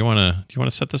play. Do you want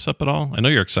to set this up at all? I know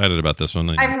you're excited about this one.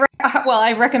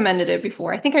 I recommended it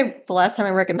before. I think the last time I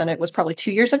recommended it was probably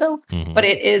 2 years ago, but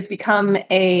it has become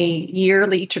a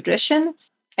yearly tradition.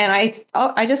 And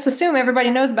I just assume everybody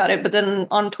knows about it. But then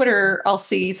on Twitter, I'll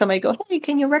see somebody go, hey,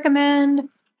 can you recommend?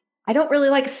 I don't really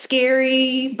like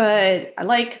scary, but I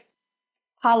like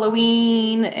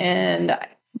Halloween and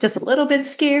just a little bit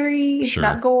scary,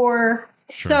 not gore.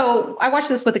 Sure. So I watched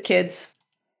this with the kids.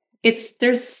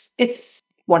 It's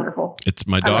wonderful. It's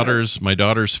my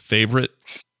daughter's favorite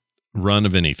run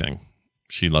of anything.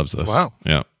 She loves this. Wow.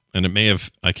 Yeah. And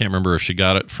I can't remember if she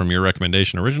got it from your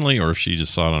recommendation originally or if she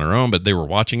just saw it on her own, but they were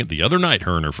watching it the other night,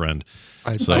 her and her friend.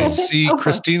 I see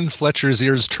Christine Fletcher's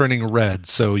ears turning red,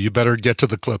 so you better get to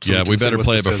the clip. So we better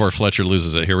play it before Fletcher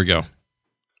loses it. Here we go.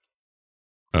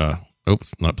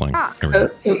 Oops, not playing. Here we go.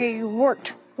 Hey,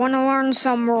 Wart, want to learn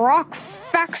some rock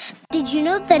facts? Did you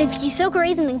know that if you soak a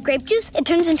raisin in grape juice, it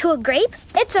turns into a grape?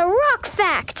 It's a rock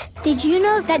fact. Did you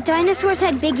know that dinosaurs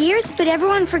had big ears, but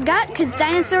everyone forgot because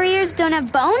dinosaur ears don't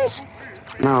have bones?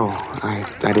 No, I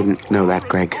didn't know that,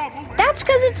 Greg. That's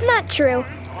because it's not true.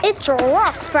 It's a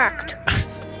rock fact.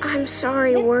 I'm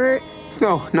sorry, Wirt.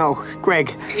 No,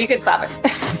 Greg. You can stop it.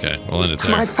 Okay, well, then it's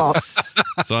my fault.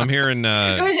 So I'm hearing.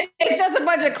 It's just a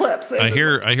bunch of clips. I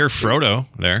hear Frodo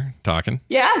there talking.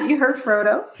 Yeah, you heard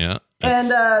Frodo. Yeah.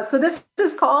 And so this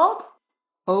is called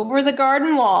Over the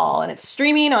Garden Wall, and it's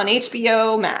streaming on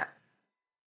HBO Max.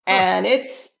 And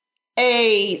it's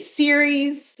a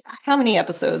series. How many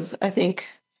episodes? I think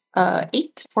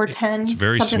 8 or 10,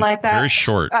 something like that. Very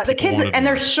short. The kids, and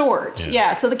they're short.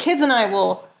 Yeah. So the kids and I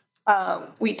will.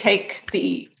 We take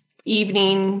the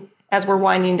evening as we're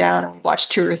winding down and watch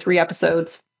 2 or 3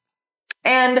 episodes.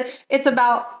 And it's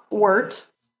about Wirt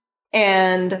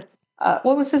and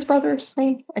what was his brother's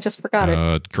name? I just forgot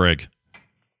it. Greg.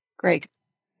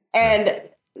 And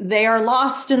they are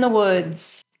lost in the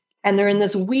woods and they're in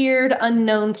this weird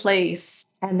unknown place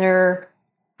and they're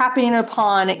happening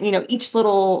upon, each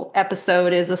little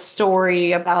episode is a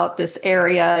story about this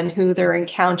area and who they're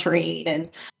encountering. And,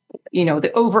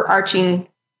 the overarching,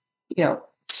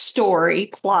 story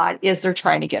plot is they're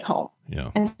trying to get home.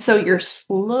 Yeah. And so you're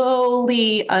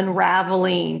slowly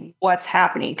unraveling what's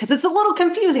happening because it's a little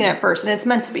confusing at first, and it's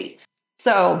meant to be.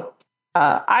 So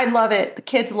I love it. The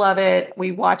kids love it.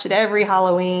 We watch it every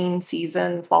Halloween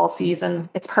season, fall season.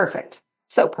 It's perfect.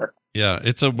 So perfect. Yeah,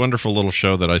 it's a wonderful little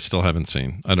show that I still haven't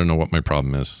seen. I don't know what my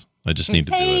problem is. I just need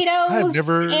to do it.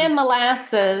 Potatoes and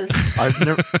molasses. I've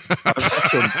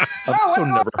also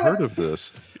never heard of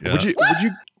this. Yeah.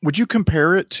 Would you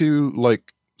compare it to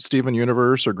like Steven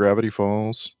Universe or Gravity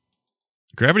Falls?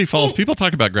 Gravity Falls. People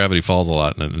talk about Gravity Falls a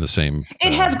lot in the same.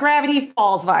 It has Gravity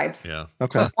Falls vibes. Yeah.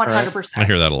 Okay. 100%. I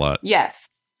hear that a lot. Yes.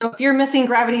 So if you're missing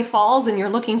Gravity Falls and you're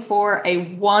looking for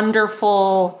a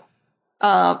wonderful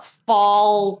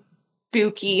fall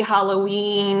spooky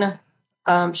Halloween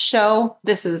show,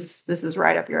 this is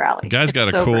right up your alley. The guy's got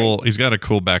he's got a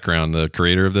cool background. The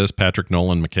creator of this, Patrick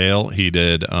Nolan McHale, he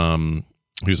did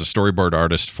he was a storyboard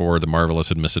artist for The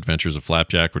Marvelous Misadventures of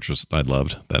Flapjack, which I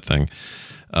loved that thing.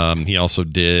 He also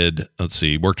did,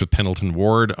 worked with Pendleton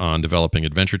Ward on developing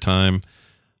Adventure Time.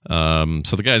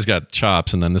 So the guy's got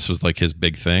chops, and then this was like his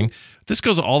big thing. This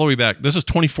goes all the way back. This is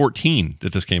 2014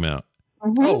 that this came out.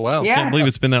 Mm-hmm. Oh, wow. Yeah. I can't believe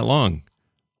it's been that long.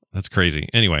 That's crazy.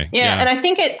 Anyway. Yeah. And I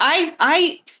think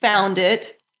I found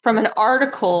it from an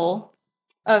article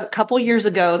a couple years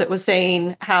ago that was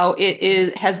saying how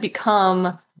it has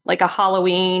become like a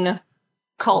Halloween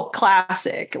cult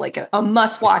classic, like a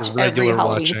must watch every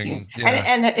Halloween season. Yeah.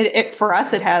 And it for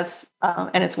us, it has,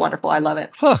 and it's wonderful. I love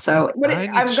it. Huh. So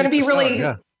I'm going to be really,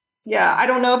 I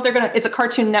don't know if it's a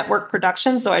Cartoon Network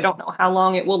production, so I don't know how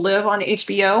long it will live on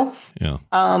HBO. Yeah.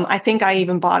 I think I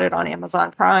even bought it on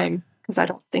Amazon Prime because I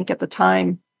don't think at the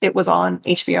time it was on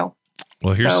HBO.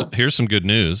 Well, here's some good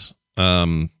news.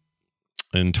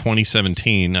 In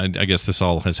 2017, I guess this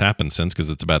all has happened since because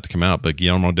it's about to come out, but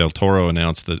Guillermo del Toro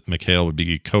announced that McHale would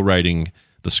be co-writing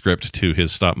the script to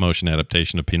his stop-motion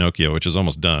adaptation of Pinocchio, which is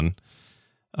almost done.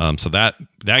 So that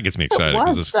gets me excited. It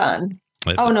was done.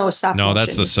 No, stop. No,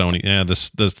 that's the Sony. Yeah,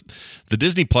 the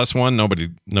Disney Plus one. Nobody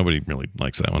really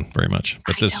likes that one very much.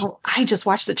 But I just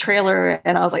watched the trailer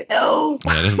and I was like, no.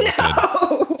 Yeah, it doesn't look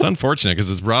good. It's unfortunate because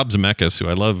it's Rob Zemeckis, who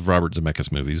I love Robert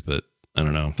Zemeckis movies, but I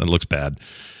don't know, that looks bad.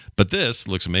 But this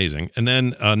looks amazing. And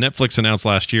then Netflix announced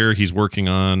last year he's working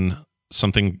on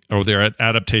something, their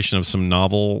adaptation of some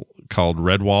novel called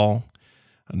Redwall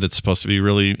that's supposed to be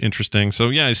really interesting. So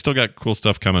yeah, he's still got cool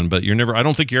stuff coming, but I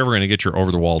don't think you're ever going to get your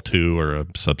Over the Wall 2 or a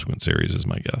subsequent series is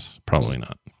my guess. Probably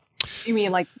not. You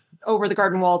mean like Over the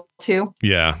Garden Wall 2?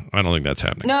 Yeah, I don't think that's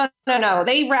happening. No.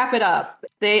 They wrap it up.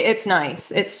 It's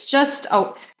nice. It's just,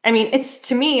 it's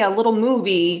to me a little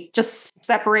movie just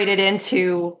separated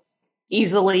into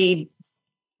easily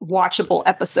watchable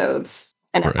episodes.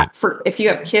 And if you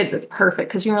have kids, it's perfect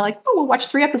because you're like, we'll watch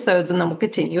 3 episodes and then we'll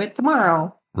continue it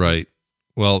tomorrow. Right.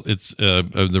 Well, it's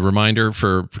the reminder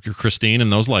for Christine and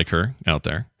those like her out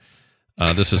there.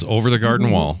 This is Over the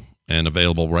Garden Wall and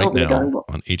available right now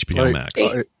on HBO Max.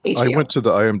 I went to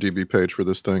the IMDb page for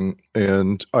this thing,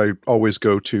 and I always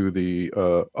go to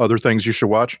the other things you should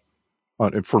watch.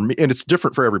 For me, and it's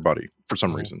different for everybody for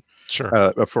some reason.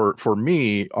 Sure. For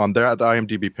me, on that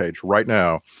IMDb page right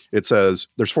now, it says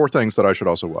there's 4 things that I should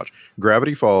also watch: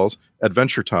 Gravity Falls,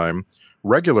 Adventure Time,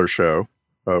 Regular Show,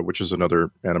 which is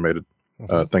another animated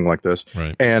thing like this,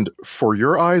 right? And For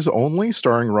Your Eyes Only,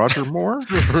 starring Roger Moore.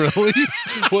 Really?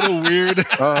 What a weird.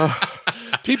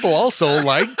 People also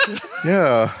liked.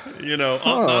 Yeah. Not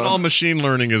all machine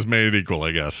learning is made equal,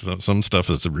 I guess. Some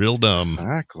stuff is real dumb.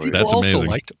 Exactly. People That's also amazing.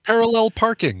 liked parallel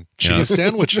parking, cheese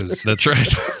sandwiches. That's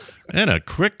right. And a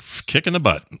quick kick in the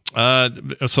butt.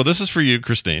 So this is for you,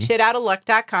 Christine.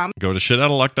 Shitoutaluck.com. Go to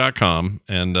shitoutaluck.com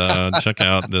and check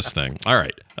out this thing. All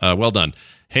right. Well done.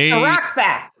 Hey. A rock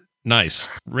fact. Nice.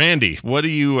 Randy,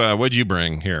 what'd you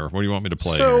bring here? What do you want me to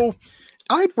play here?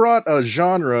 I brought a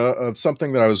genre of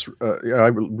something that I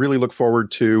really look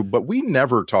forward to, but we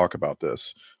never talk about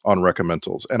this on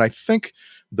Recommendals. And I think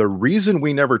the reason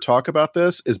we never talk about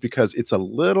this is because it's a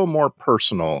little more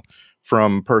personal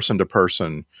from person to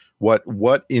person, what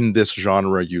in this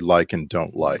genre you like and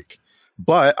don't like.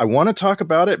 But I want to talk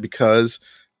about it because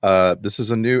this is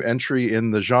a new entry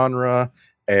in the genre,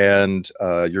 and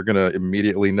you're going to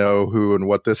immediately know who and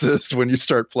what this is when you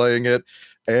start playing it.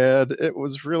 And it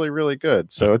was really, really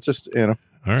good. So it's just, all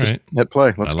right, just hit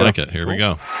play. Let's go. I like it. Here we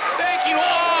go. Thank you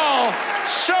all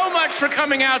so much for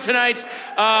coming out tonight.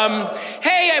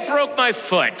 Hey, I broke my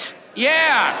foot.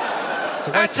 Yeah,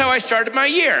 that's how I started my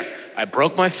year. I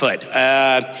broke my foot.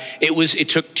 It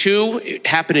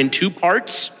happened in 2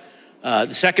 parts.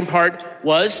 The second part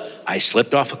was I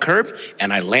slipped off a curb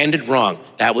and I landed wrong.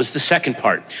 That was the second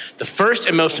part. The first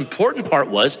and most important part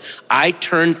was I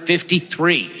turned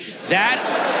 53.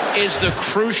 That is the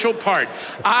crucial part.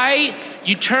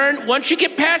 Once you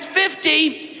get past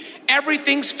 50,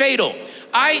 everything's fatal.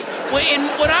 When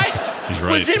I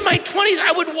was in my 20s,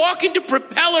 I would walk into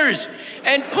propellers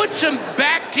and put some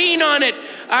Bactine on it.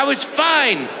 I was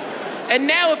fine. And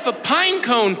now if a pine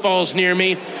cone falls near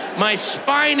me, my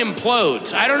spine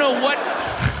implodes. I don't know what.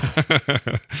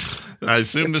 I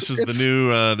assume this is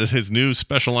his new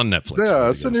special on Netflix. Yeah,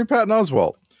 it's the new Patton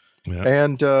Oswalt. Yeah.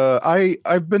 And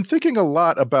I've been thinking a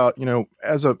lot about,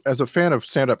 as a fan of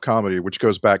stand-up comedy, which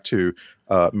goes back to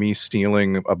me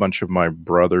stealing a bunch of my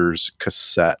brother's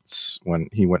cassettes when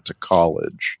he went to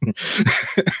college.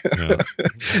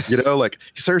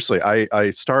 Seriously,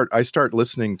 I start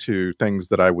listening to things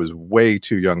that I was way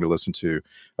too young to listen to,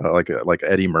 like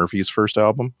Eddie Murphy's first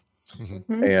album.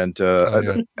 Mm-hmm. And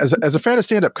as a fan of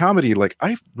stand-up comedy,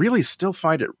 I really still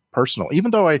find it personal,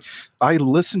 even though I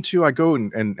go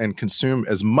and consume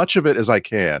as much of it as I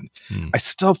can. I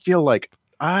still feel like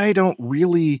I don't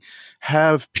really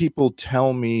have people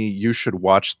tell me you should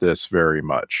watch this very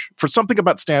much for something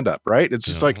about stand-up, right? It's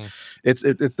just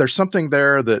it's there's something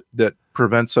there that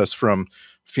prevents us from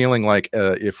feeling like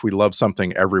if we love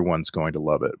something, everyone's going to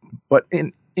love it. But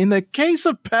in the case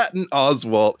of Patton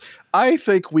Oswalt, I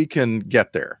think we can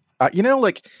get there.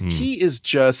 He is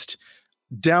just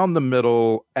down the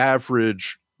middle,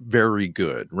 average, very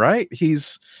good, right?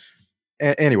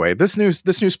 Anyway, this new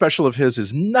special of his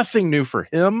is nothing new for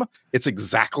him. It's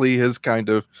exactly his kind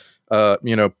of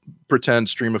pretend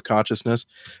stream of consciousness.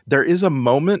 There is a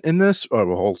moment in this, or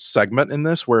a whole segment in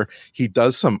this, where he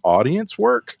does some audience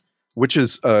work, which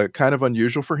is kind of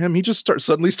unusual for him. He just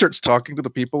suddenly starts talking to the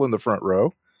people in the front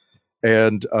row,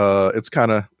 and it's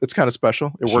kind of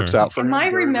special. It works out for him. Am I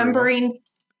remembering?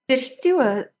 Did he do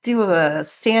a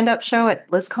stand-up show at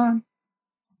BlizzCon?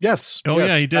 Yes. Oh, yes.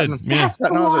 yeah, he did. That's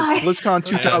why. BlizzCon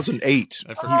 2008.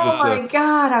 My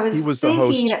God, he was the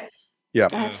host. Yeah,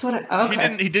 that's what.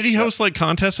 Okay. Did he host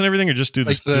contest and everything, or just do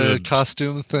the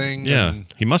costume thing? Yeah,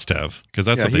 he must have, because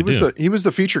that's what they do. He was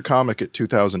the feature comic at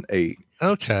 2008.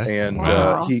 Okay, and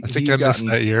I think I missed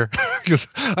that year because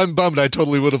I'm bummed. I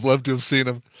totally would have loved to have seen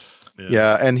him.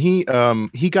 Yeah, and he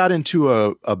got into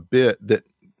a bit that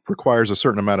requires a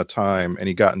certain amount of time, and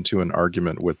he got into an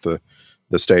argument with the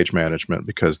stage management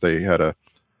because they had a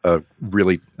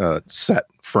really set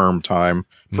firm time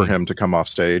for him to come off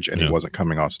stage, and he wasn't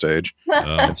coming off stage.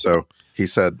 And so he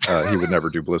said he would never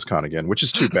do BlizzCon again, which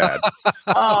is too bad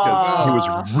because he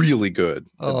was really good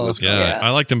at BlizzCon. Yeah,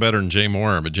 I liked him better than Jay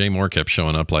Moore, but Jay Moore kept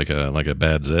showing up like a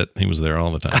bad zit. He was there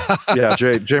all the time. Yeah,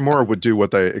 Jay Moore would do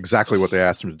exactly what they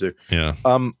asked him to do. Yeah.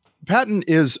 Patton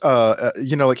is,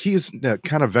 he's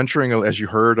kind of venturing, as you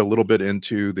heard, a little bit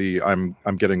into the I'm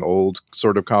getting old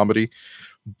sort of comedy,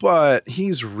 but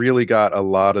he's really got a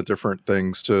lot of different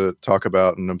things to talk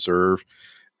about and observe,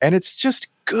 and it's just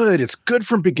good. It's good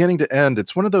from beginning to end.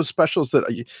 It's one of those specials that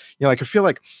I feel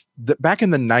like back in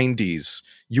the 90s,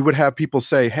 you would have people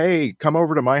say, "Hey, come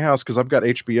over to my house because I've got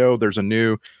HBO. There's a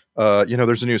new,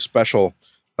 there's a new special,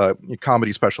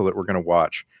 comedy special that we're going to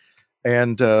watch."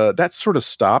 And that's sort of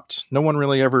stopped. No one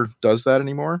really ever does that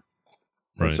anymore.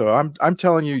 Right. And so I'm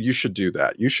telling you, you should do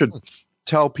that. You should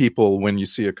tell people when you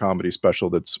see a comedy special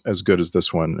that's as good as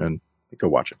this one, and go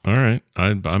watch it. All right,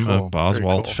 I'm a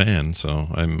Oswalt fan, so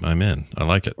I'm in. I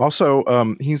like it. Also,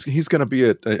 he's going to be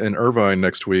in Irvine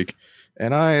next week,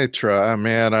 and I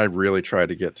really try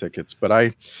to get tickets, but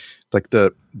I like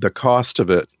the cost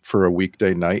of it for a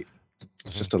weekday night.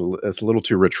 It's just it's a little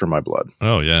too rich for my blood.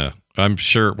 Oh yeah, I'm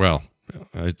sure. Well,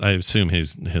 I assume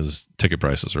his ticket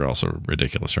prices are also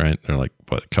ridiculous, right? They're like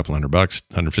what, a couple $100,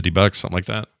 $150, something like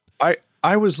that.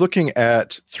 I was looking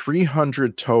at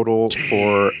 $300 total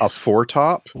for a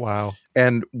 4-top. Wow.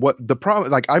 And what the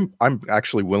problem, I'm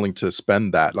actually willing to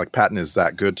spend that. Like, Patton is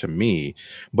that good to me,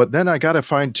 but then I got to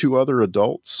find 2 other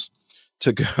adults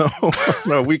to go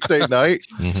on a weekday night.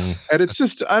 Mm-hmm. And it's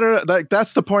just, I don't know,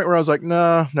 that's the point where I was like,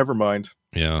 nah, never mind.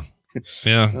 Yeah.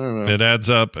 Yeah. It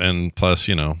adds up. And plus,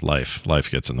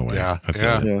 life gets in the way. Yeah. I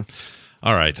feel it.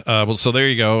 All right. Well, so there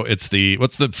you go. It's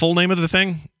what's the full name of the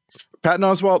thing? Patton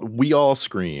Oswalt, We All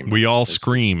Scream. We All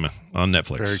Scream on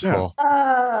Netflix. Very cool.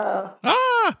 All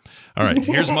right.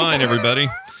 Here's mine, everybody.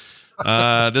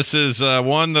 This is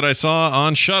one that I saw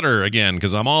on Shudder again,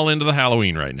 because I'm all into the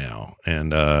Halloween right now.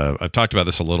 And I've talked about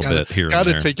this a little bit here. Got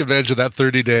to take advantage of that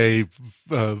 30-day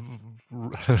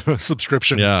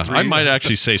subscription. Yeah, 3. I might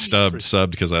actually say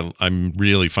subbed because I'm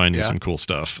really finding some cool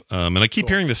stuff. And I keep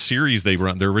hearing the series they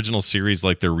run, their original series,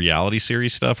 like their reality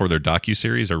series stuff or their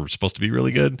docu-series are supposed to be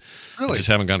really good. Really? I just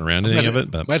haven't gotten around to any of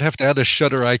it. But might have to add a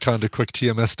Shutter icon to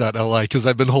quicktms.li because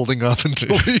I've been holding off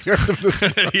until the end of this.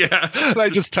 Yeah. And I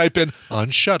just type in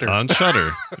on Shutter. On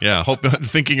Shutter. Yeah.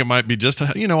 Thinking it might be just,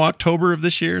 October of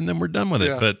this year and then we're done with it.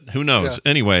 Yeah. But who knows?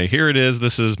 Yeah. Anyway, here it is.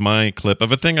 This is my clip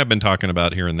of a thing I've been talking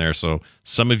about here and there. So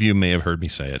some of you may have heard me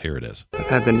say it. Here it is. I've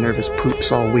had the nervous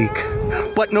poops all week.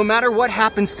 But no matter what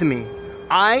happens to me,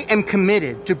 I am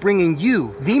committed to bringing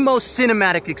you the most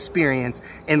cinematic experience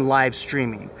in live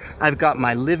streaming. I've got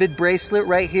my Livid bracelet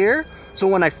right here, so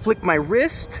when I flick my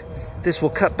wrist, this will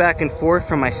cut back and forth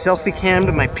from my selfie cam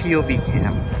to my POV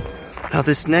cam. Now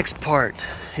this next part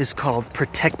is called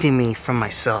protecting me from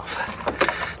myself.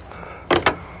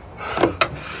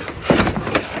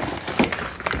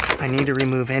 I need to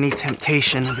remove any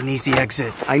temptation of an easy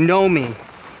exit. I know me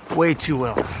way too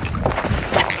well.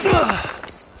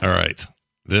 All right.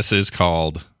 This is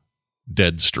called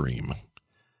Deadstream.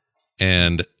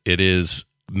 And it is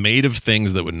made of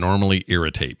things that would normally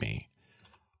irritate me.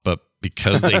 But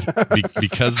because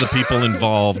because the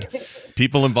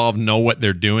people involved know what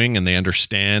they're doing and they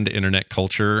understand internet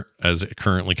culture as it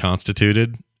currently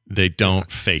constituted, they don't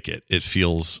fake it. It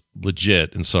feels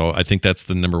legit. And so I think that's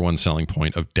the number one selling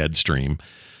point of Deadstream,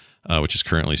 which is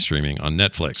currently streaming on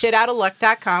Netflix.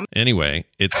 Shitoutofluck.com. Anyway,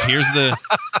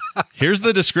 here's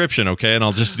the description, okay? And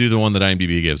I'll just do the one that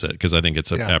IMDb gives it because I think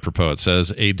it's apropos. It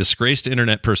says, a disgraced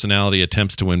internet personality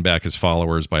attempts to win back his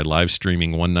followers by live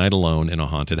streaming one night alone in a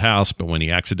haunted house, but when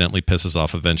he accidentally pisses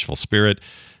off a vengeful spirit,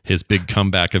 his big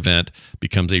comeback event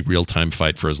becomes a real-time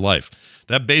fight for his life.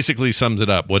 That basically sums it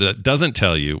up. What it doesn't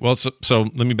tell you, well, so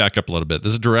let me back up a little bit.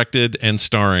 This is directed and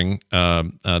starring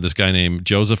this guy named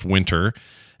Joseph Winter.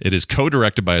 It is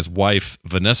co-directed by his wife,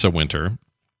 Vanessa Winter,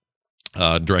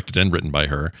 directed and written by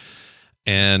her.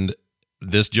 And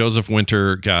this Joseph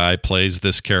Winter guy plays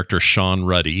this character, Sean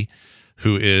Ruddy,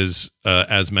 who is,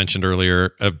 as mentioned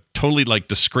earlier, a totally like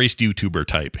disgraced YouTuber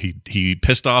type. He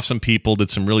pissed off some people, did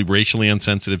some really racially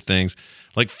insensitive things,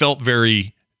 like felt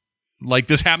very... like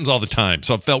this happens all the time.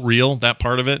 So it felt real, that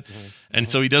part of it. Mm-hmm. And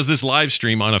so he does this live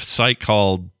stream on a site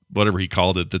called whatever he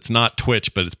called it. That's not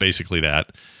Twitch, but it's basically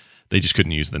that. They just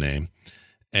couldn't use the name.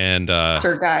 And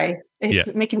Sir Guy.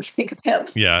 It's making me think of him.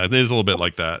 Yeah, it is a little bit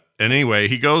like that. And anyway,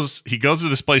 he goes to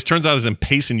this place. Turns out it's in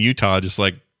Payson, Utah, just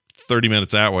like 30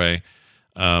 minutes that way.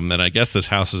 And I guess this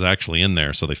house is actually in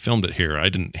there. So they filmed it here. I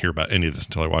didn't hear about any of this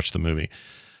until I watched the movie.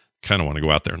 Kind of want to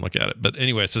go out there and look at it. But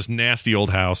anyway, it's this nasty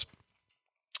old house.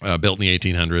 Built in the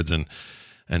 1800s,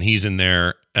 and he's in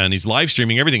there, and he's live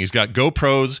streaming everything. He's got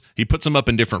GoPros. He puts them up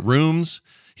in different rooms.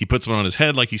 He puts one on his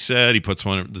head, like he said. He puts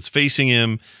one that's facing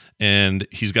him, and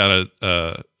he's got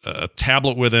a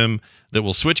tablet with him that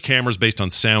will switch cameras based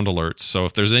on sound alerts. So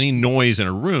if there's any noise in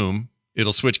a room,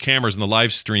 it'll switch cameras in the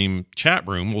live stream chat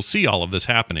room. We'll see all of this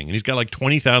happening, and he's got like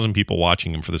 20,000 people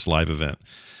watching him for this live event.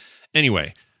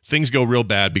 Anyway, things go real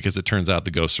bad because it turns out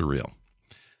the ghosts are real.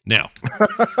 Now,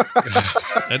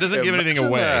 that doesn't give anything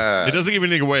away. It doesn't give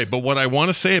anything away. But what I want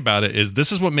to say about it is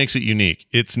this is what makes it unique.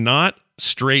 It's not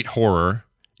straight horror.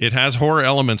 It has horror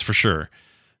elements for sure.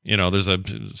 You know, there's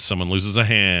someone loses a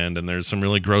hand and there's some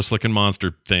really gross looking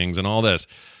monster things and all this.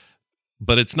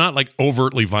 But it's not like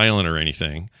overtly violent or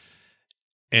anything.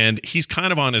 And he's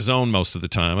kind of on his own most of the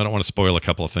time. I don't want to spoil a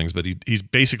couple of things, but he's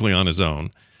basically on his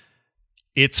own.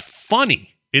 It's funny.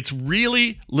 It's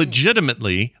really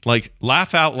legitimately like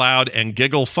laugh out loud and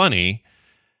giggle funny.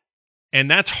 And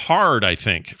that's hard, I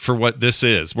think, for what this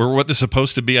is. What this is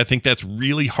supposed to be, I think that's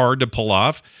really hard to pull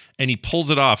off. And he pulls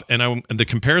it off. And the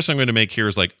comparison I'm going to make here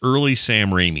is like early Sam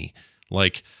Raimi.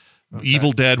 Like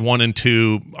Evil Dead 1 and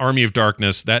 2, Army of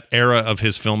Darkness, that era of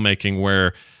his filmmaking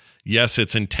where, yes,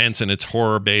 it's intense and it's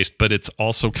horror-based, but it's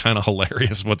also kind of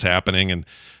hilarious what's happening and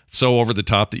so over the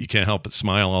top that you can't help but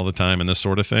smile all the time and this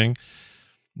sort of thing.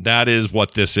 That is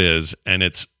what this is, and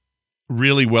it's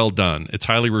really well done. It's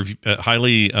highly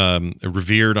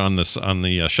revered on this on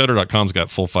the Shutter.com's got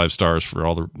full 5 stars for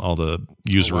all the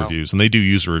user reviews, and they do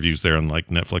user reviews there on like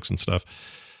Netflix and stuff.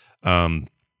 And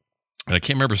I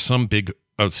can't remember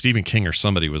Stephen King or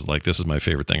somebody was like, "This is my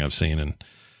favorite thing I've seen," and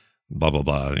blah blah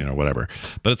blah, whatever.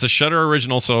 But it's a Shutter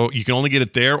original, so you can only get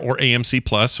it there or AMC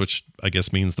Plus, which I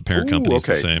guess means the parent company is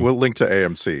the same. We'll link to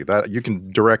AMC. That you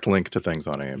can direct link to things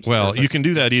on AMC. Well, you can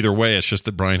do that either way. It's just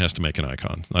that Brian has to make an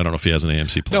icon. I don't know if he has an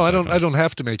AMC Plus. No, I don't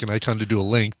have to make an icon to do a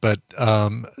link, but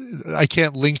I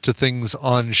can't link to things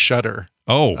on Shutter.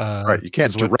 Oh, right. You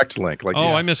can't direct link. Like,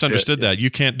 I misunderstood that.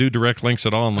 You can't do direct links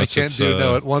at all unless I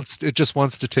can't it just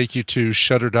wants to take you to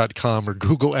Shutter.com or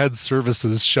Google Ad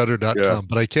Services Shutter.com, Yeah.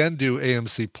 but I can do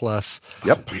AMC Plus.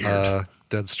 Yep.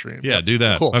 Deadstream. Yeah, do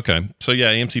that. Cool. Okay. So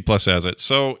yeah, AMC Plus has it.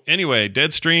 So anyway,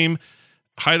 Deadstream,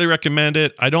 highly recommend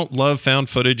it. I don't love found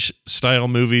footage style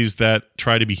movies that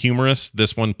try to be humorous.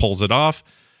 This one pulls it off.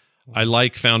 I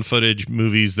like found footage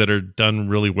movies that are done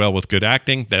really well with good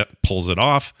acting. That pulls it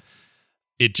off.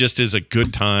 It just is a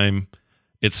good time.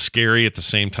 It's scary at the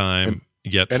same time,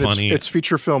 yet funny. It's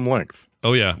feature film length.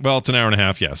 Oh yeah. Well, it's an hour and a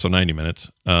half. Yeah. So 90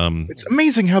 minutes. It's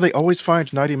amazing how they always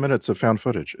find 90 minutes of found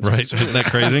footage. It's right. Isn't that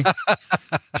crazy?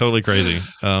 Totally crazy.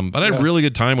 But I had a really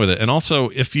good time with it. And also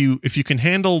if you can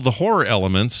handle the horror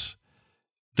elements,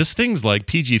 this thing's like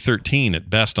PG-13 at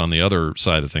best on the other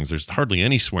side of things. There's hardly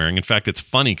any swearing. In fact, it's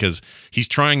funny because he's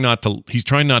trying not to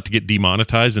get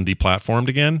demonetized and deplatformed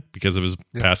again because of his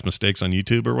past mistakes on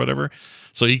YouTube or whatever.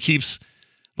 So he keeps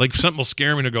like something will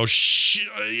scare me to go shh,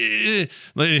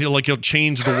 like he'll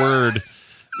change the word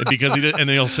because he did, and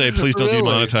then he'll say, "Please don't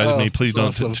demonetize me. Please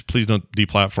don't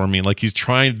deplatform me." Like he's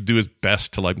trying to do his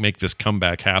best to like make this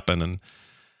comeback happen, and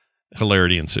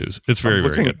hilarity ensues. It's very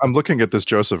good. I'm looking at this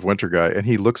Joseph Winter guy, and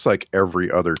he looks like every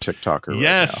other TikToker.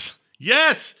 Yes,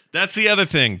 yes, that's the other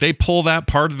thing. They pull that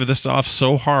part of this off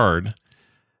so hard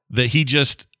that he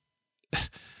just.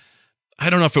 I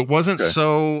don't know if it wasn't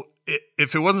so.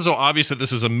 If it wasn't so obvious that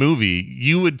this is a movie,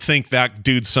 you would think that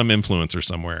dude's some influencer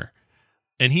somewhere.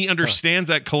 And he understands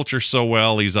that culture so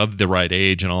well. He's of the right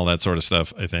age and all that sort of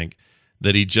stuff, I think,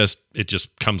 that it just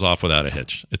comes off without a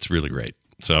hitch. It's really great.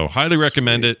 So highly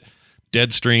recommend it.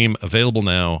 Deadstream, available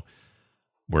now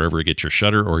wherever you get your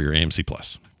Shudder or your AMC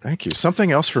Plus. Thank you.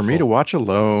 Something else for me to watch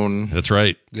alone. That's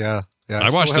right. Yeah. I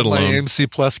watched it alone. My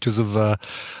AMC Plus because of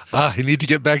I need to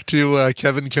get back to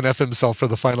Kevin Can F himself for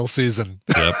the final season.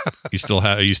 Yep. Are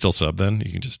you still subbed then?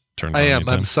 You can just turn it on. I am.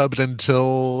 Anytime. I'm subbed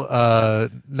until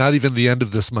not even the end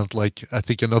of this month, like I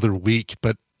think another week,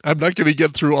 but I'm not going to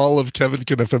get through all of Kevin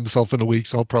Can F himself in a week,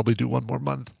 so I'll probably do one more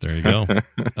month. There you go.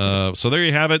 So there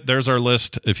you have it. There's our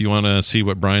list. If you want to see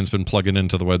what Brian's been plugging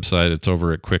into the website, it's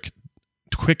over at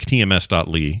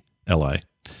quicktms.li.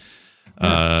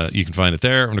 You can find it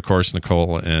there. And of course,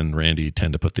 Nicole and Randy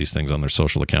tend to put these things on their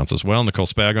social accounts as well. Nicole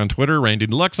Spag on Twitter, Randy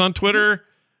Deluxe on Twitter.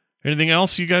 Anything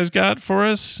else you guys got for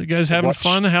us? You guys having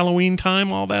fun? Halloween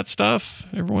time, all that stuff?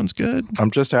 Everyone's good?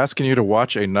 I'm just asking you to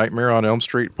watch A Nightmare on Elm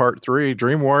Street Part 3,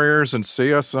 Dream Warriors, and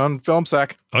see us on Film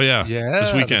Sack. Oh, yeah. Yeah.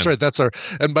 This weekend. That's right.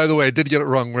 And by the way, I did get it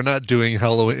wrong. We're not doing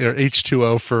Halloween or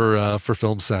H2O for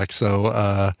Film Sack.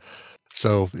 So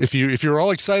if you're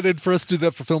all excited for us to do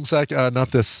that for Film Sack,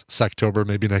 not this Sacktober,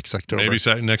 maybe next October.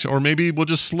 Or maybe we'll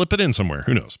just slip it in somewhere.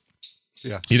 Who knows?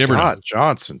 Yeah. You never know. Scott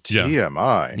Johnson,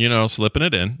 TMI. Yeah. Slipping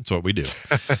it in. That's what we do.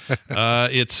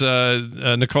 It's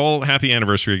Nicole, happy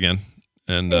anniversary again.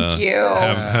 And Thank you.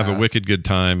 Have a wicked good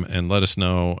time, and let us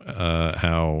know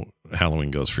how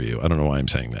Halloween goes for you. I don't know why I'm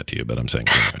saying that to you, but I'm saying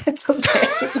it anyway. It's okay.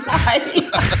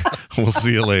 We'll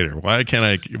see you later. Why can't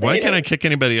I kick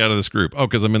anybody out of this group? Oh,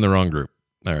 because I'm in the wrong group.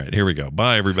 All right, here we go.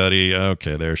 Bye, everybody.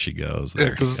 Okay, there she goes.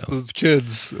 Because those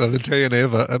kids,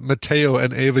 Mateo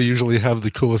and Ava usually have the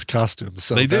coolest costumes.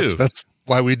 So they do. That's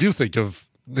why we do think of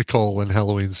Nicole and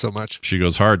Halloween so much. She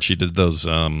goes hard. She did those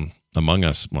Among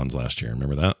Us ones last year.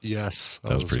 Remember that? Yes.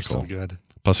 That was pretty cool. So good.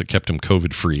 Plus, it kept him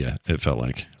COVID-free, it felt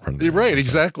like. You're right,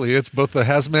 exactly. It's both a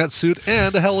hazmat suit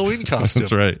and a Halloween costume.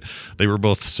 That's right. They were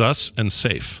both sus and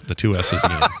safe. The two S's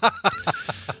needed.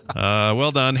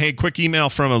 Well done. Hey, quick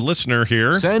email from a listener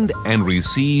here. Send and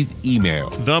receive email.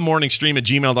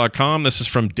 themorningstream@gmail.com. This is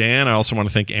from Dan. I also want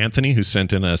to thank Anthony, who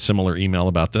sent in a similar email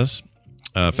about this.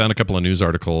 Found a couple of news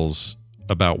articles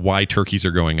about why turkeys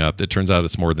are going up. It turns out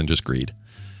it's more than just greed.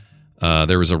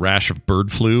 There was a rash of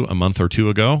bird flu a month or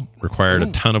two ago, required a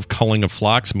ton of culling of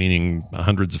flocks, meaning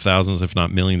hundreds of thousands, if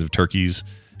not millions of turkeys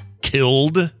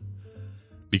killed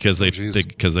because they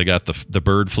got the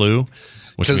bird flu.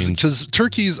 Because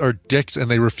turkeys are dicks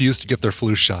and they refuse to get their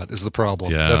flu shot is the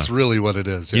problem. Yeah. That's really what it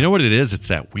is. Yeah. You know what it is? It's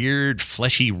that weird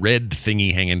fleshy red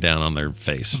thingy hanging down on their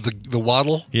face. The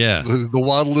waddle? Yeah. The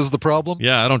waddle is the problem?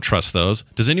 Yeah, I don't trust those.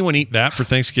 Does anyone eat that for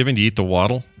Thanksgiving? Do you eat the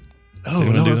waddle? Oh,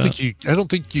 no, I don't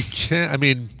think you can. I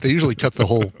mean, they usually cut the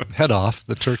whole head off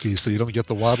the turkey, so you don't get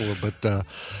the waddle. But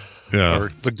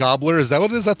or the gobbler, is that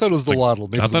what it is? I thought it was the waddle.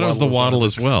 Maybe I thought it was the waddle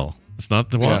as well. It's not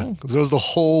the waddle. Because there was a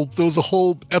whole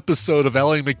episode of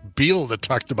Ally McBeal that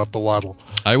talked about the waddle.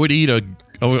 I would eat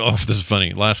this is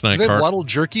funny. Last night, do they have waddle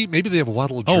jerky? Maybe they have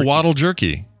waddle jerky. Oh, waddle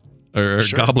jerky, or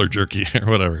gobbler jerky, or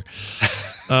whatever.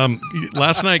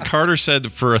 Last night, Carter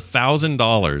said for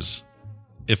 $1,000,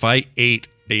 if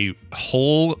a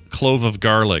whole clove of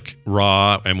garlic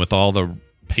raw and with all the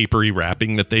papery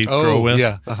wrapping that they grow with.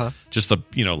 Yeah. Just the,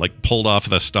 like pulled off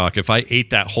the stalk. If I ate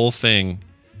that whole thing,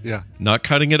 not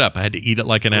cutting it up, I had to eat it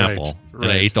like an apple. Right.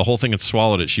 And I ate the whole thing and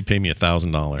swallowed it. She paid me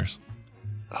 $1,000.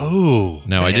 Oh.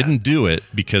 Now, I didn't do it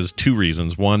because 2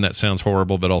 reasons. 1, that sounds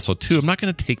horrible, but also 2, I'm not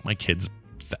going to take my kids'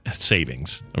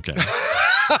 savings. Okay.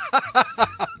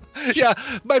 Yeah,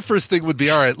 my first thing would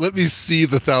be, all right, let me see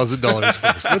the $1,000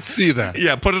 first. Let's see that.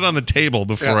 Yeah, put it on the table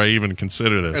before I even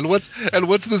consider this. And what's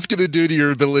this going to do to your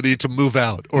ability to move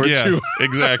out or to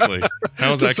exactly?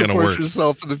 How is that going to work? Support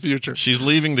yourself in the future. She's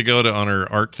leaving to go on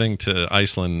her art thing to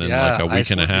Iceland in like a week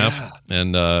and a half,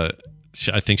 and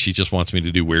I think she just wants me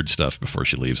to do weird stuff before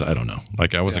she leaves. I don't know.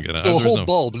 Like I wasn't gonna. So a whole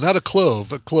bulb, not a clove.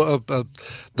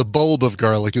 The bulb of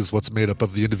garlic is what's made up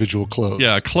of the individual cloves.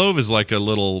 Yeah, a clove is like a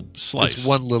little slice. It's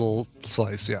one little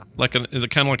slice. Yeah, like kind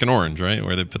of like an orange, right?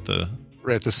 Where they put the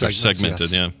segmented.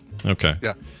 Yes. Yeah. Okay.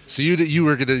 Yeah. So you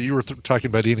were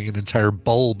talking about eating an entire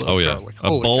bulb of garlic. A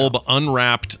bulb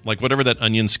unwrapped, like whatever that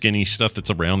onion skinny stuff that's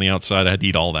around the outside. I had to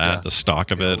eat all that, the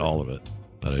stalk of it, all of it,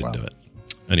 but I didn't do it.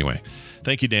 Anyway.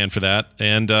 Thank you, Dan, for that.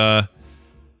 And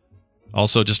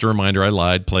also, just a reminder, I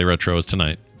lied. Play Retro is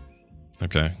tonight.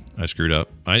 Okay. I screwed up.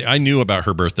 I knew about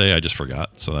her birthday. I just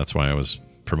forgot. So that's why I was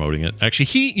promoting it. Actually,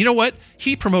 you know what?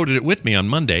 He promoted it with me on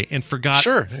Monday and forgot.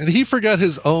 Sure. And he forgot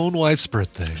his own wife's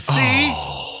birthday.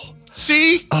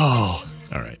 See? Oh.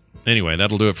 All right. Anyway,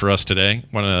 that'll do it for us today.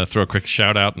 Want to throw a quick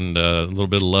shout out and a little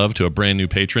bit of love to a brand new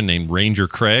patron named Ranger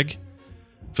Craig.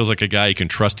 Feels like a guy you can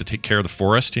trust to take care of the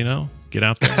forest, Get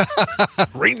out there.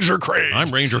 Ranger Craig.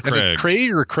 I'm Ranger Craig.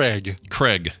 Craig or Craig?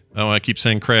 Craig. Oh, I keep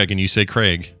saying Craig, and you say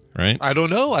Craig, right? I don't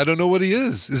know. I don't know what he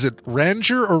is. Is it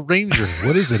Ranger or Ranger?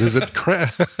 What is it? Is it Craig?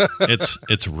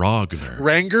 It's Ragnar.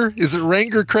 Ranger? Is it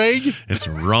Ranger Craig? It's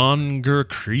Ranger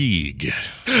Krieg.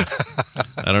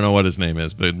 I don't know what his name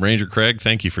is, but Ranger Craig,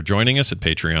 thank you for joining us at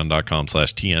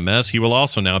patreon.com/TMS. He will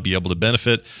also now be able to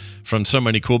benefit from so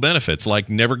many cool benefits, like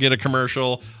never get a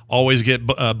commercial, always get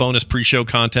bonus pre-show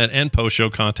content and post-show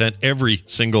content every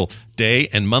single day,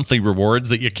 and monthly rewards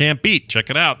that you can't beat.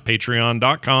 Check it out,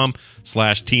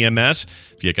 patreon.com/TMS.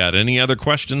 If you got any other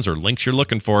questions or links you're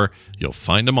looking for, you'll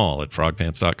find them all at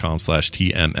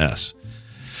frogpants.com/TMS.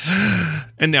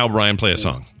 And now, Brian, play a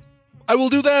song. I will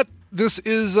do that. This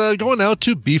is going out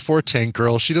to B4 Tank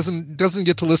Girl. She doesn't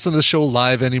get to listen to the show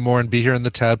live anymore and be here in the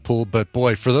tadpole. But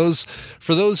boy, for those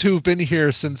who've been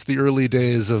here since the early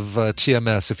days of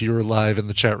TMS, if you were live in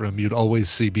the chat room, you'd always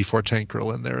see B4 Tank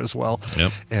Girl in there as well.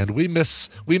 Yep. And we miss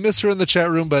her in the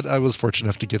chat room. But I was fortunate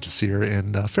enough to get to see her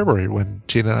in February when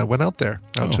Tina and I went out there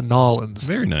to Nolans.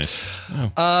 Very nice.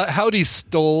 Oh. Howdy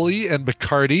Stoli and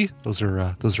Bacardi. Those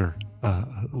are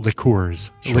liqueurs.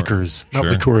 Liquors.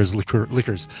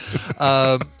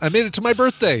 I made it to my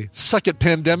birthday. Suck it,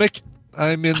 pandemic.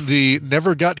 I'm in the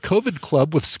Never Got COVID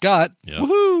Club with Scott. Yep.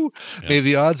 Woohoo! Yep. May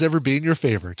the odds ever be in your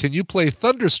favor. Can you play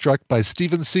Thunderstruck by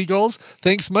Steven Seagulls?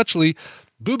 Thanks muchly.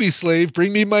 Booby Slave,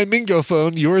 bring me my Mingo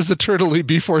phone. Yours eternally,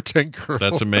 B4 Tank Girl.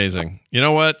 That's amazing. You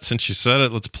know what? Since you said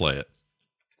it, let's play it.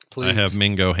 Please. I have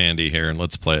Mingo handy here, and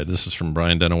let's play it. This is from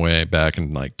Brian Dunaway back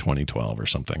in like 2012 or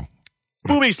something.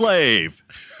 Booby Slave,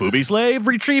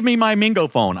 retrieve me my Mingo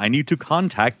phone. I need to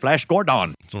contact Flash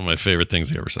Gordon. It's one of my favorite things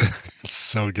he ever said. It's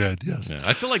so good, yes. Yeah,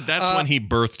 I feel like that's when he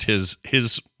birthed his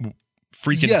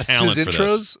freaking talent his for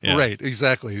intros. this. Yeah. Right,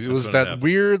 exactly. It was what that happened.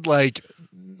 weird, like,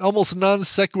 almost non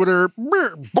sequitur,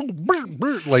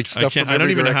 like stuff. I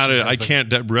don't even know how to. I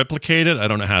can't replicate it. I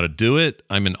don't know how to do it.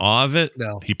 I'm in awe of it.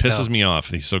 No, he pisses me off.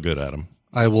 He's so good at him.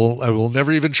 I will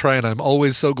never even try, and I'm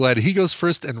always so glad he goes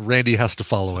first and Randy has to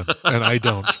follow him, and I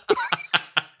don't.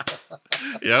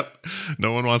 Yep.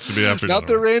 No one wants to be after Not Dunaway.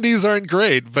 that Randy's aren't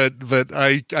great, but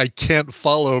I can't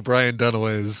follow Brian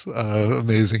Dunaway's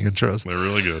amazing intros. They're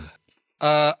really good.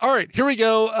 All right, here we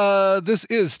go. This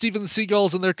is Steven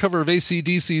Seagulls and their cover of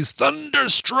AC/DC's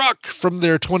Thunderstruck from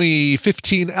their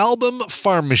 2015 album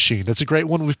Farm Machine. It's a great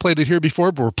one. We've played it here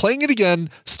before, but we're playing it again.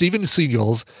 Steven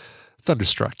Seagulls,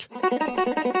 Thunderstruck.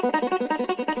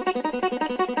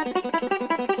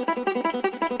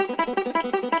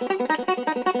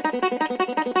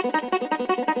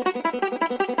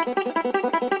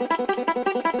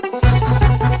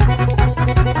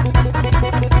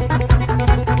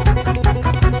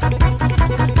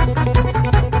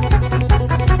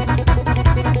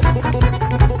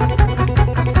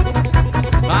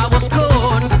 I was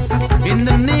caught in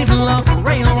the middle of a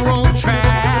railroad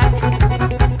track.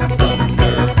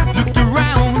 Looked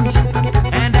around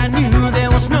and I knew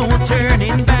there was no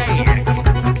turning back.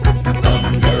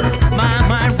 My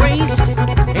mind raced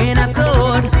and I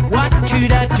thought, what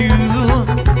could I do?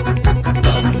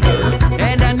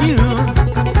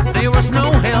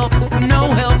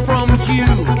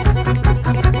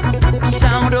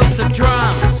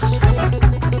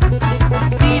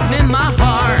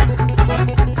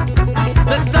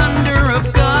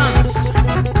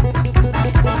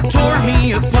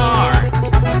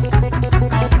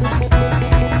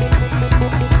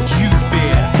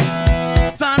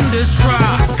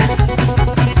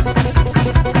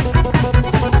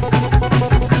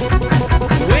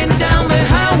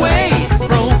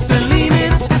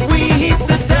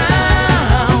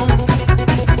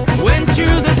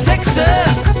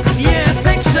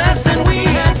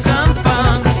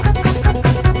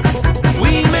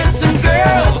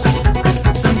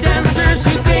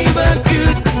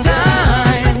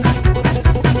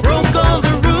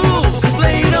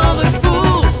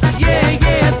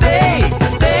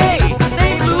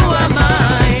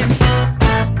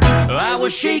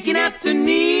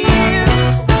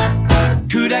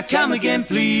 I come again,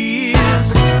 please?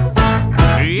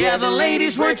 Yeah, the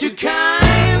ladies weren't too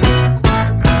kind.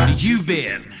 You've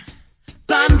been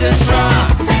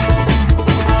thunderstruck.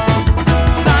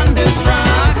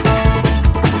 Thunderstruck.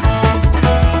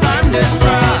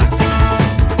 Thunderstruck.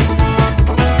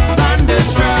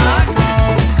 Thunderstruck.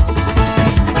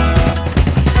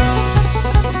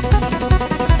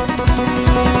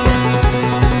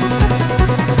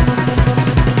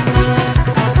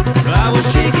 I was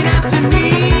shaking at the knees.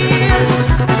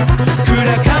 Could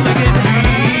I come again,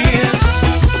 please?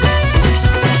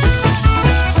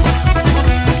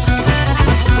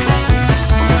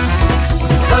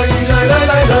 Lay, lay, lay,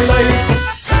 lay, lay, lay.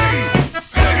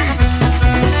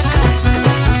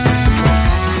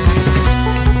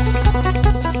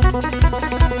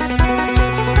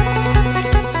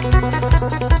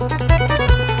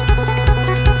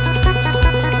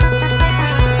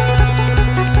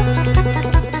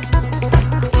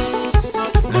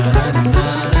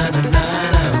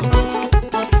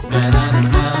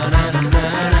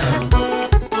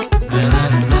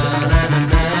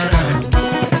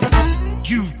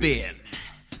 You've been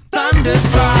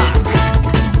thunderstruck.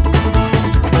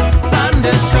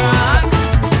 Thunderstruck.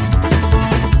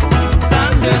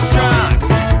 Thunderstruck.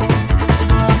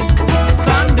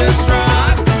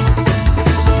 Thunderstruck.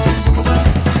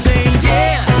 Say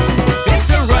yeah,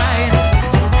 it's alright.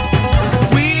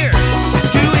 We're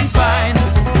doing fine.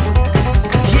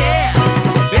 Yeah,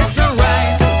 it's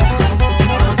alright.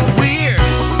 We're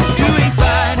doing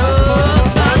fine. Oh,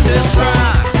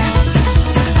 thunderstruck.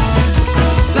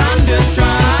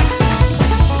 Thunderstruck.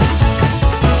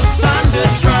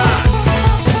 Thunderstruck.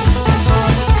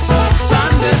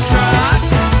 Thunderstruck.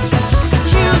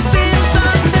 You've been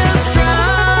thunderstruck.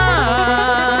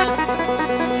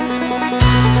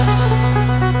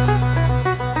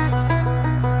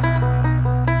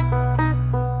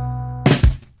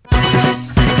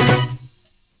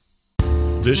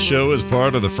 This show is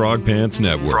part of the Frog Pants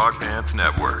Network. Frog Pants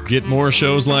Network. Get more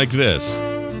shows like this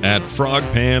at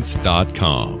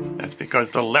frogpants.com. That's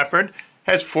because the leopard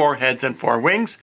has 4 heads and 4 wings,